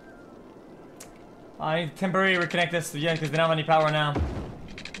 I need to temporarily reconnect this, yeah, because they don't have any power now.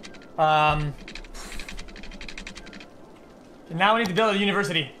 Now we need to build a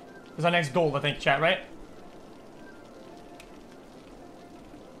university. That's our next goal, I think, chat, right?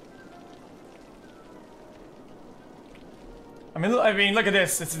 I mean, look at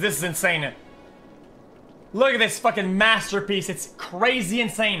this. This is insane. Look at this fucking masterpiece. It's crazy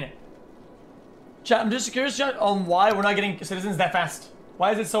insane. Chat, I'm just curious, chat, on why we're not getting citizens that fast.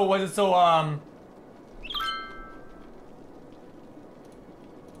 Why is it so,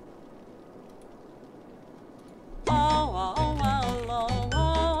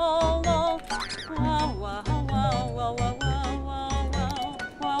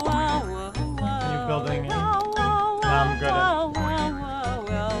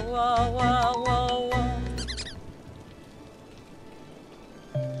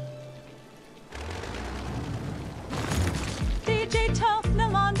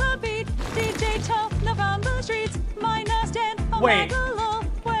 Wait.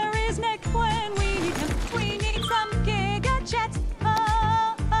 Where is Nick when we need him? We need some giga jets.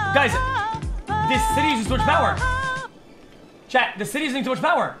 Guys, this city uses too much power. Chat, the city is using too much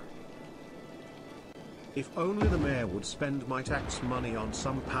power. If only the mayor would spend my tax money on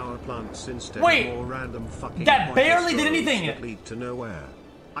some power plants instead Wait, of more random fucking that barely did anything. that lead to nowhere.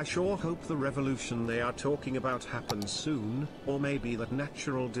 I sure hope the revolution they are talking about happens soon, or maybe that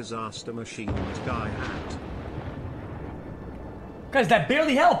natural disaster machine that guy had. Guys, that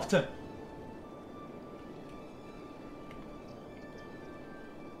barely helped.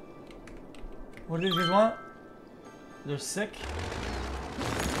 What do these guys want? They're sick.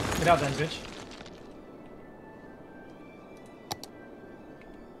 Get out then, bitch.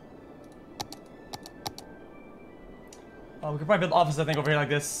 We could probably build office, I think, over here like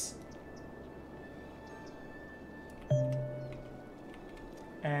this.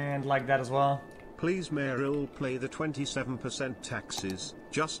 And like that as well. Please, Mayor, I'll play the 27% taxes.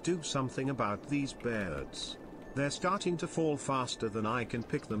 Just do something about these birds. They're starting to fall faster than I can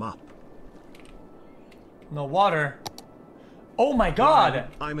pick them up. No water. Oh my god!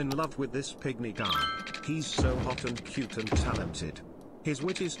 I'm in love with this pygmy guy. He's so hot and cute and talented. His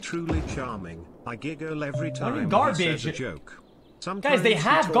wit is truly charming. I giggle every time he says a joke. Sometimes guys, they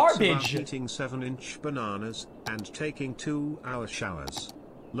have he talks garbage. about eating 7-inch bananas and taking 2-hour showers.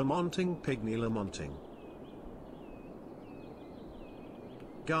 Lamenting pygmy lamenting.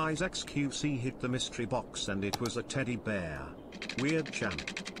 Guys, xQc hit the mystery box and it was a teddy bear. Weird champ.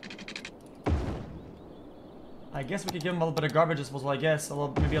 I guess we could give them a little bit of garbage disposal, I guess.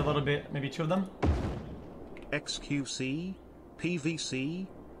 Maybe a little bit, maybe 2 of them. xQc, PVC,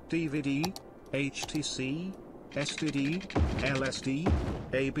 DVD, HTC, STD, LSD,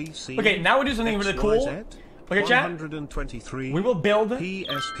 ABC. Okay, now we do something really cool. Okay, chat. 123. We will build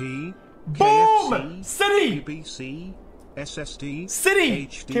PSP. Boom! KFC, City! BBC, SSD, City!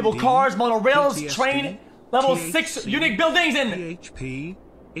 HDD, Cable cars, monorails, PTSD, train, level THC, 6 unique buildings in PHP,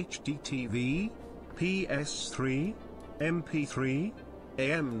 HDTV, PS3, MP3,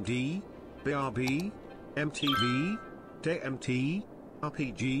 AMD, BRB, MTV, DMT,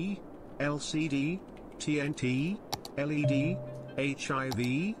 RPG, LCD, TNT, LED,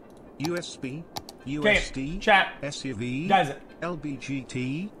 HIV, USB, USD, chat. SUV, Guys.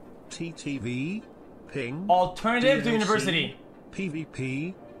 LBGT, TTV, Ping, Alternative to DLC, university.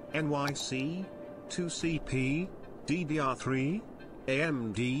 PVP, NYC, 2CP, DDR3,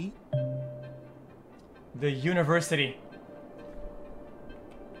 AMD. The university.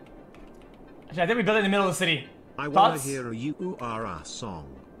 Actually, I think we built it in the middle of the city. I want Thoughts? to hear a URA song.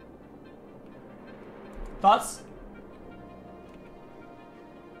 Thoughts?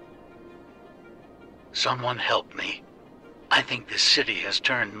 Someone help me. I think this city has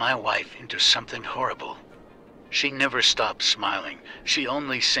turned my wife into something horrible. She never stops smiling. She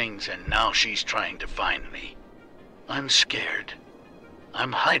only sings, and now she's trying to find me. I'm scared.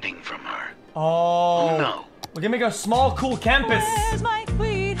 I'm hiding from her. Oh, no. We're gonna make a small, cool campus. Where's my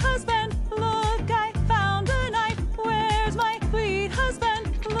sweet husband? Look, I found a knife. Where's my sweet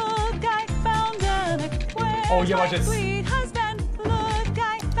husband? Look, I found a knife. Where's Oh, yeah, watch my this. sweet husband? Look,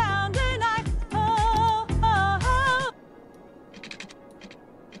 I found a knife. Oh, oh, oh.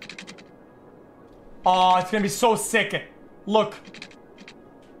 Oh, it's gonna be so sick. Look.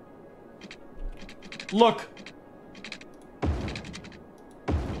 Look.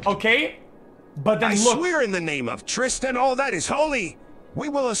 Okay? But then I look. swear in the name of Tristan, all that is holy. We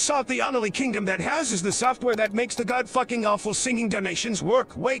will assault the unholy kingdom that houses the software that makes the god-fucking awful singing donations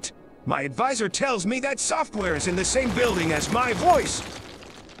work. Wait, my advisor tells me that software is in the same building as my voice.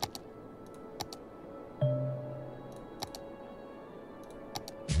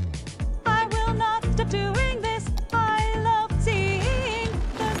 I will not stop doing this. I love seeing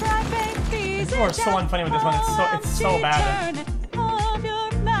the bright babies. People are so unfunny with this one. It's so bad. Of your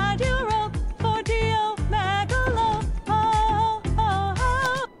madural for Dio Megalo. Oh, oh,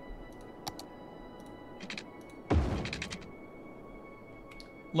 oh.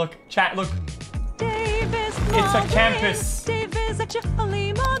 Look, chat, look. Dave is It's a molding. campus. Dave is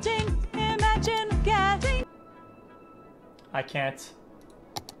actually molding. Imagine getting. I can't.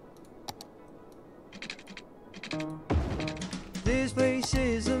 This place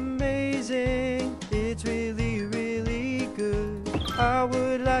is amazing. It's really, really good. I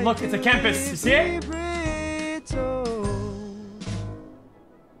would like Look, it's a campus. You see it?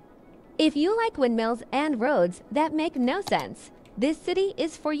 If you like windmills and roads that make no sense, this city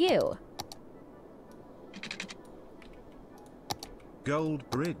is for you. Gold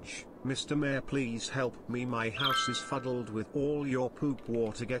Bridge. Mr. Mayor, please help me. My house is fuddled with all your poop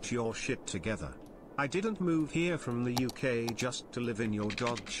water. Get your shit together. I didn't move here from the UK just to live in your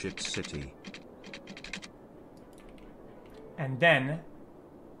dog shit city. And then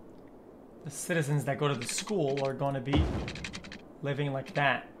the citizens that go to the school are going to be living like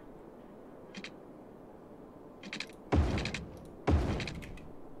that.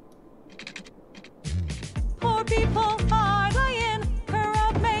 Poor people are lying,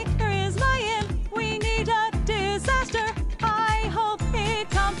 corrupt maker is lying. We need a disaster. I hope it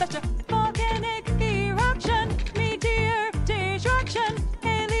comes faster. Volcanic eruption, meteor destruction,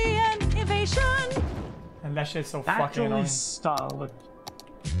 alien invasion. And that shit's so fucking annoying.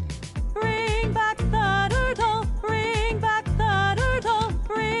 Bring back the turtle, bring back the turtle,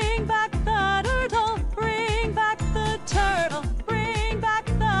 bring back the turtle, bring back the turtle, bring back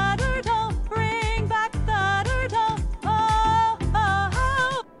the turtle, bring back the turtle. Oh, oh,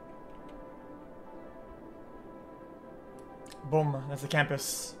 oh. Boom, that's the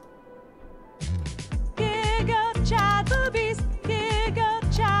campus. Giga chat boobies, giga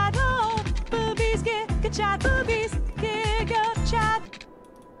chat, oh, boobies, giga chat boobies, giga chat.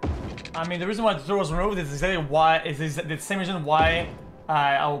 I mean, the reason why the door was removed is exactly why is the same reason why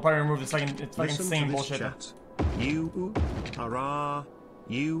I will probably remove this fucking insane bullshit. Chat. You hurrah,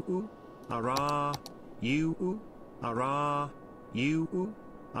 you hurrah, you hurrah, you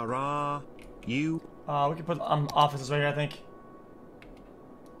hurrah, you. We can put offices right here, I think.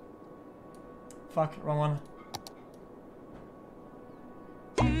 Fuck, wrong one.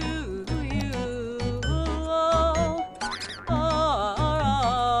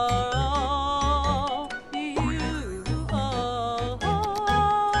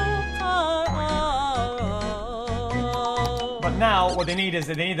 But now, what they need is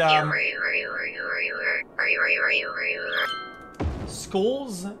they need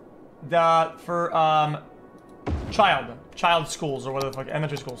schools that for child schools or whatever the fuck,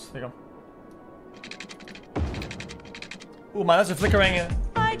 elementary schools. There you go. Ooh, my lights are flickering.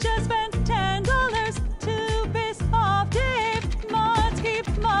 I just spent $10 to piss off Dave. Mods keep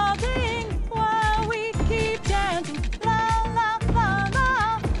modding while we keep dancing. La la la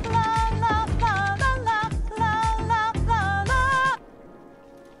la la la la la la la la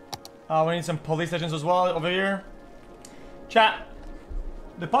la. We need some police stations as well over here. Chat.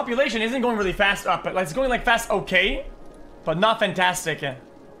 The population isn't going really fast up, but it's going like fast okay, but not fantastic.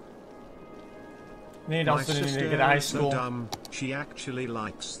 Need also need to get a high school. So dumb, she actually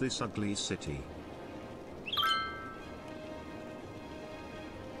likes this ugly city.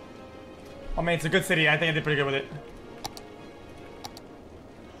 I mean, it's a good city. I think I did pretty good with it.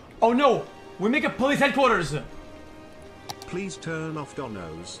 Oh no! We make a police headquarters! Please turn off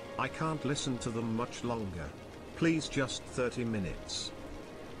donos. I can't listen to them much longer. Please, just 30 minutes.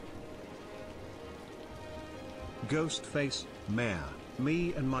 Ghostface, Mayor.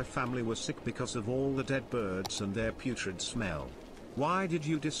 Me and my family were sick because of all the dead birds and their putrid smell. Why did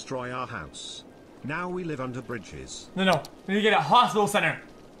you destroy our house? Now we live under bridges. No. We need to get a hospital center.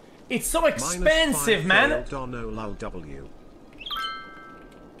 It's so expensive, man. -5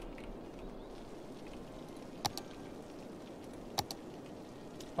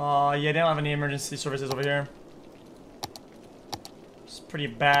 Yeah, they don't have any emergency services over here. It's pretty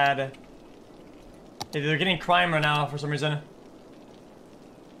bad. Yeah, they're getting crime right now for some reason.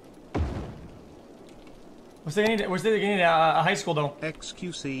 What's they gonna need a high school though?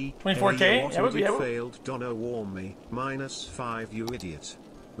 xQc. 24K? Yeah, failed. Dono warn me. -5, you idiot.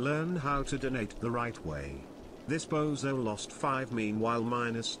 Learn how to donate the right way. This bozo lost 5 meanwhile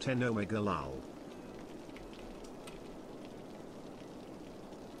 -10 omega lol.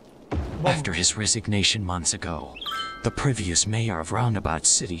 After his resignation months ago, the previous mayor of Roundabouts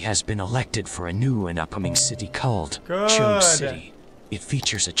City has been elected for a new and upcoming city called Chode City. It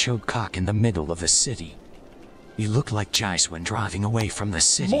features a chode cock in the middle of the city. You look like Jice when driving away from the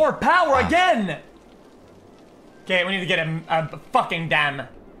city. More power again! Okay, we need to get a fucking dam.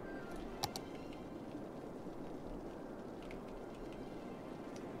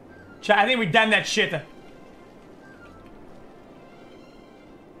 Chat, I think we damn that shit.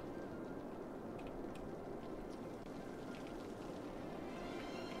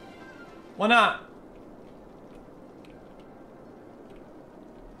 Why not?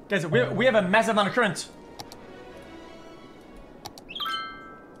 Guys, we have a massive amount of current.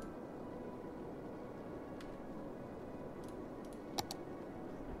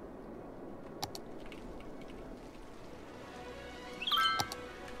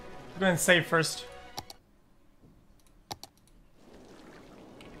 Go ahead and save first.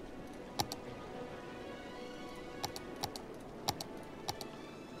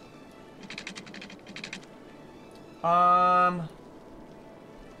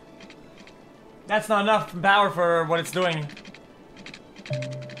 That's not enough power for what it's doing.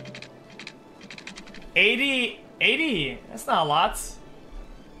 80? That's not a lot.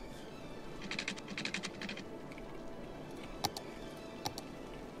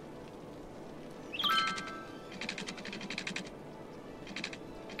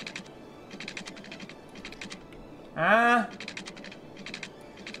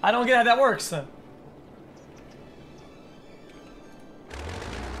 I don't get how that works.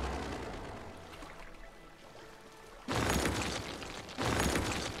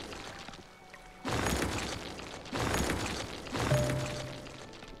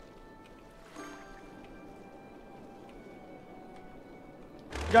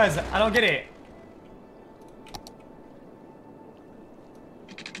 Guys, I don't get it.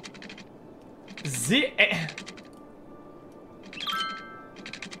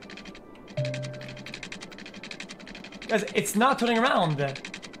 Guys, it's not turning around.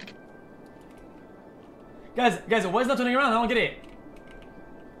 Guys, why is it not turning around? I don't get it.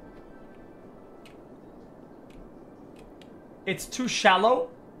 It's too shallow.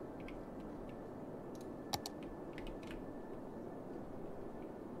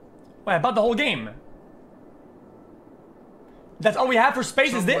 Wait, about the whole game. That's all we have for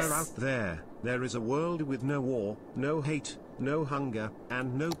space. Somewhere is this? Out there is a world with no war, no hate, no hunger,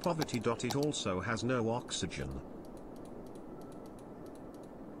 and no poverty. It also has no oxygen.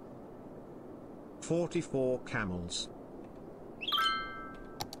 44 camels.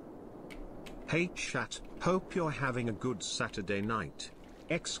 Hey chat, hope you're having a good Saturday night.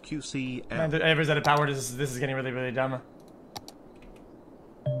 xQc. Man, everybody's out of power. This is getting really, really dumb.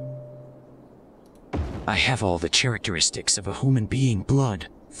 I have all the characteristics of a human being: blood,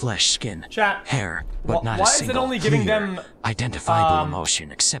 flesh, skin, hair, but not a single clear, identifiable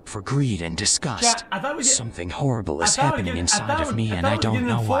emotion except for greed and disgust. Something horrible is happening inside of me and I don't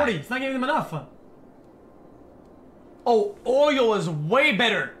know why. It's not giving them enough. Oh, oil is way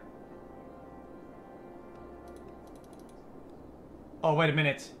better. Oh, wait a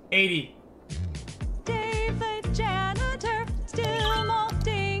minute. 80. David Janitor, still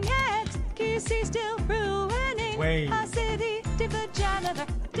molding xQc, still ruining a city. David Janitor,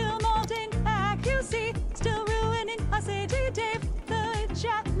 still molding xQc, still ruining a city. Dave the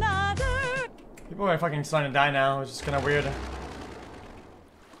Janitor. People are fucking starting to die now, which is kind of weird.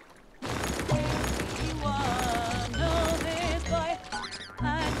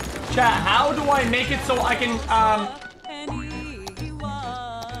 Chat, how do I make it so I can,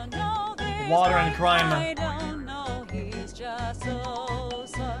 water and crime?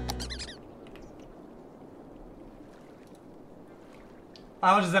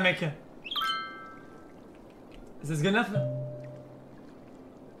 How much does that make you? Is this good enough?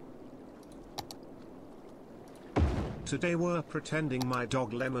 Today we're pretending my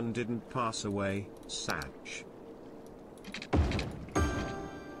dog Lemon didn't pass away, Sag.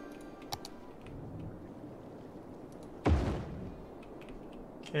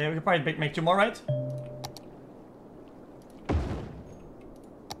 Okay, we could probably make 2 more, right?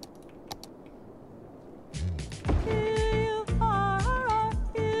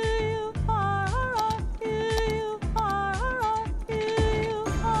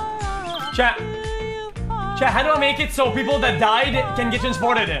 Chat, how do I make it so people that died can get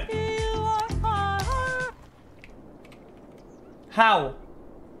transported? How?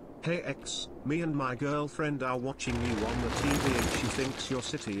 Hey X, me and my girlfriend are watching you on the TV and she thinks your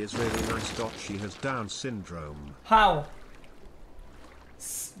city is really nice. She has Down syndrome. How?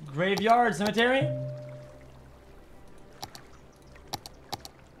 Graveyard, cemetery?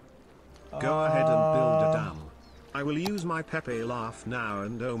 Go ahead and build a dam. I will use my Pepe laugh now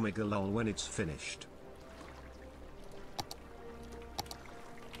and Omega lol when it's finished.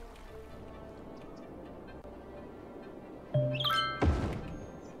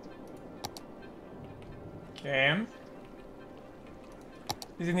 Okay.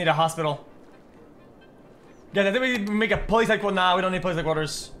 These need a hospital. Guys, I think we make a police headquarters. Nah, we don't need police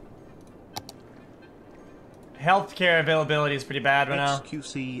headquarters. Healthcare availability is pretty bad right now.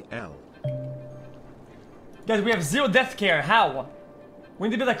 xQcl. Guys, we have 0 death care. How? We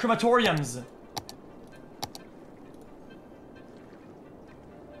need to build like crematoriums.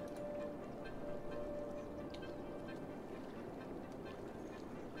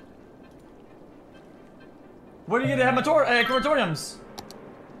 Where do you get the crematoriums?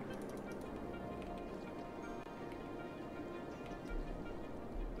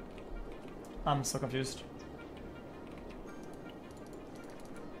 I'm so confused.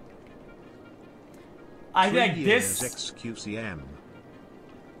 I think this. xQcm.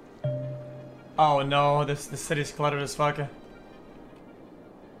 Oh no, this city's cluttered as fuck.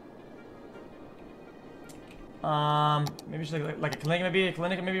 Maybe just like a clinic,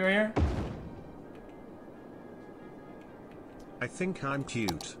 maybe right here. I think I'm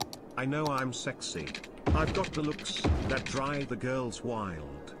cute. I know I'm sexy. I've got the looks that drive the girls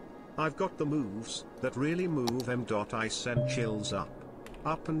wild. I've got the moves that really move I send chills up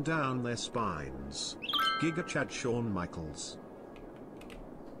and down their spines. Giga Chad Shawn Michaels.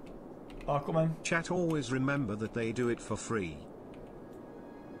 Oh, cool, man. Chat always remember that they do it for free.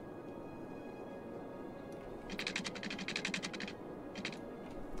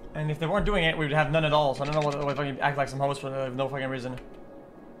 And if they weren't doing it, we would have none at all. So I don't know what if I can act like some host for no fucking reason.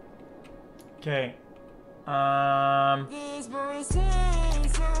 Okay. These boys say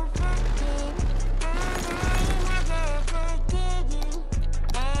so fucking.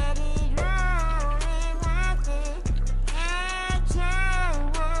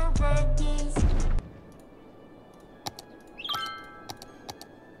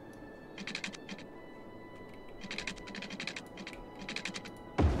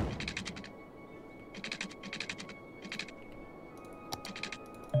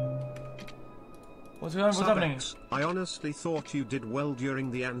 What's happening? I honestly thought you did well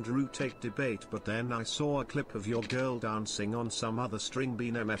during the Andrew Tate debate, but then I saw a clip of your girl dancing on some other string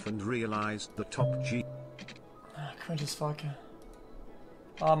bean MF and realized the top G. Cringe as fuck.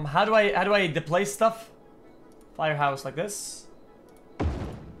 How do I deploy stuff? Firehouse like this.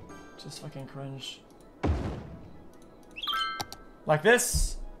 Just fucking cringe. Like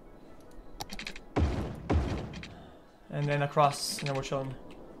this. And then across, and then we're chilling.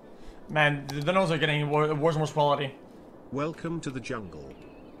 Man, the donos are getting worse and worse quality. Welcome to the jungle.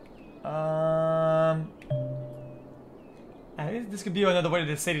 I think this could be another way to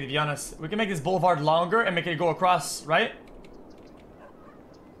the city, to be honest. We can make this boulevard longer and make it go across, right?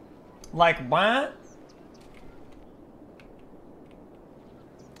 Like what?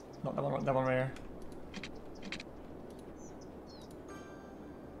 No, that one right here.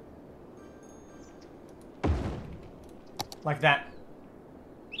 Like that.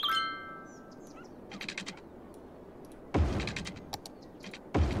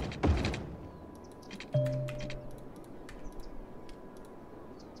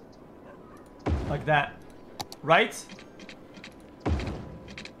 Like that. Right?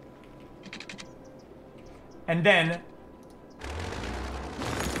 And then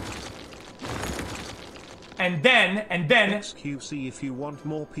xQc, if you want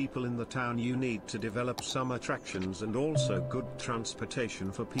more people in the town, you need to develop some attractions and also good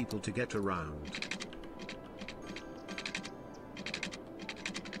transportation for people to get around.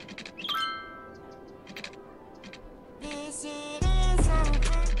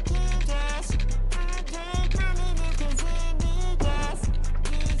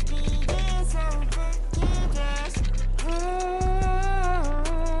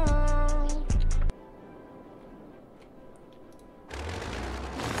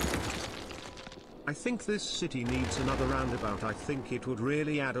 I think this city needs another roundabout. I think it would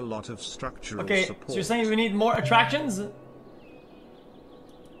really add a lot of structural support. So you're saying we need more attractions?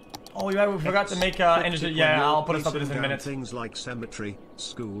 Oh yeah, we forgot to make industry. Yeah, I'll put us up to this in a minute. Things like cemetery,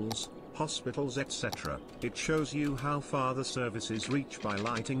 schools, hospitals, etc. It shows you how far the services reach by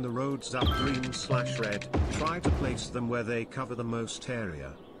lighting the roads up green/red. Try to place them where they cover the most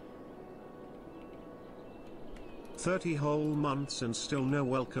area. 30 whole months and still no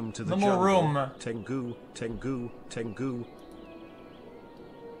welcome to the jungle. No more room. Tengu, Tengu, Tengu.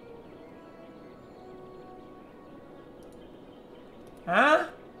 Huh?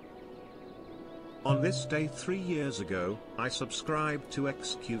 On this day 3 years ago, I subscribed to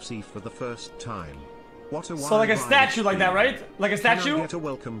xQc for the first time. What a so like a statue like that, right? Like a statue? Can I get a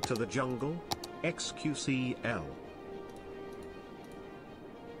welcome to the jungle? xQcl.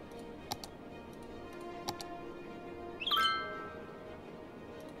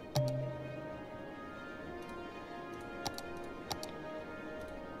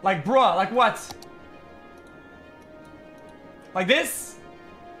 Like bruh, like what? Like this?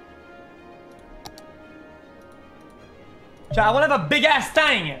 Chat, I wanna have a big ass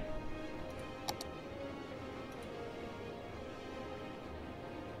thing.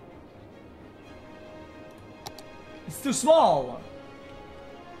 It's too small.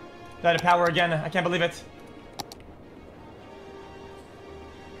 Died of power again, I can't believe it.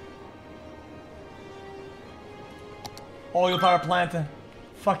 Oil power plant.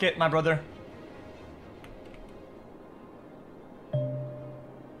 Fuck it, my brother.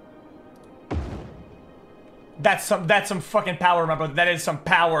 That's some fucking power, my brother. That is some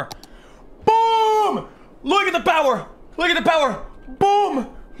power. Boom! Look at the power! Look at the power! Boom!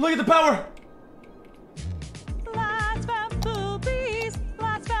 Look at the power! Last found boobies,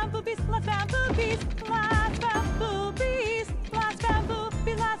 last found boobies, last found boobies, last found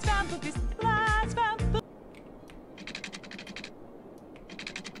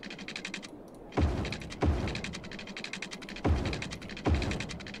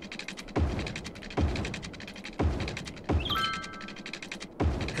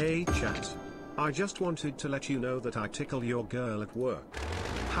Hey chat. I just wanted to let you know that I tickle your girl at work.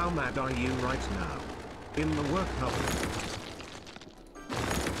 How mad are you right now? In the work hub.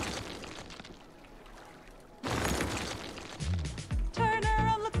 Turn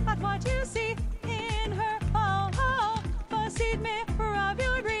around, look at what you see in her. Oh, oh, proceed mirror of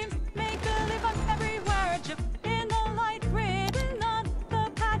your dreams. Make believe I'm everywhere. Chip in the light, written on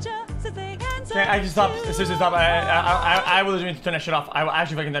the patch. Since they answer. Okay, I just stopped. Seriously, stop. I will need to turn that shit off. I will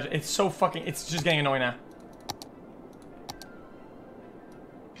actually fucking touch it. It's so fucking. It's just getting annoying now.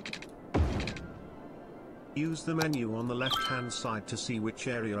 Use the menu on the left-hand side to see which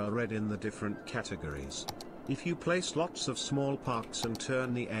area are red in the different categories. If you place lots of small parks and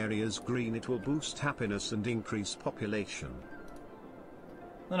turn the areas green, it will boost happiness and increase population.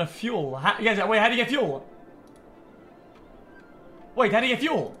 No, fuel. Wait, how do you get fuel? Wait, how do you get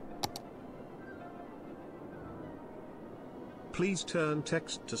fuel? Please turn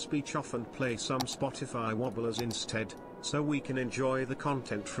text-to-speech off and play some Spotify wobblers instead, so we can enjoy the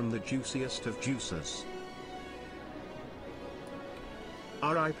content from the juiciest of juicers.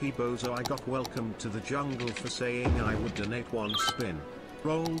 RIP Bozo, I got welcomed to the jungle for saying I would donate 1 spin.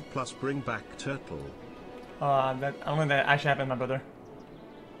 Roll plus bring back turtle. I don't think that actually happened, my brother.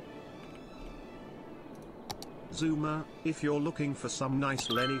 Zoomer, if you're looking for some nice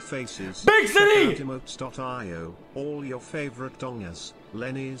Lenny faces, Big City! check out emotes.io, all your favorite dongas,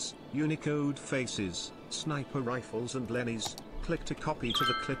 Lennies, Unicode faces, sniper rifles and Lennies. Click to copy to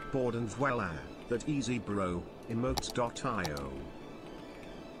the clipboard and voila, that easy bro, emotes.io.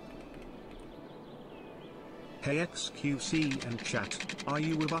 Hey xQc and chat, are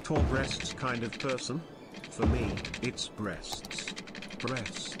you a butt or breasts kind of person? For me, it's breasts.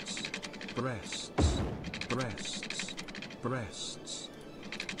 Breasts. Breasts. Breasts. Breasts.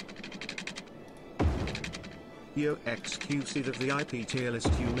 Yo xQc, the VIP tier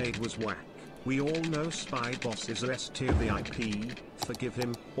list you made was whack. We all know Spy Boss is a S tier VIP, forgive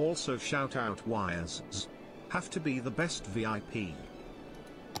him. Also shout out Wires. Have to be the best VIP.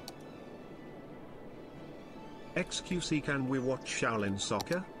 xQc, can we watch Shaolin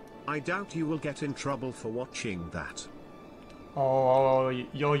Soccer? I doubt you will get in trouble for watching that. Oh,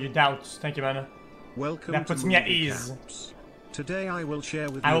 yo, you doubt. Thank you, man. Welcome that puts to me at ease. Camps. Today I will share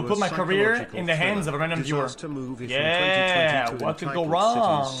with you I will put my career in the hands of a random viewer. Yeah, what could go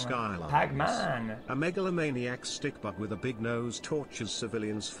wrong? Pac-Man. A megalomaniac stickbug with a big nose tortures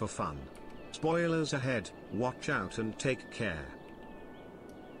civilians for fun. Spoilers ahead, watch out and take care.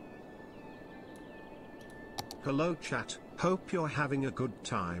 Hello chat, hope you're having a good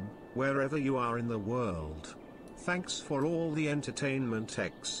time, wherever you are in the world. Thanks for all the entertainment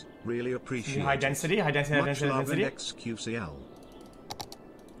X, really appreciate high density, it. high density, Much high love density. in xQcl.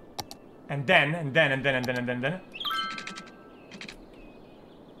 And then.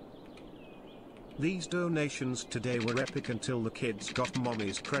 These donations today were epic until the kids got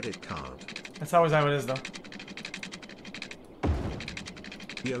mommy's credit card. That's always how it is though.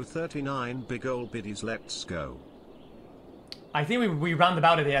 Yo 39 big ol' biddies, let's go. I think we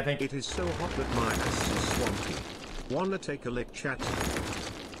roundabout it here, I think. It is so hot that my ass is swampy. Wanna take a lick chat?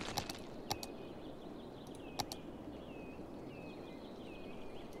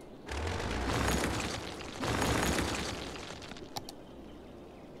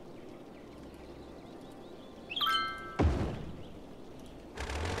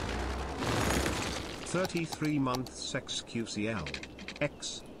 "33 months xQcl.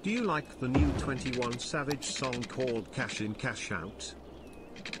 X, do you like the new 21 Savage song called Cash In Cash Out?"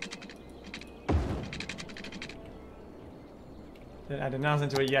 I did not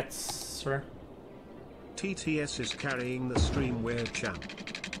listen to it yet, sir. TTS is carrying the stream, weird champ.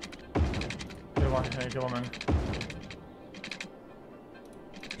 Good one, hey, go on, man.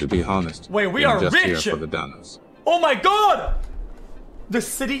 To be honest, wait, we I'm are just rich! here for the donuts. Oh my god! The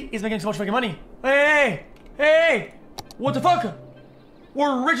city is making so much fucking money. Hey! Hey! What the fuck?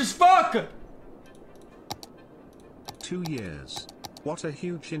 We're rich as fuck! 2 years. What a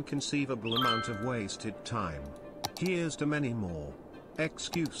huge inconceivable amount of wasted time. Here's to many more.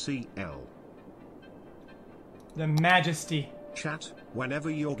 xQcl. The majesty. Chat, whenever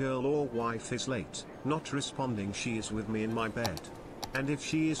your girl or wife is late, not responding, she is with me in my bed. And if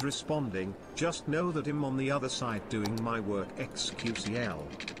she is responding, just know that I'm on the other side doing my work. xQcl.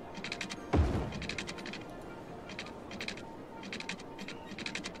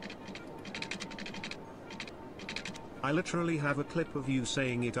 I literally have a clip of you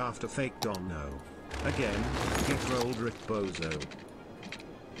saying it after fake don't know. Again, get rolled Rick Bozo.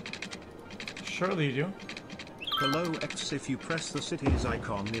 Surely you do. Hello X, if you press the city's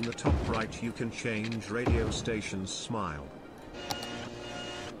icon in the top right you can change radio station's smile.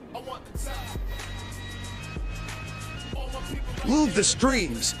 Move the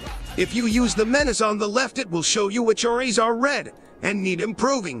streams. If you use the menus on the left, it will show you which areas are red and need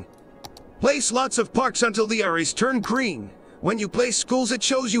improving. Place lots of parks until the areas turn green. When you place schools, it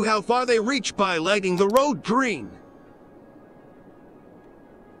shows you how far they reach by lighting the road green.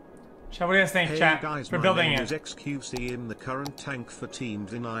 Chat, what do you guys think, hey chat? Guys, We're my building name it. is xQc. I'm the current tank for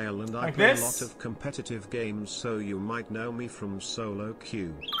teams in Ireland. I Like play this? a lot of competitive games, so you might know me from solo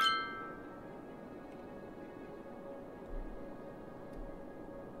queue.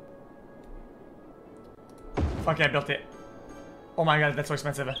 Fuck yeah, I built it. Oh my god, that's so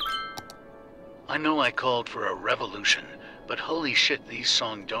expensive. I know I called for a revolution, but holy shit, these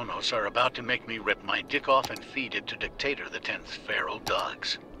song donos are about to make me rip my dick off and feed it to Dictator the 10th feral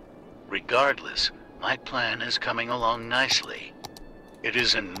dogs. Regardless, my plan is coming along nicely. It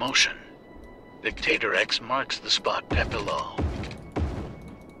is in motion. Dictator X marks the spot pepega.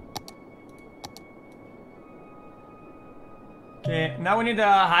 Okay, now we need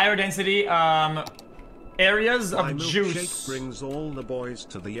a higher density areas My of milkshake juice. brings all the boys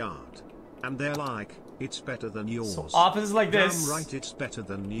to the yard, and they're like, it's better than yours. So offices like this. Damn right, it's better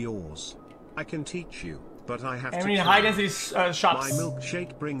than yours. I can teach you, but I have And to we need try. high density shops. My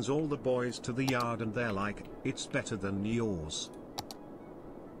milkshake brings all the boys to the yard, and they're like, it's better than yours.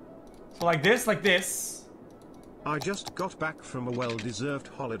 So like this, like this. I just got back from a well-deserved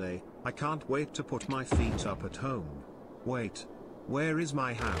holiday. I can't wait to put my feet up at home. Wait, where is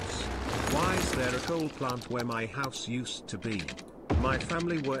my house? Why is there a coal plant where my house used to be? My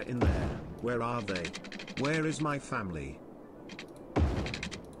family were in there. Where are they? Where is my family?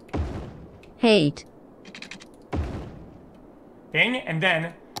 Hate. Thing, and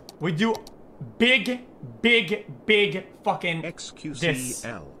then we do big fucking xQcl. this.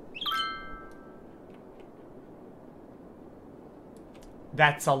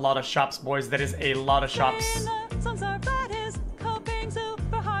 That's a lot of shops, boys. That is a lot of shops.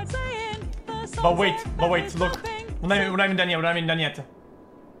 But wait, look. We're not even done yet.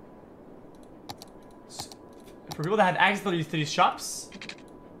 For people that had access to these shops,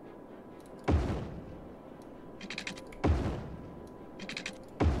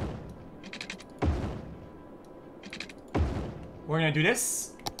 we're gonna do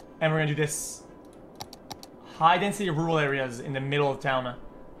this, and we're gonna do this. High density rural areas in the middle of town.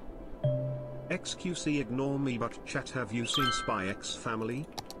 xQc, ignore me, but chat, have you seen Spy X Family?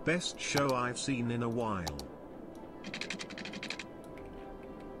 Best show I've seen in a while.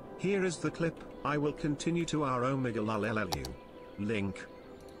 Here is the clip. I will continue to our Omega LLU. Link.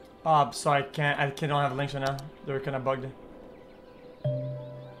 Oh, sorry, I don't have links right now. They're kind of bugged.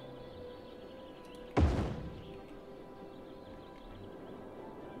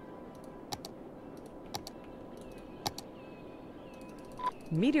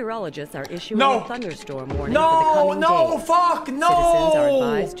 Meteorologists are issuing No! a thunderstorm warning No, for the coming no, days. fuck, no! Citizens are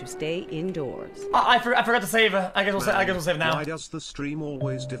advised to stay indoors. I forgot to save. I guess we'll save now. Why does the stream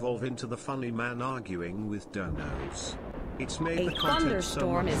always devolve into the funny man arguing with donos? It's made A the content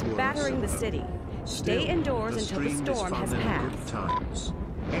thunderstorm so is much battering the worse. city. Still, Stay indoors until the stream is storm fun has and passed. good times.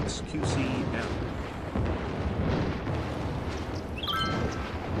 xQcl.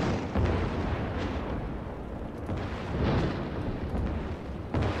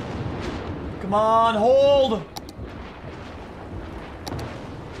 Come on, hold!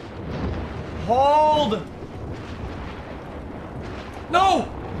 Hold! No!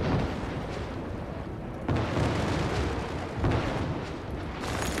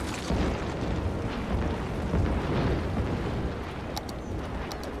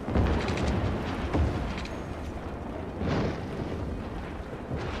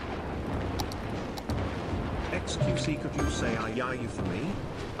 xQc, could you say aye for me?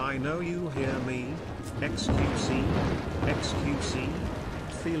 I know you hear me. xQc. xQc.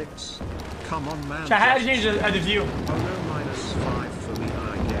 Felix. Come on, man. Chat, how did you change the view? Oh no, -5 for me,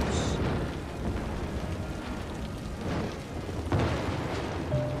 I guess.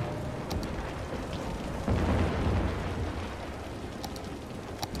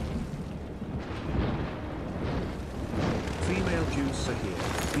 Female juicer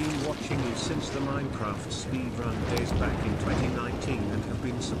here. Been watching you since the Minecraft speedrun days back in 2019 and have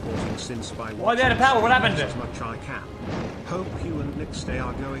been supporting since by Why they had a power? What happened? as much I can. Hope you and Nick's day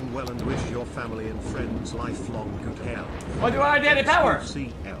are going well and wish your family and friends lifelong good health. Why do I have a power?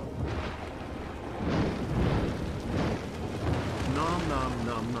 xQcl. Nom nom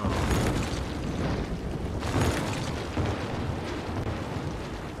nom nom.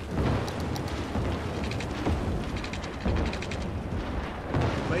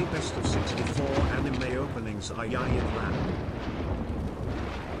 Play best of 64 anime openings in LAN.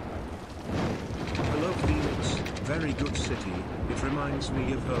 very good city. It reminds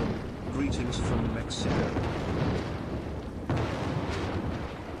me of home. Greetings from Mexico.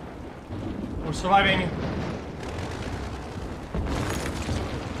 We're surviving.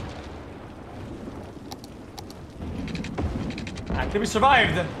 Actually, we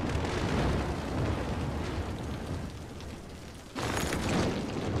survived.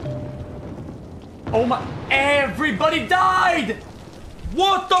 Oh my! Everybody died!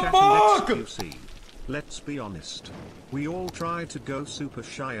 What the fuck? xQc. Let's be honest. We all try to go Super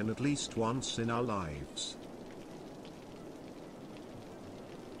Saiyan at least once in our lives.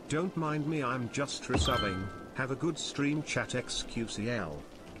 Don't mind me, I'm just resubbing. Have a good stream, chat xQcl.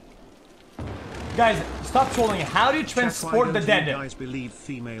 Guys, stop trolling. How do you transport the dead? You guys believe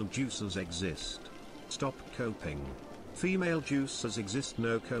female juicers exist? Stop coping. Female juicers exist,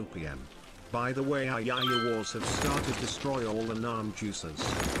 no copium. By the way, Ayaya wars have started to destroy all the non juicers.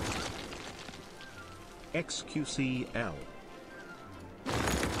 xQcl.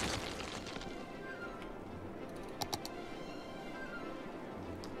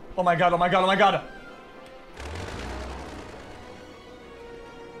 Oh my god, oh my god, oh my god.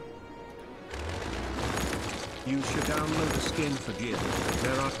 You should download a skin for Jin.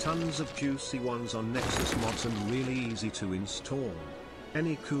 There are tons of juicy ones on Nexus mods and really easy to install.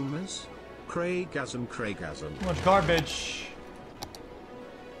 Any Kumas? Craigasm. Too much garbage.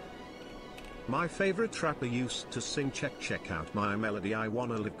 My favorite rapper used to sing check out my melody, I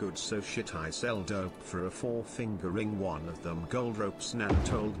wanna live good, so shit I sell dope for a 4-finger ring. One of them gold ropes. Nan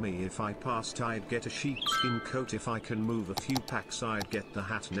told me if I passed I'd get a sheepskin coat. If I can move a few packs I'd get the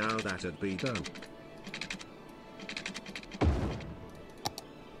hat. Now that'd be dope.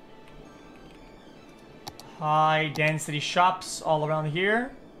 High density shops all around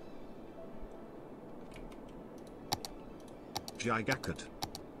here. Gigacut.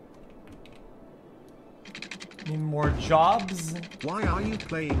 Need more jobs. Why are you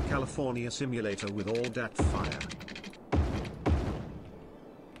playing California Simulator with all that fire?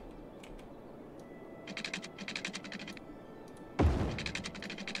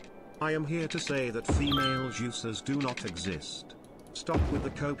 I am here to say that female juicers do not exist. Stop with the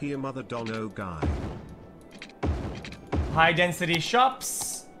copier mother dono guy. High density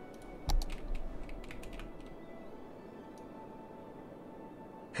shops.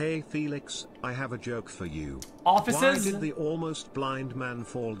 Hey Felix, I have a joke for you. Offices? Why did the almost blind man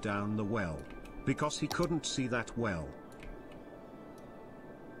fall down the well? Because he couldn't see that well.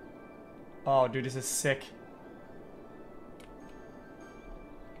 Oh dude, this is sick.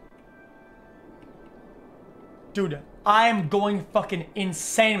 Dude, I'm going fucking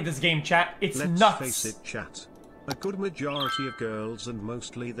insane with this game, chat. It's Let's nuts. face it, chat. A good majority of girls, and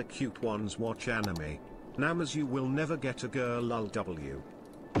mostly the cute ones, watch anime. Namas, you will never get a girl lol.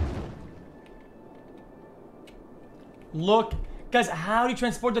 Look, guys, how do you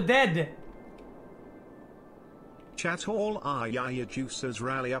transport the dead? Chat, all Ayaya juicers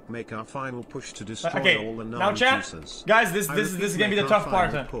rally up, make our final push to destroy all the now chat, non-juicers. guys, this is gonna be the tough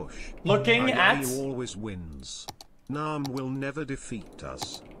part. Push. Looking at... always wins. Nam will never defeat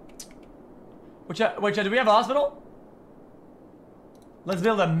us. Wait, do we have a hospital? Let's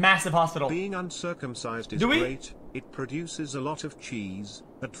build a massive hospital. Being uncircumcised is great. It produces a lot of cheese.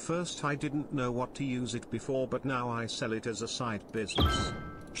 At first I didn't know what to use it before, but now I sell it as a side business.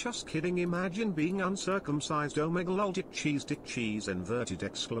 Just kidding, imagine being uncircumcised. Omega lol dick cheese inverted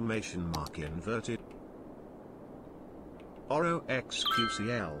exclamation mark inverted. Oro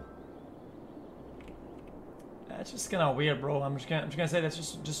xQcl. That's just kind of weird, bro. I'm just gonna say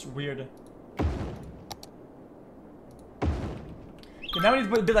that's just weird. Okay, now we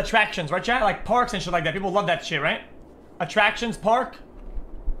need to build attractions, right, chat? Like parks and shit like that. People love that shit, right? Attractions, park.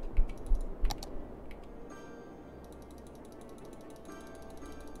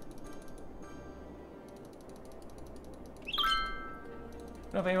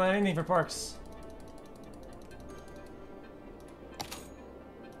 I don't know if anyone has anything for parks.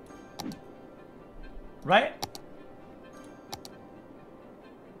 Right?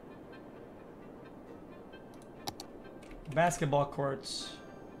 Basketball courts.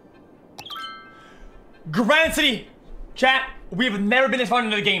 Granite City! Chat, we've never been this far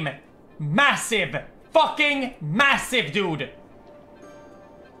into the game. Massive! Fucking massive, dude!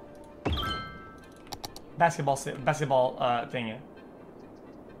 Basketball thing.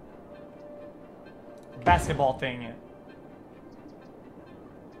 Basketball thing.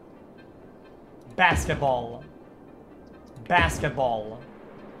 Basketball. Basketball.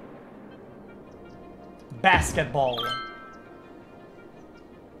 Basketball.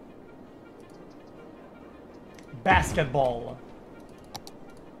 Basketball.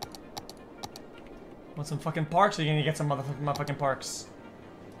 Want some fucking parks, or you gonna get some motherfucking parks?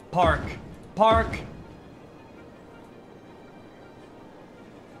 Park. Park!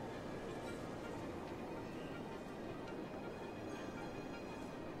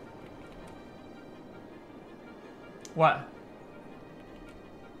 What?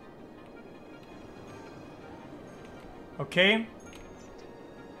 Okay.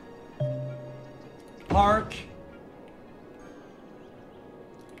 Park.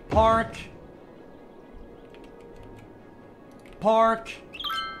 Park. Park.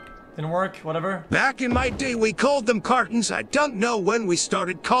 Didn't work, whatever. Back in my day, we called them cartons. I don't know when we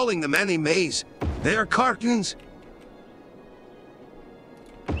started calling them animes. They're cartons.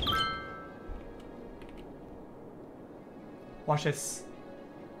 Watch this.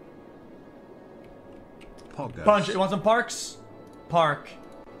 Poggers. Bunch. You want some parks? Park.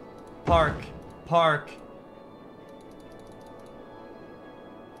 Park. Park.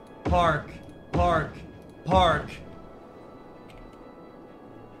 Park. Park. Park.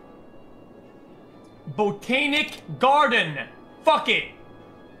 Botanic garden. Fuck it.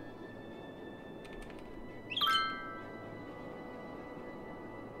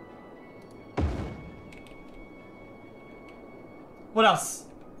 What else?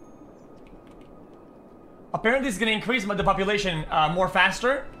 Apparently it's gonna increase the population more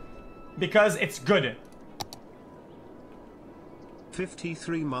faster because it's good.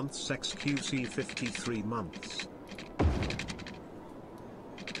 53 months xQc 53 months.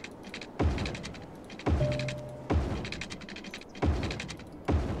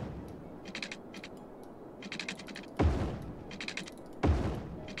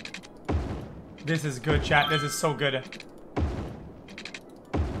 This is good, chat. This is so good.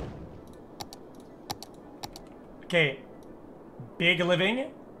 Okay. Big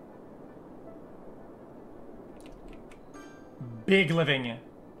living. Big living.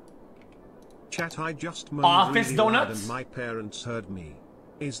 Chat, I just moaned Office really loud donuts? and my parents heard me.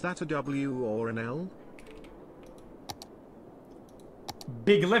 Is that a W or an L?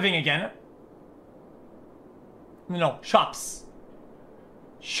 Big living again. No, shops.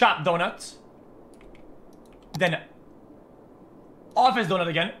 Shop donut. Then office donut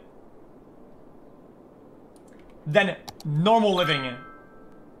again. Then normal living.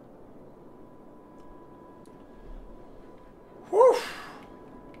 Whew.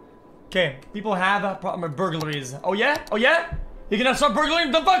 Okay, people have a problem with burglaries. Oh yeah? Oh yeah? You gonna start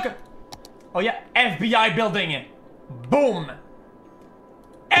burglaring the fuck? Oh yeah, FBI building. Boom.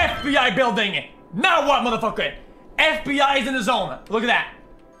 FBI building. Now what, motherfucker? FBI is in the zone. Look at that.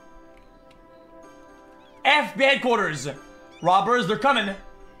 FBI headquarters. Robbers, they're coming.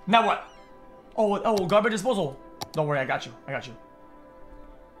 Now what? Oh, garbage disposal. Don't worry, I got you. I got you.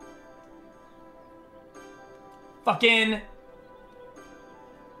 Fucking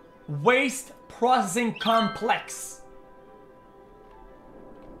waste processing complex.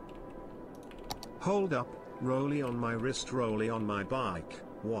 Hold up, rolly on my wrist, rolly on my bike.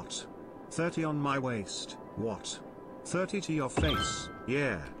 What? 30 on my waist. What? 30 to your face.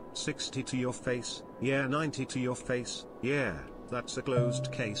 Yeah. 60 to your face. Yeah. 90 to your face. Yeah. That's a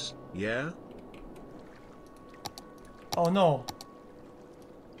closed case. Yeah? Oh no.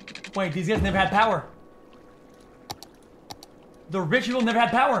 Wait, these guys never had power. The rich people never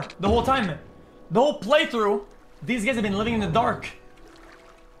had power the whole time. The whole playthrough, these guys have been living in the dark.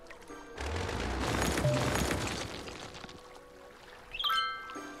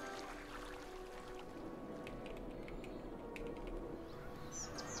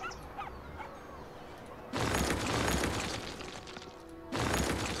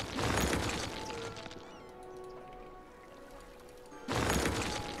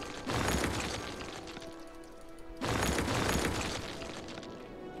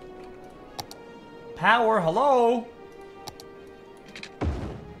 Power, hello?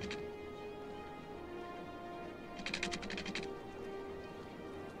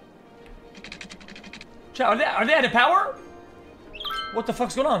 Chat, are they out of power? What the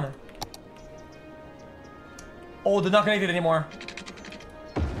fuck's going on? Oh, they're not connected anymore.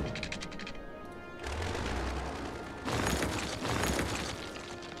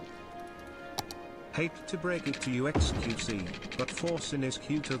 Hate to break it to you xQc, but forsen is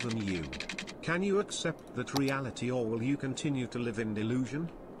cuter than you. Can you accept that reality, or will you continue to live in delusion?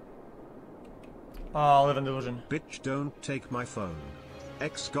 I'll live in delusion. Bitch, don't take my phone.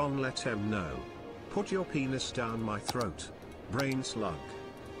 X gone, let him know. Put your penis down my throat. Brain slug.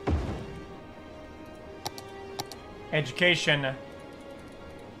 Education.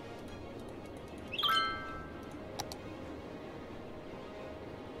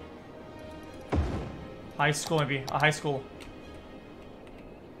 High school, maybe. A high school.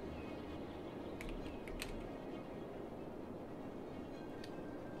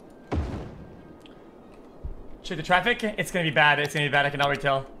 Check the traffic. It's gonna be bad. It's gonna be bad. I can already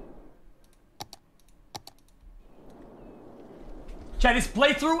tell. Chat, this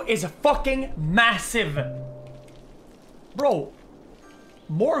playthrough is fucking massive. Bro,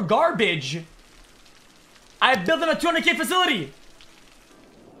 more garbage. I built in a 200K facility.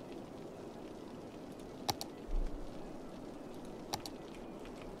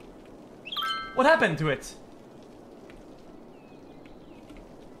 What happened to it?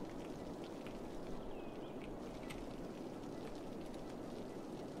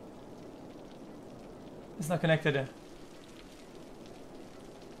 It's not connected.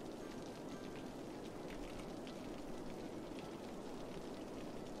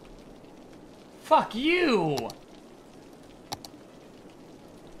 Fuck you!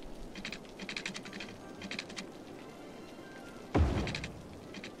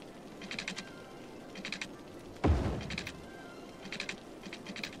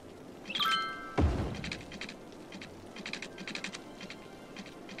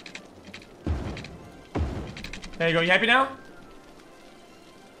 There you go, you happy now?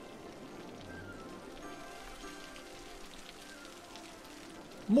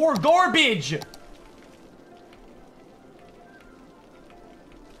 More garbage!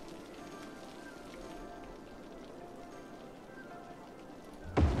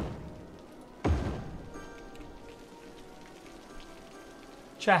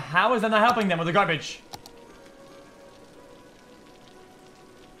 Chat, how is that not helping them with the garbage?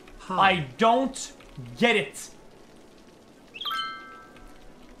 I don't get it.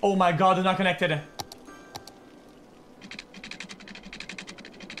 Oh my god, they're not connected.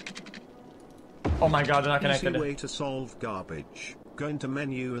 Oh my god, they're not connected. Easy way to solve garbage. Go into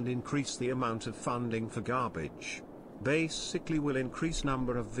menu and increase the amount of funding for garbage. Basically will increase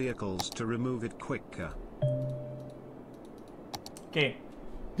number of vehicles to remove it quicker. Okay.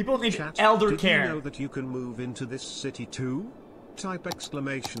 People need Chat, elder care. Did you know that you can move into this city too? Type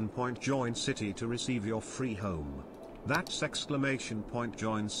 !join city to receive your free home. That's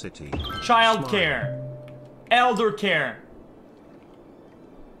 !join city. Child care. Elder care.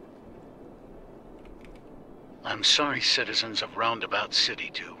 I'm sorry, citizens of Roundabout City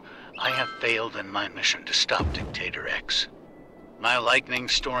 2. I have failed in my mission to stop Dictator X. My lightning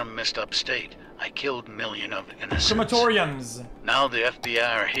storm missed upstate. I killed millions of innocents. Crematoriums. Now the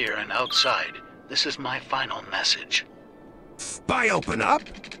FBI are here and outside. This is my final message. Spy open up?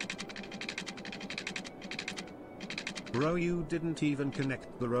 Bro, you didn't even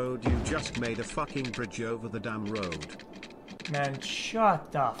connect the road, you just made a fucking bridge over the damn road. Man, shut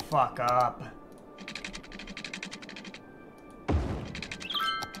the fuck up.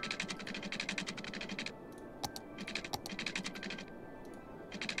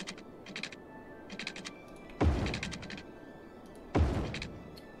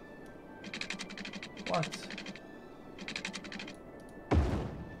 What?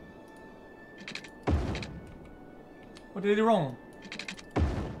 What did I do wrong?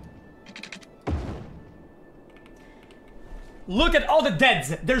 Look at all the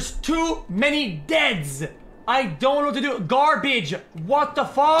deads. There's too many deads. I don't know what to do. Garbage. What the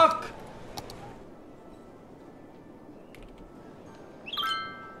fuck?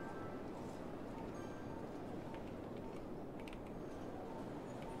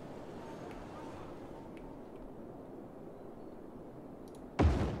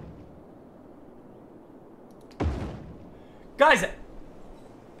 Guys,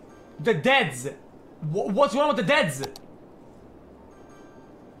 the deads. What's wrong with the deads?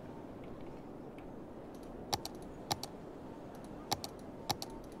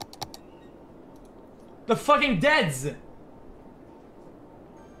 The fucking deads.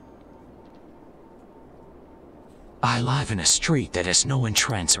 I live in a street that has no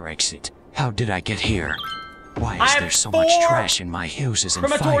entrance or exit. How did I get here? Why is there so much trash in my houses and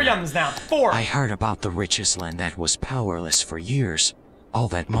fire? Crematoriums now. 4. I heard about the richest land that was powerless for years. All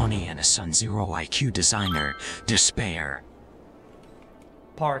that money and a Sun-Zero IQ designer. Despair.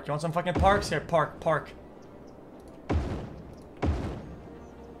 Park. You want some fucking parks? Here, park.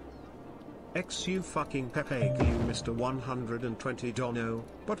 You fucking pepega, you Mr. 120 dono.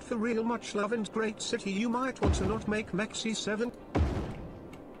 But for real, much love and great city, you might want to not make Mexi 7.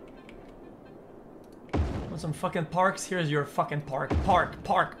 Want some fucking parks? Here's your fucking park. Park.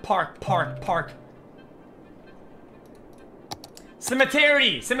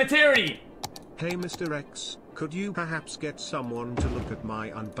 Cemetery! Hey Mr. X, could you perhaps get someone to look at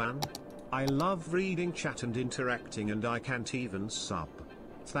my unban? I love reading chat and interacting and I can't even sub.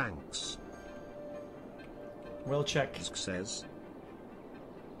 Thanks. We'll check. Says.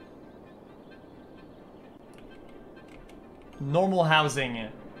 Normal housing.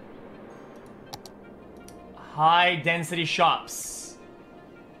 High density shops.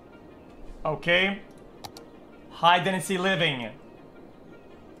 Okay. High density living.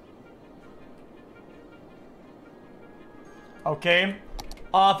 Okay.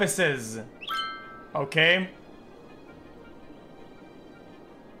 Offices. Okay.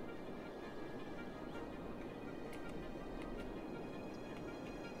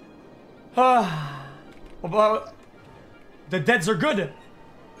 Well, the deads are good.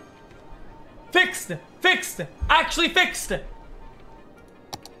 Fixed! Fixed! Actually fixed!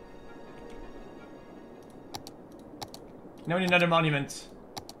 Now we need another monument.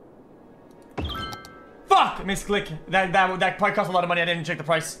 Fuck! Misclick. That probably cost a lot of money. I didn't check the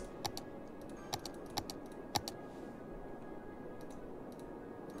price.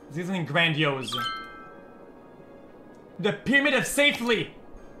 Is this something grandiose? The Pyramid of Safely!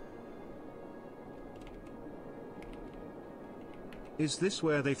 Is this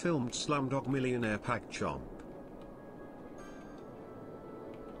where they filmed Slumdog Millionaire Pogchamp?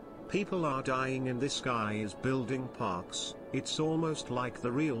 People are dying and this guy is building parks. It's almost like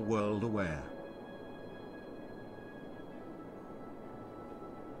the real world aware.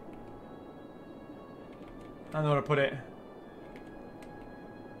 I don't know where to put it.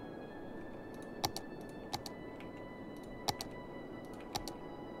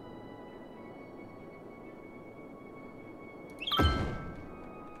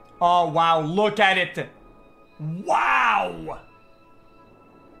 Oh, wow, look at it. Wow.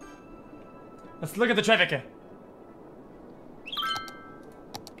 Let's look at the traffic.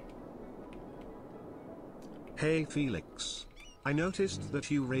 Hey Felix. I noticed that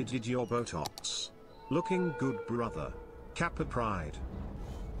you raided your Botox. Looking good, brother. Kappa Pride.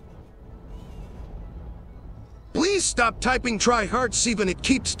 Please stop typing try hard, Steven. It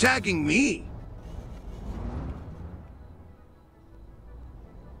keeps tagging me.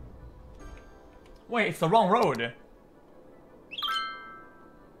 Wait, it's the wrong road.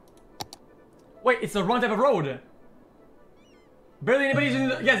 Wait, it's the wrong type of road. Barely anybody using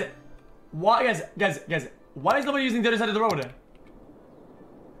the... Guys, why, guys, why is nobody using the other side of the road?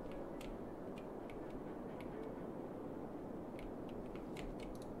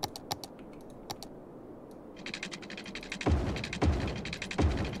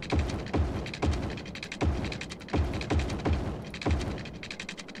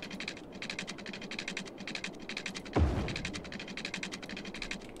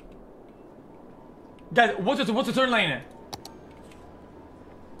 Guys, what's the turn lane?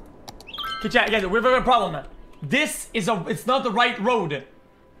 Okay, chat, guys, we have a problem. This is it's not the right road.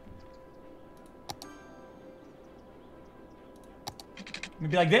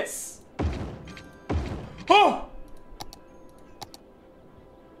 Maybe like this? Oh!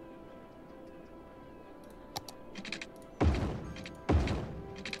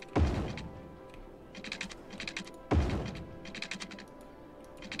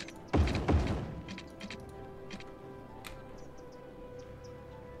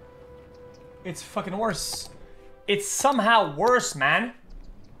 It's fucking worse. It's somehow worse, man.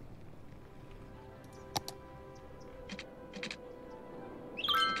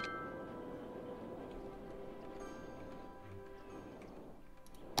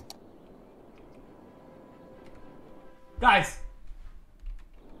 Guys.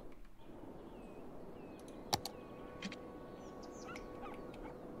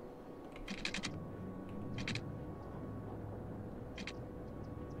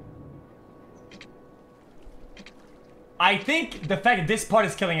 I think the fact that this part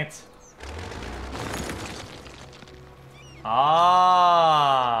is killing it.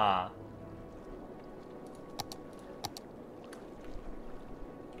 Ah.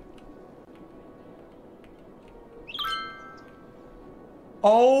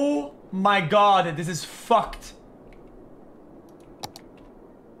 Oh my god, this is fucked.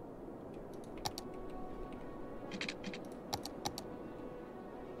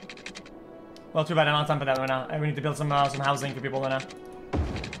 Well, too bad I'm not time for that right now. We need to build some housing for people right now.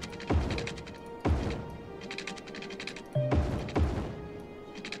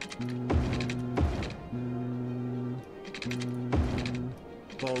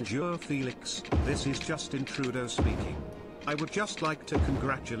 Bonjour Felix, this is Justin Trudeau speaking. I would just like to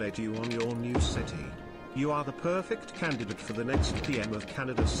congratulate you on your new city. You are the perfect candidate for the next PM of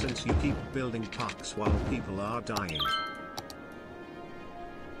Canada since you keep building parks while people are dying.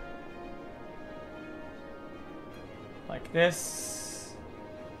 Like this.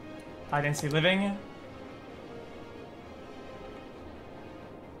 High density living.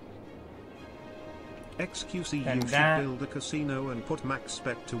 xQc, you should build a casino and put max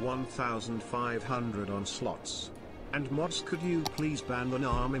bet to 1,500 on slots. And mods, could you please ban the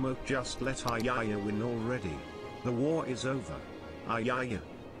arm emote? Just let Ayaya win already. The war is over. Ayaya.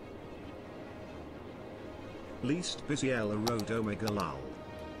 Least busy Ella Road Omega Lal.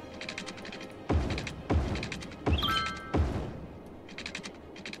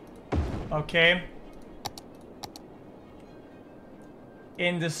 Okay.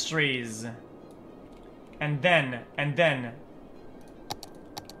 Industries. And then.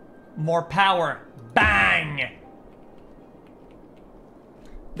 More power. Bang!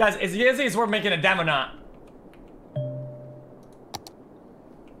 Guys, is you guys think it's worth making a demo or not?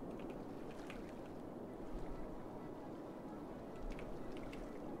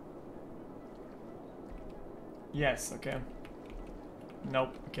 Yes, okay.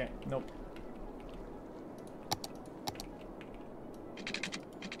 Nope, okay, nope.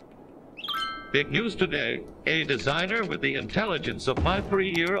 Big news today. A designer with the intelligence of my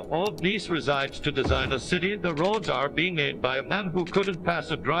 3-year-old niece resides to design a city. The roads are being made by a man who couldn't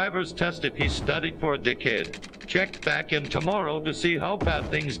pass a driver's test if he studied for a decade. Check back in tomorrow to see how bad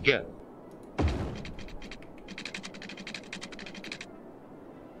things get.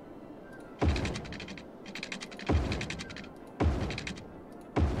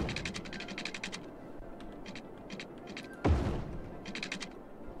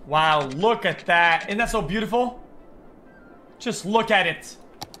 Wow, look at that. Isn't that so beautiful? Just look at it.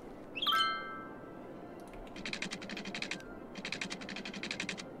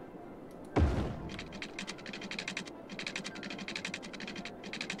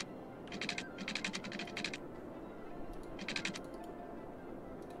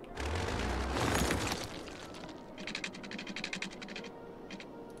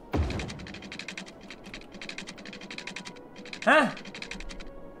 Huh?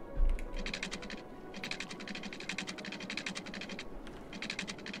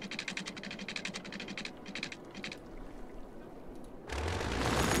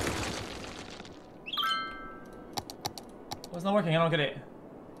 It's not working, I don't get it.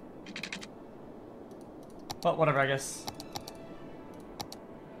 Well, whatever, I guess.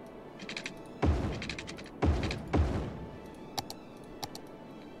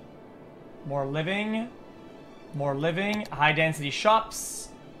 More living. More living. High density shops.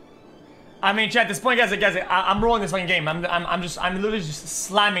 I mean, chat, at this point, guys, I'm rolling this fucking game. I'm literally just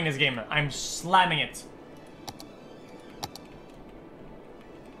slamming this game. I'm slamming it.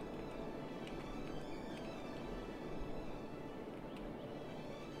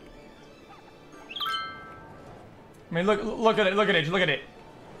 I mean, look at it.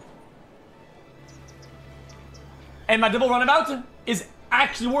 And my double runabout is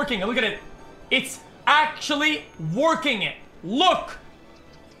actually working. Look at it. It's actually working. Look.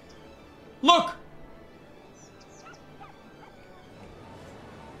 Look.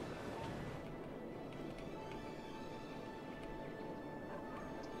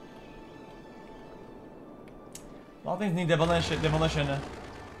 A lot of things need demolition.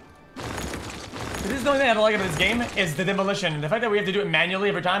 This is the only thing I don't like about this game is the demolition. The fact that we have to do it manually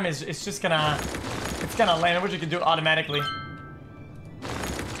every time is just gonna land. I wish you could do it automatically.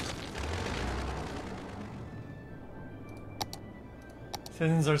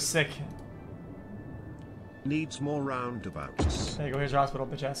 Citizens are sick. Needs more roundabouts. There you go, here's your hospital,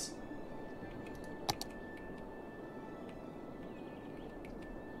 bitch ass.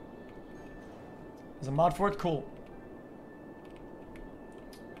 There's a mod for it? Cool.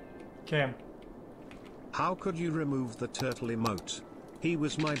 Okay. How could you remove the turtle emote? He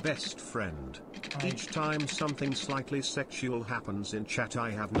was my best friend. Each time something slightly sexual happens in chat,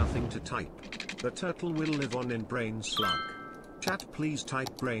 I have nothing to type. The turtle will live on in brain slug. Chat, please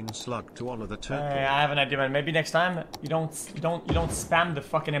type brain slug to honor the turtle. I have an idea, man. Maybe next time you don't spam the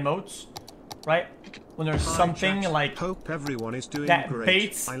fucking emotes, right? When there's something chat. like Hope everyone is doing that great.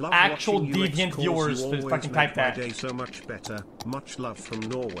 baits actual deviant viewers to fucking type that. Day so much better. Much love from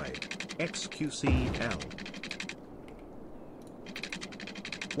Norway. xQcl.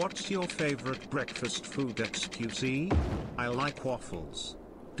 What's your favorite breakfast food, xQc? I like waffles.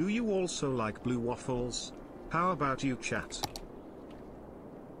 Do you also like blue waffles? How about you, chat?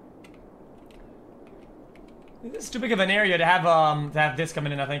 It's too big of an area to have this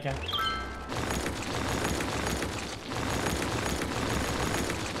coming in, I think.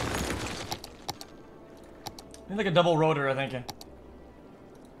 Need like a double rotor, I think.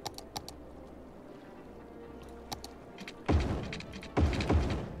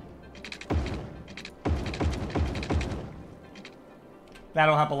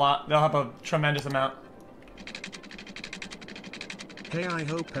 That'll help a lot. That'll help a tremendous amount. Hey, I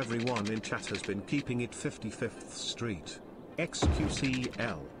hope everyone in chat has been keeping it 55th Street.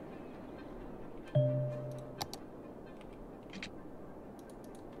 xQcl.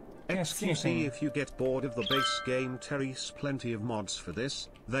 xQc, if you get bored of the base game, Terry's plenty of mods for this.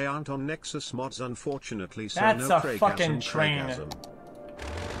 They aren't on Nexus mods, unfortunately, so that's no a fucking train.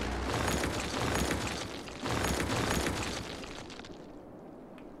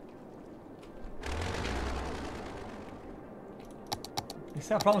 You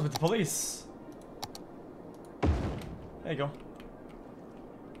still have problems with the police. There you go.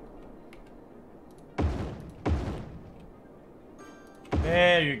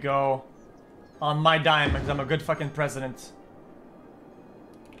 There you go. On my dime, because I'm a good fucking president.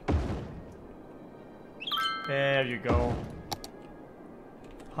 There you go.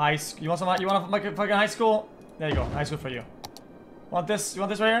 High school. You want some? You want a fucking high school? There you go. High school for you. Want this? You want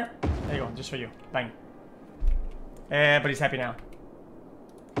this right here? There you go. Just for you. Bang. But he's happy now.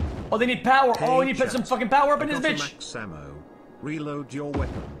 Oh, they need power. Hey, oh, we need to put some fucking power up in this bitch. Max ammo. Reload your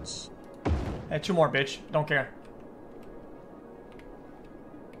weapons. Hey, 2 more, bitch. Don't care.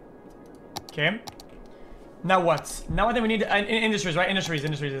 Okay. Now what? Now I think we need industries, right? Industries.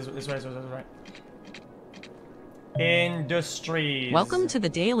 This right. Industries. Welcome to the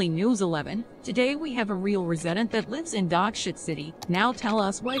Daily News 11. Today we have a real resident that lives in Dogshit City. Now tell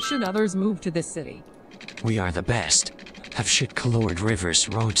us, why should others move to this city? We are the best. Have shit-colored rivers,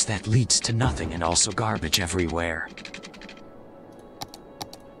 roads that leads to nothing, and also garbage everywhere.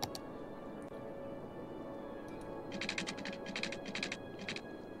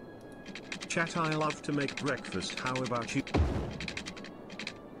 Chat, I love to make breakfast. How about you?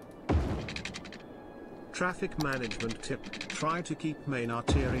 Traffic management tip. Try to keep main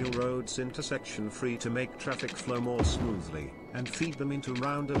arterial roads intersection free to make traffic flow more smoothly, and feed them into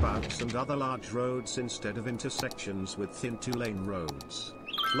roundabouts and other large roads instead of intersections with thin 2-lane roads.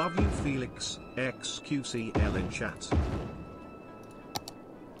 Love you, Felix. xQcl in chat.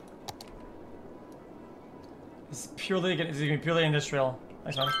 It's purely industrial.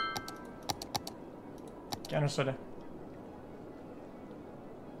 Nice man. Okay, understood.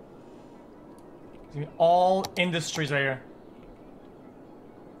 All industries right here.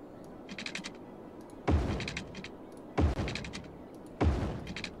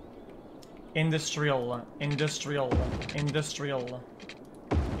 Industrial.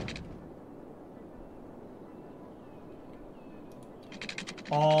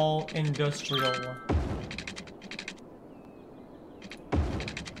 All industrial.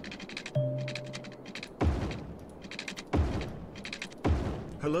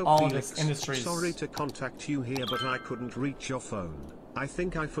 Hello, all Felix. Industries. Sorry to contact you here, but I couldn't reach your phone. I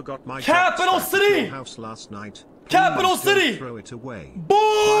think I forgot my Capital City house last night. Capital Please City. Don't throw it away. Boom.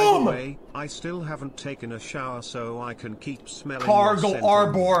 By the way, I still haven't taken a shower, so I can keep smelling. Cargo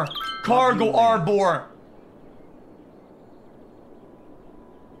Arbor. Cargo Arbor.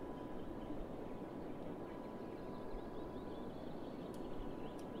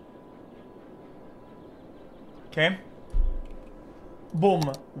 Okay. Boom.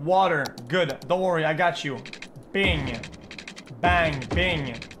 Water. Good. Don't worry, I got you. Bing. Bang.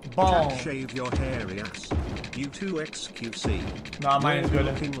 Bing. Boom. Jack, shave your hairy ass. You too, xQc. Nah, mine is good.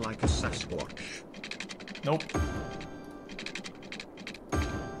 Looking like a Sasquatch. Nope.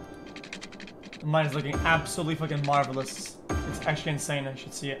 Mine is looking absolutely fucking marvelous. It's actually insane. I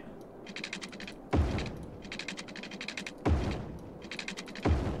should see it.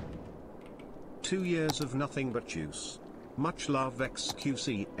 Two years of nothing but juice. Much love,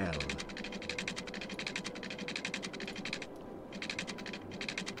 xQcl.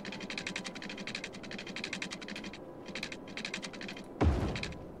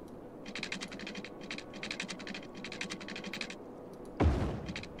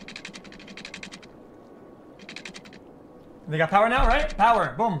 They got power now, right?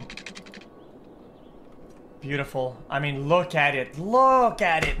 Power. Boom. Beautiful. I mean, look at it. Look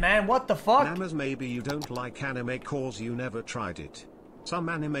at it, man. What the fuck? Namas, maybe you don't like anime cause you never tried it. Some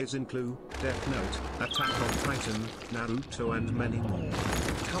animes include Death Note, Attack on Titan, Naruto, and many more.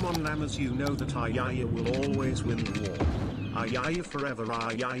 Come on, Namas, you know that Ayaya will always win the war. Ayaya forever,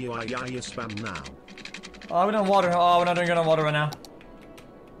 Ayaya spam now. Oh, we're doing water. Oh, we're not doing good on water right now.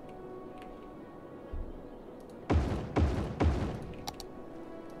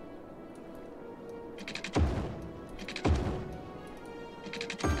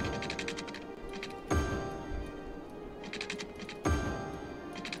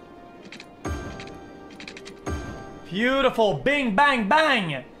 Beautiful. Bing, bang,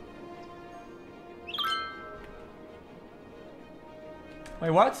 bang. Wait,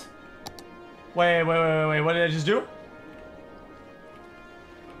 what? Wait. What did I just do?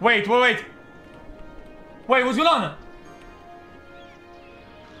 Wait. Wait, what's going on?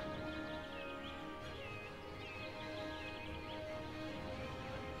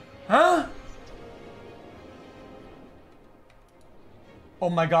 Oh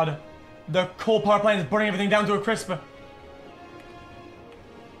my god. The coal power plant is burning everything down to a crisp.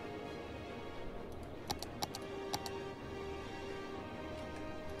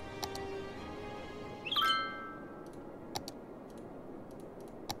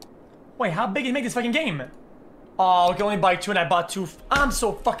 Wait, how big did you make this fucking game? Oh, we can only buy 2 and I bought 2. I'm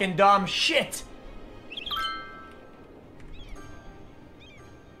so fucking dumb. Shit.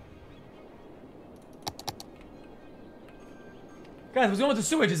 Guys, what's going on with the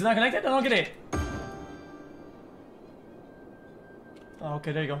sewage? Is it not connected? I don't get it. Oh,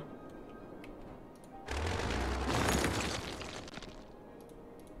 okay, there you go.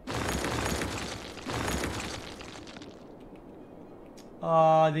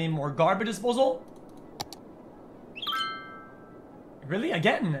 They need more garbage disposal? Really?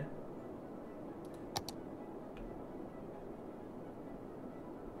 Again?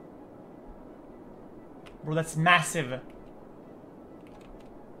 Bro, that's massive.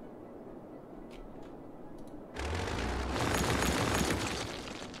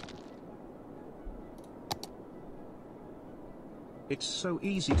 It's so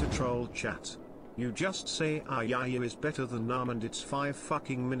easy to troll chat. You just say Ayayu is better than Nam and it's 5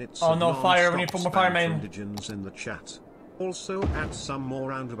 fucking minutes. Oh no, fire, we need 4 more firemen. In the chat. Also add some more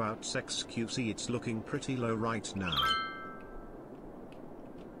roundabouts xQc, it's looking pretty low right now.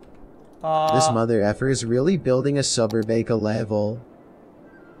 This mother effer is really building a suburbaka level.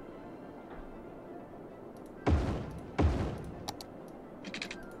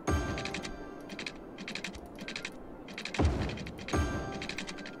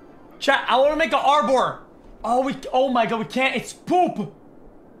 Chat, I want to make an arbor. Oh my god, we can't. It's poop.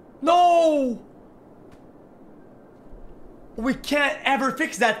 No. We can't ever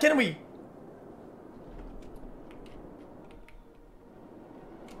fix that, can we?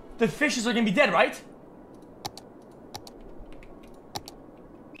 The fishes are gonna be dead, right?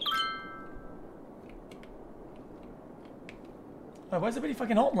 Wait, why is everybody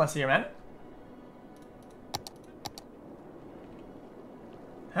fucking homeless here, man?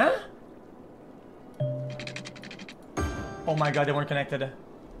 Huh? Oh my god, they weren't connected.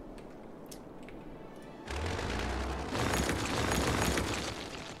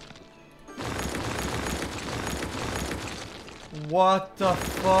 What the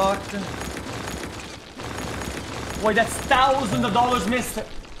fuck? Wait, that's thousands of dollars missed.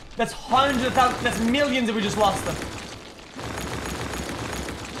 That's hundreds of thousands, that's millions that we just lost them.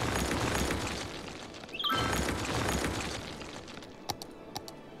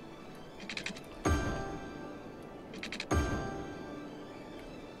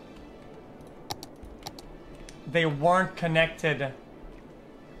 They weren't connected.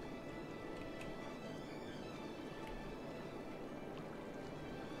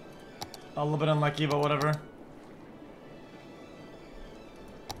 A little bit unlucky, but whatever.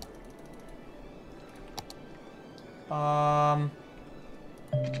 Oh,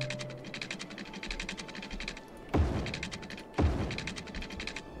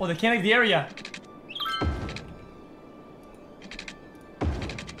 they can't make the area.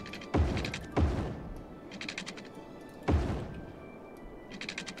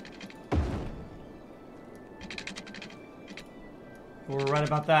 We're right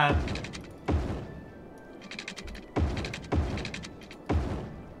about that.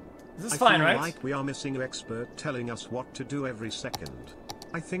 This is fine, right? Like we are missing an expert telling us what to do every second.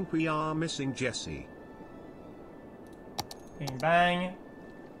 I think we are missing Jesse. Bing bang.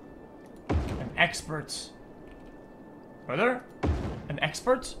 An expert. Brother? An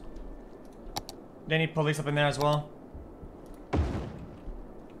expert? They need police up in there as well.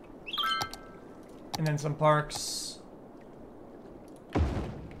 And then some parks.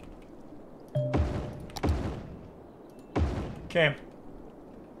 Okay.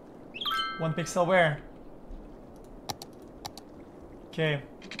 1 pixel where? Okay.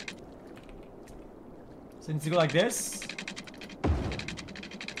 So it needs to go like this.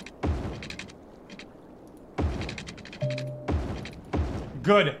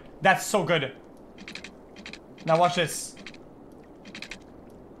 Good. That's so good. Now watch this.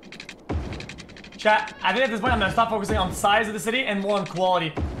 Chat, I think at this point I'm gonna stop focusing on size of the city and more on quality.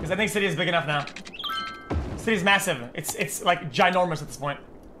 Because I think city is big enough now. City is massive. It's like ginormous at this point.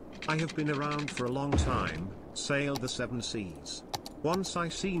 I have been around for a long time, sailed the 7 seas. Once I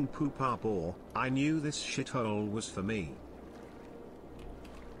seen poop arbor, I knew this shithole was for me.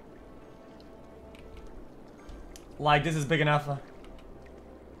 Like, this is big enough.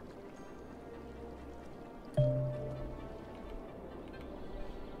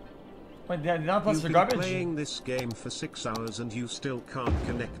 Wait, they're not plus for garbage? You've been playing this game for 6 hours and you still can't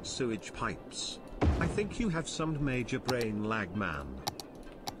connect sewage pipes. I think you have some major brain lag, man.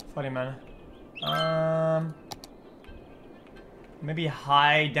 Funny, man. Maybe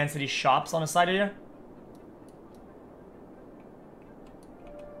high density shops on the side here.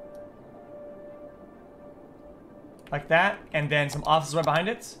 Like that, and then some offices right behind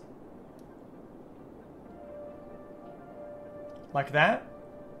it. Like that.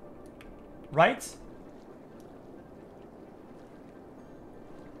 Right?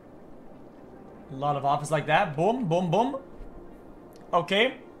 A lot of office like that. Boom, boom, boom.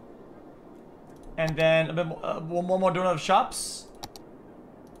 Okay. And then a bit more, one more donut of shops.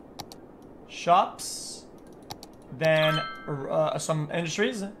 Shops. Then some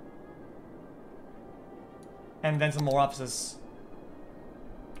industries. And then some more offices.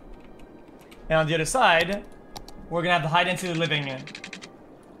 And on the other side, we're gonna have the high density living in.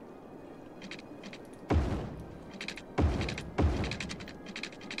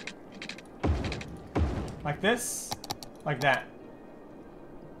 Like this, like that.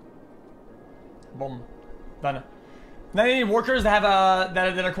 Boom, done. Now we need workers that have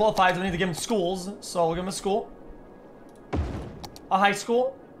that are qualified. So we need to give them schools. So we'll give them a school, a high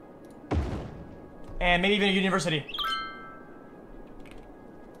school, and maybe even a university.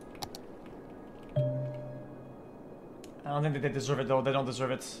 I don't think that they deserve it though. They don't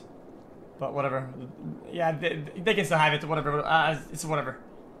deserve it. But whatever. Yeah, they can still have it. Whatever. It's whatever.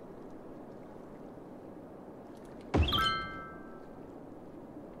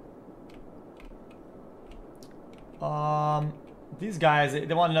 These guys,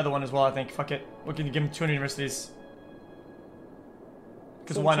 they want another one as well, I think. Fuck it. We can give them 200 universities.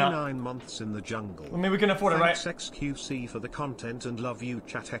 Because why not? 49 months in the jungle. Well, maybe we can afford it, right? Thanks xQc for the content and love you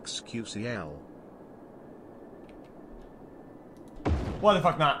chat xQcl. Why the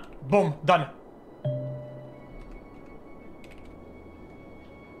fuck not? Boom, done.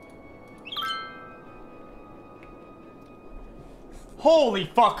 Holy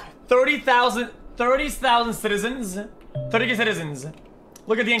fuck. 30,000 citizens. 30 citizens.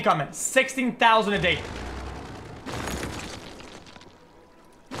 Look at the income. 16,000 a day.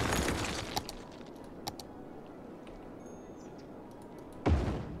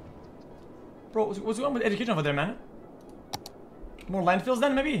 Bro, what's going on with education over there, man? More landfills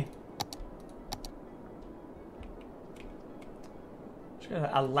then, maybe?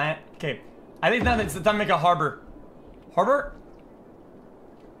 A land... Okay. I think now it's the time to make a harbor. Harbor?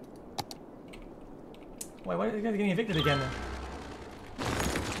 Wait, why are you guys getting evicted again?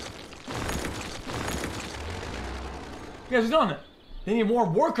 You guys are doing it. They need more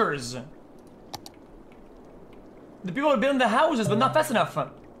workers. The people are building the houses, but not fast enough. I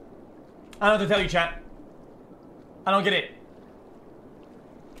don't know what to tell you, chat. I don't get it.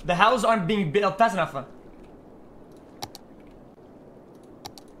 The houses aren't being built fast enough.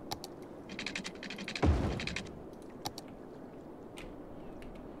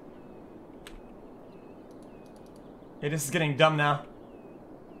 Yeah, this is getting dumb now.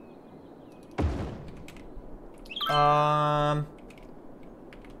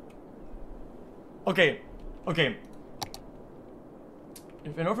 Okay. Okay.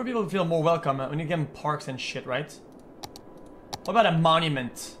 If in order for people to feel more welcome, we need to give them parks and shit, right? What about a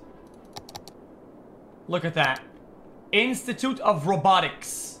monument? Look at that. Institute of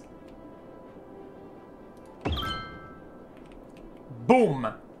Robotics.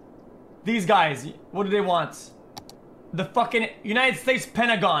 Boom. These guys, what do they want? The fucking United States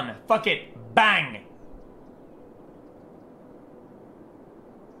Pentagon. Fuck it. Bang.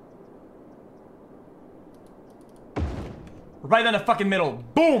 Right down the fucking middle.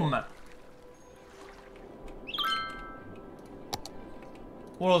 Boom.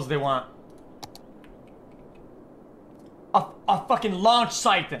 What else do they want? A fucking launch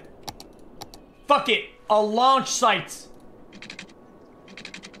site. Fuck it. A launch site.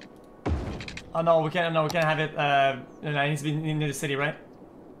 Oh no, we can't. No, we can't have it. No, it needs to be near the city, right?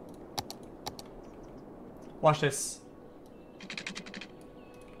 Watch this.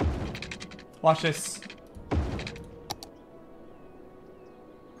 Watch this.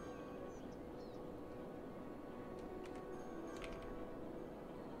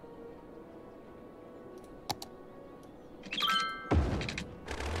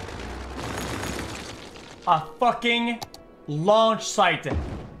 A fucking launch site.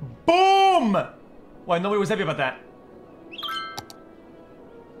 Boom! Why nobody was happy about that?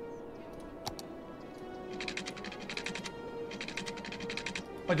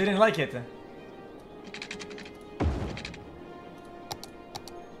 Oh, they didn't like it.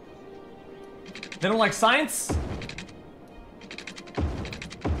 They don't like science?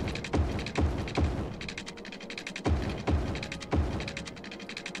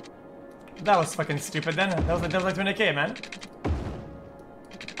 That was fucking stupid then. That was like 20k, man.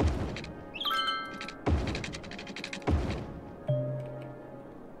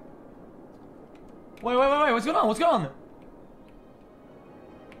 Wait, what's going on? What's going on?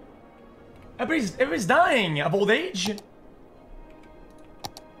 Everybody's dying of old age.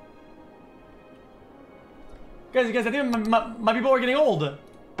 Guys, I think my people are getting old.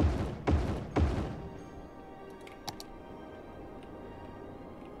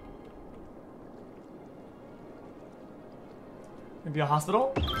 Maybe a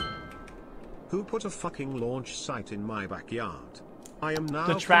hospital? Who put a fucking launch site in my backyard? I am now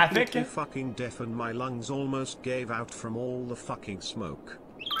the traffic? completely fucking deaf and my lungs almost gave out from all the fucking smoke.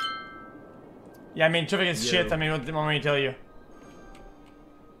 Yeah, I mean, traffic is shit. I mean, what do you want me to tell you?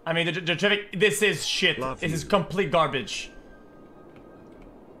 I mean, the traffic, this is shit. This is complete garbage.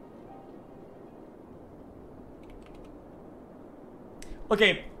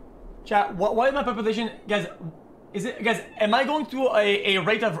 Okay, chat, why is my population, guys, guys, am I going through a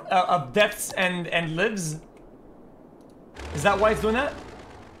rate of deaths and lives? Is that why it's doing that?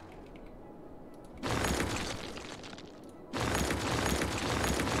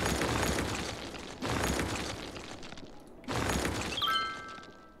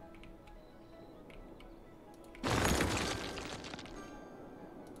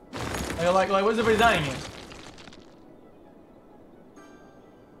 Like, what's everybody dying here?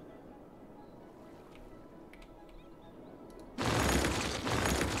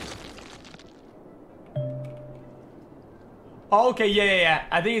 Oh, okay, yeah.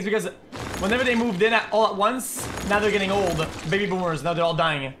 I think it's because whenever they moved in all at once, now they're getting old. Baby boomers, now they're all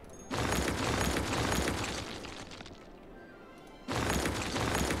dying.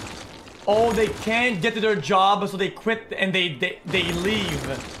 Oh, they can't get to their job, so they quit and they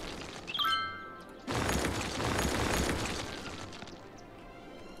leave.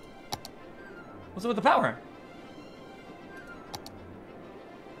 What's up with the power?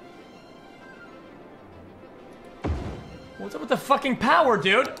 What's up with the fucking power,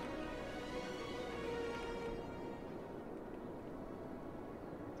 dude?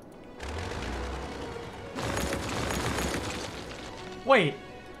 Wait,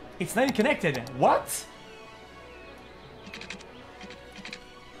 it's not connected. What?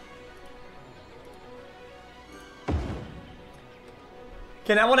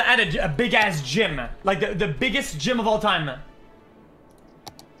 Okay, I want to add a big ass gym, like the biggest gym of all time.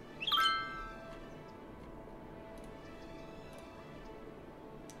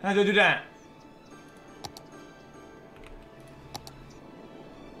 How do I do that?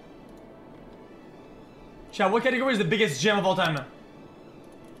 Chat, what category is the biggest gym of all time?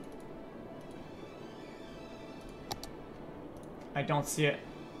 I don't see it.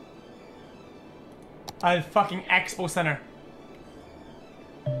 Fucking Expo Center.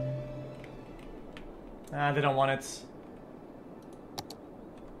 Ah, they don't want it.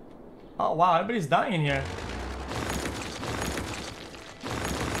 Oh wow, everybody's dying in here.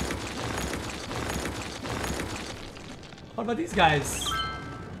 What about these guys?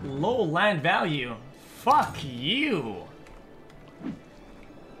 Low land value. Fuck you.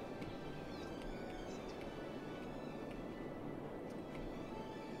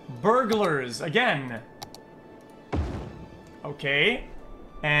 Burglars again. Okay.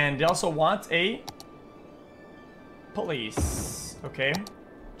 And they also want a police. Okay.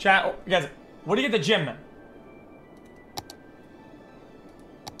 Chat, oh, guys, what do you get the gym?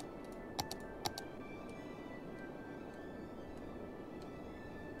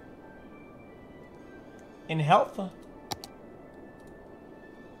 In health?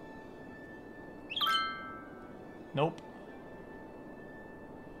 Nope.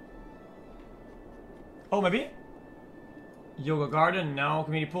 Oh, maybe? Yoga garden? No.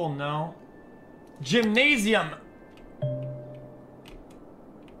 Community pool? No. Gymnasium!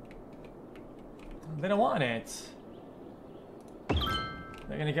 They don't want it.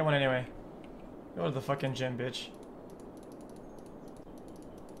 They're gonna get one anyway. Go to the fucking gym, bitch.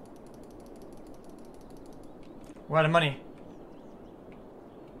 We're out of money.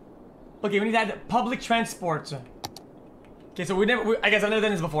 Okay, we need to add public transport. Okay, so I guess I've never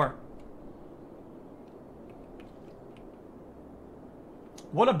done this before.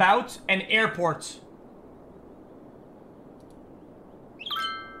 What about an airport?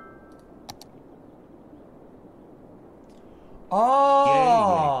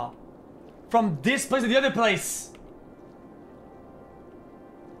 Oh! From this place to the other place.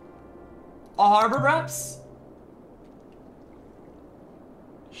 A harbor, perhaps?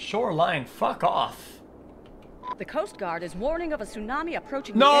 Shoreline, fuck off. The Coast Guard is warning of a tsunami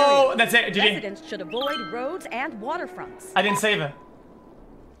approaching the area. No, that's it, GG. Residents should avoid roads and waterfronts. I didn't save it.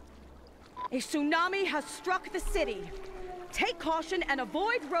 A tsunami has struck the city. Take caution and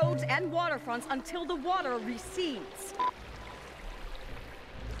avoid roads and waterfronts until the water recedes.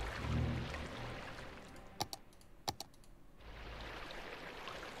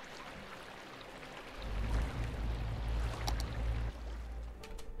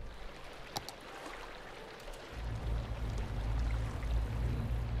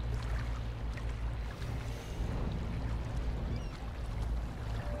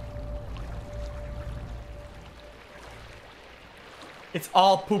 It's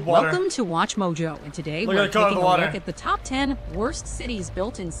all poop water. Welcome to Watch Mojo, and today we're taking a look at the top 10 worst cities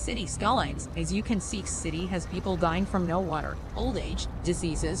built in city skylines. As you can see, city has people dying from no water, old age,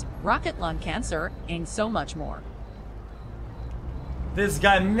 diseases, rocket lung cancer, and so much more. This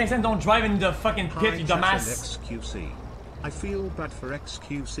guy, next time don't drive in the fucking pit, you dumbass. xQc. I feel bad for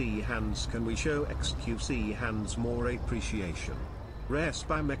xQc hands. Can we show xQc hands more appreciation? Rare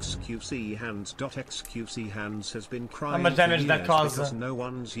spam xQc hands. xQc hands has been crying how much damage for that years caused? because no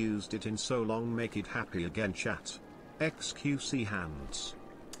one's used it in so long. Make it happy again, chat. xQc hands.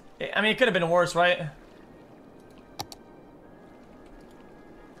 I mean, it could have been worse, right?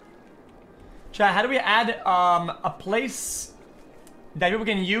 Chat, how do we add a place that people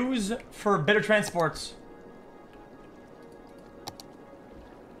can use for better transports?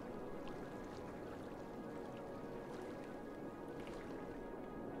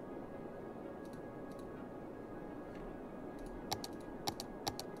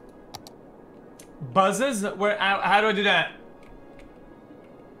 Buzzes? Where? How do I do that?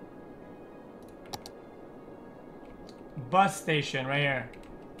 Bus station, right here.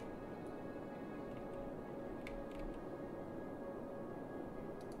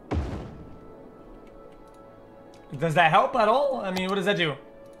 Does that help at all? I mean, what does that do?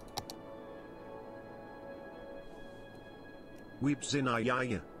 Weeps in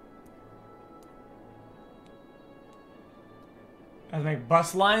ayaya. I make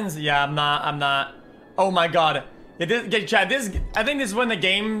bus lines? Yeah, I'm not. Oh my god. Yeah, Chad, I think this is when the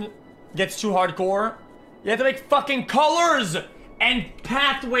game gets too hardcore. You have to make fucking colors and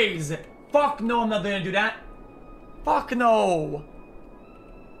pathways. Fuck no, I'm not gonna do that. Fuck no.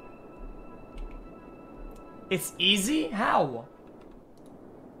 It's easy? How?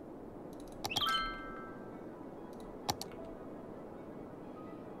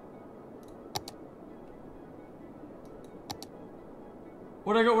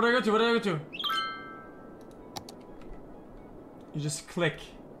 Where do I go to? You just click.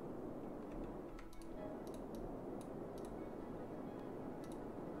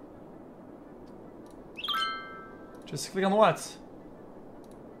 Just click on what?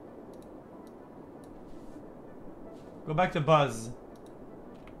 Go back to Buzz.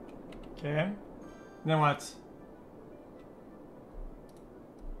 Okay. Then what?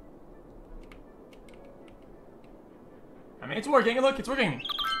 I mean, it's working. Look, it's working.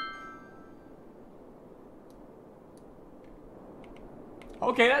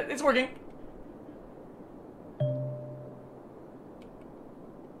 Okay, it's working.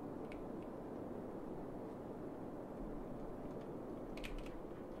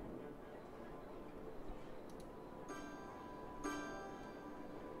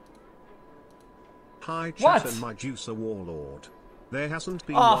 Hi, chat and my juicer warlord. There hasn't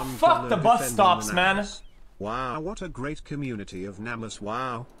been one. Oh, fuck the bus stops, man. Wow, what a great community of namas.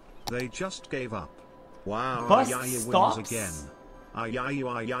 Wow, they just gave up. Wow, bus Ayaya stops? wins again.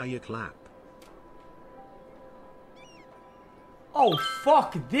 Ayaya clap. Oh,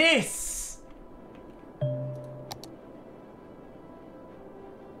 fuck this!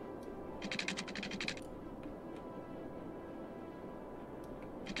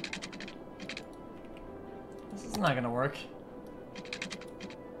 This is not gonna work.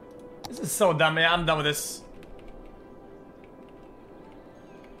 This is so dumb, man. I'm done with this.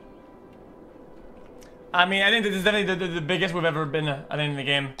 I mean, I think this is definitely the biggest we've ever been, I think, in the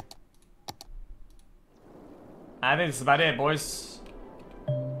game. I think this is about it, boys.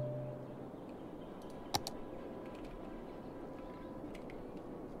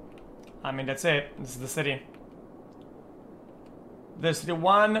 I mean, that's it. This is the city. There's city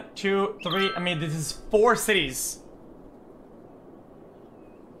 1, 2, 3. I mean, this is 4 cities.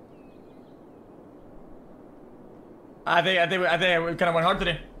 I think we kind of went hard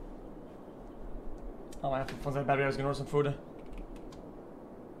today. Oh, I have to find that battery. I was gonna order some food.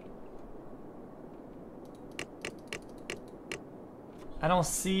 I don't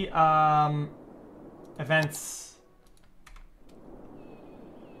see events.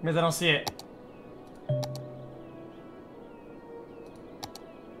 Because I don't see it.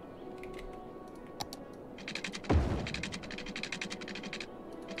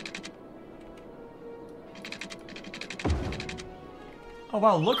 Oh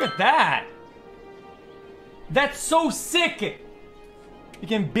wow, look at that! That's so sick! You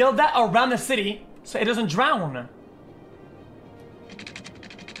can build that around the city so it doesn't drown.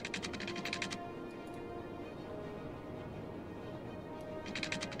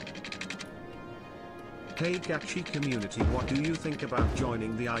 Hey Gachi community, what do you think about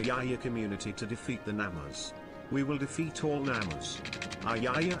joining the Ayaya community to defeat the Namas? We will defeat all Namas.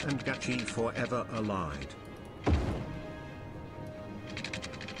 Ayaya and Gachi forever allied.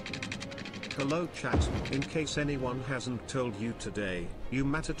 Hello chat, in case anyone hasn't told you today, you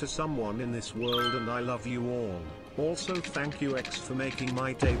matter to someone in this world and I love you all. Also thank you X for making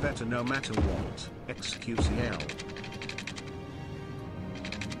my day better no matter what. xQcl.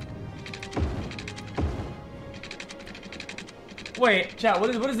 Wait, chat,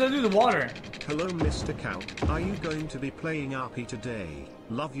 what does that do to the water? Hello Mr. Cow, are you going to be playing RP today?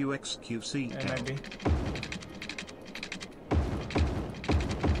 Love you xQc. Yeah, maybe.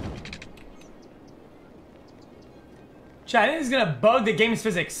 Chat, I think it's gonna bug the game's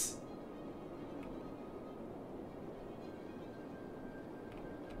physics.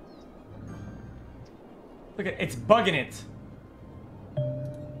 Look at it's bugging it.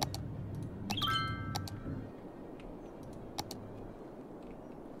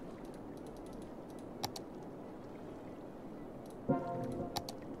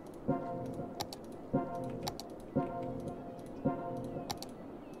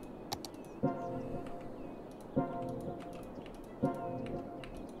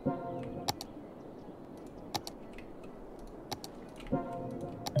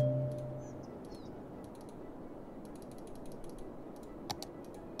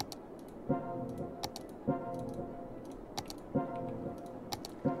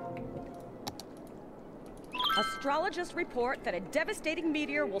 Astrologists report that a devastating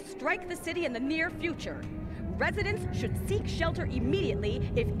meteor will strike the city in the near future. Residents should seek shelter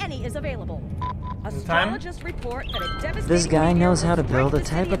immediately if any is available. Astrologists report that a devastating This guy meteor knows how to will strike build a the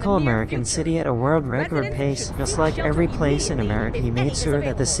city in the typical near American future. city at a world record pace. Just like every place in America, he made sure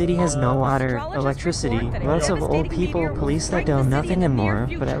that the city has no water, electricity, lots of old people, police that do nothing and more,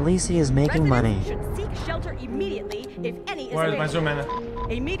 but at least he is making money. Should seek shelter immediately if any is Where's my zoom in?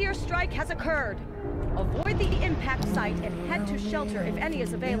 A meteor strike has occurred. Avoid the impact site and head to shelter if any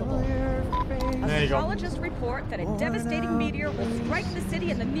is available. There you go. Astrologists report that a devastating meteor will strike the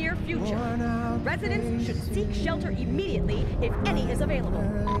city in the near future. Residents should seek shelter immediately if any is available.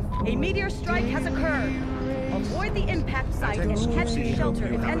 A meteor strike has occurred. Avoid the impact site and head to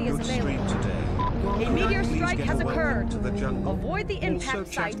shelter if any is available. A meteor strike has occurred. Avoid the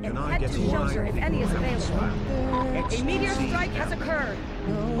impact site and head to shelter if any is available. A meteor strike has occurred.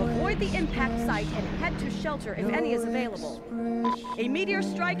 Avoid the impact site and head to shelter if any is available. A meteor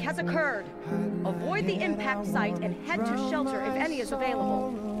strike has occurred. Avoid the impact site and head to shelter if any is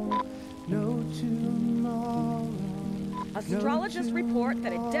available. Astrologists report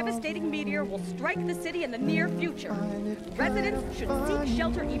that a devastating meteor will strike the city in the near future. Residents should seek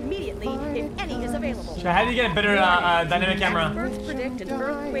shelter immediately if any is available. So how do you get a better dynamic camera? Experts predict an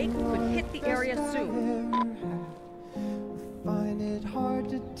earthquake could hit the area soon. Find it hard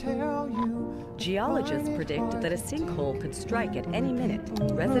to tell you. Geologists predict that a sinkhole could strike at any minute.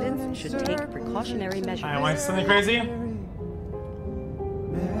 Residents should take precautionary measures. I want something crazy.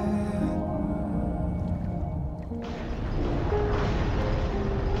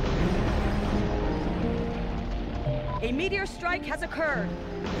 A meteor strike has occurred.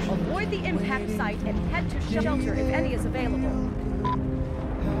 Avoid the impact site and head to shelter if any is available.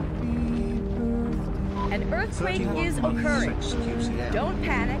 An earthquake is occurring. Don't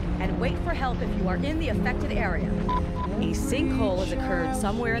panic and wait for help if you are in the affected area. A sinkhole has occurred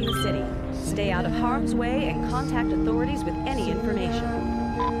somewhere in the city. Stay out of harm's way and contact authorities with any information.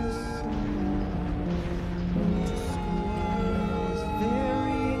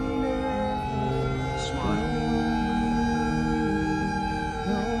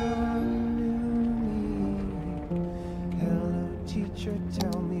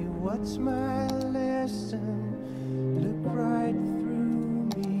 Tell me what's my lesson. Look right through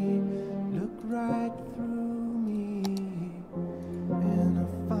me, look right through me. And I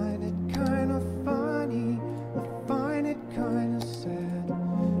find it kind of funny, I find it kind of sad.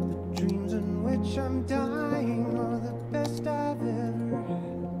 The dreams in which I'm dying are the best I've ever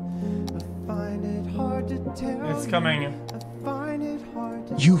had. I find it hard to tell. It's coming. I find it hard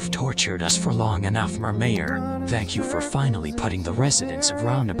to You've tortured us for long enough, Mermayor. Thank you for finally putting the residents of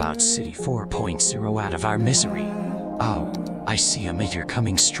Roundabouts City 4.0 out of our misery. Oh, I see a meteor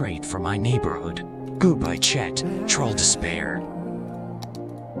coming straight for my neighborhood. Goodbye, Chet. Troll despair.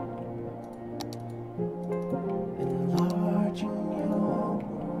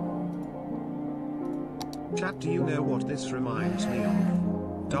 Chat, do you know what this reminds me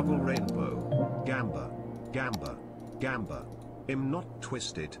of? Double rainbow. Gamba. Gamba. Gamba. I'm not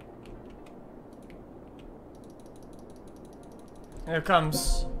twisted. Here it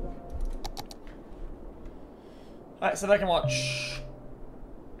comes. Alright, so I can watch.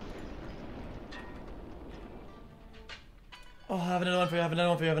 Oh, I have another one for you, I have another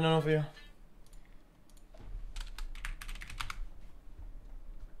one for you, I have another one for you.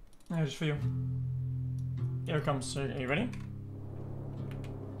 just for you. Here it comes. Are you ready?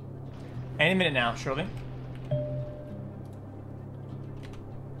 Any minute now, surely.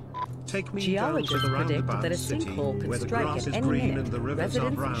 Take me Geologists down to the predict roundabout that a city, sinkhole could where the strike grass at is any green minute. and the rivers are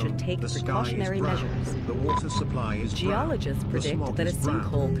Residents brown, should take the sky is precautionary brown, measures. the water supply is Geologists brown, predict the smog that a is brown,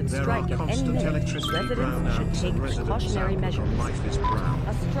 sinkhole could there strike are at any constant minute. electricity Residents should brownouts take and residents' precautionary outlook measures. on life is brown.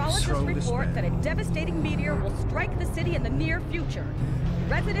 Astrologists Throw the report spare. that a devastating meteor will strike the city in the near future.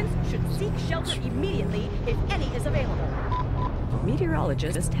 Residents should seek shelter immediately if any is available.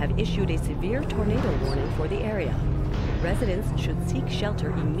 Meteorologists have issued a severe tornado warning for the area. Residents should seek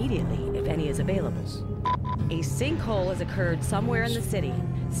shelter immediately if any is available. A sinkhole has occurred somewhere in the city.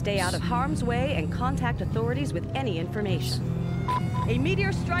 Stay out of harm's way and contact authorities with any information. A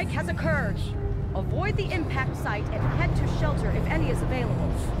meteor strike has occurred. Avoid the impact site and head to shelter if any is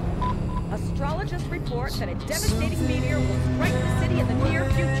available. Astrologists report that a devastating meteor will strike the city in the near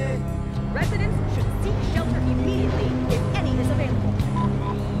future. Residents should seek shelter immediately if any is available.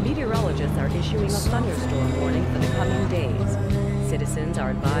 Meteorologists are issuing a thunderstorm warning for the coming days. Citizens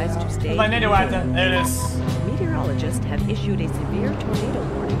are advised to stay indoors. There it is. Meteorologists have issued a severe tornado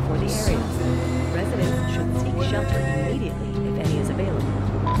warning for the area. Residents should seek shelter immediately if any is available.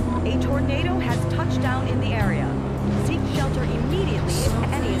 A tornado has touched down in the area. Seek shelter immediately if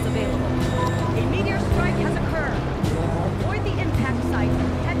any is available. A meteor strike has occurred. Avoid the impact site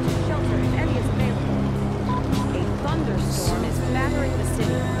and head to shelter if any is available. A thunderstorm is battering the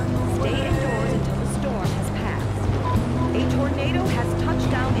city. Stay indoors until the storm has passed. A tornado has touched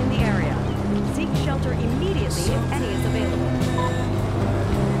down in the area. Seek shelter immediately if any is available.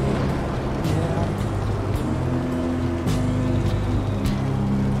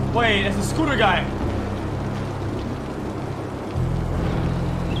 Wait, it's the scooter guy.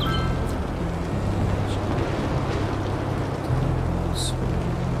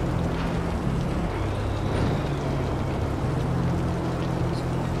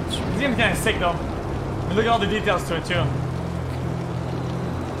 This game's kind of sick though. And look at all the details to it too.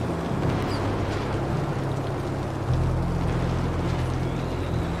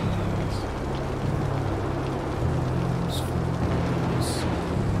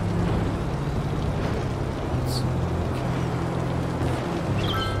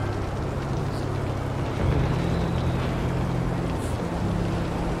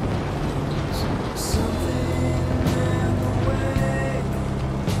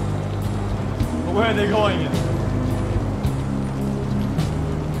 Where are they going?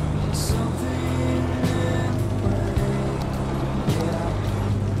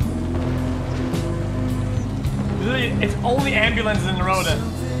 It's only ambulances in the road.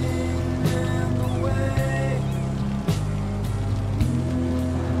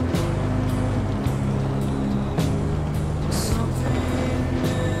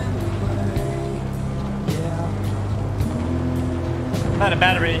 Not a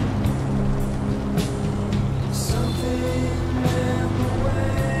battery.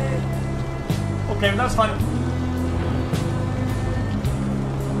 Okay, that's fun.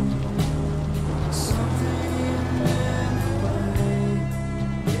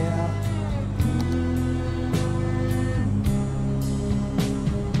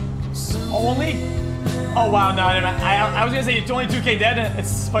 Only? Oh wow, no, I was gonna say it's only 2k dead.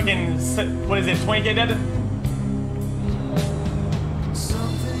 It's fucking, what is it, 20k dead?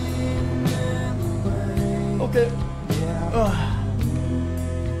 Okay. Ugh.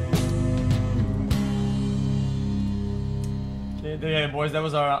 Yeah, boys, that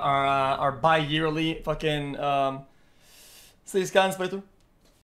was our bi-yearly fucking Skylines playthrough.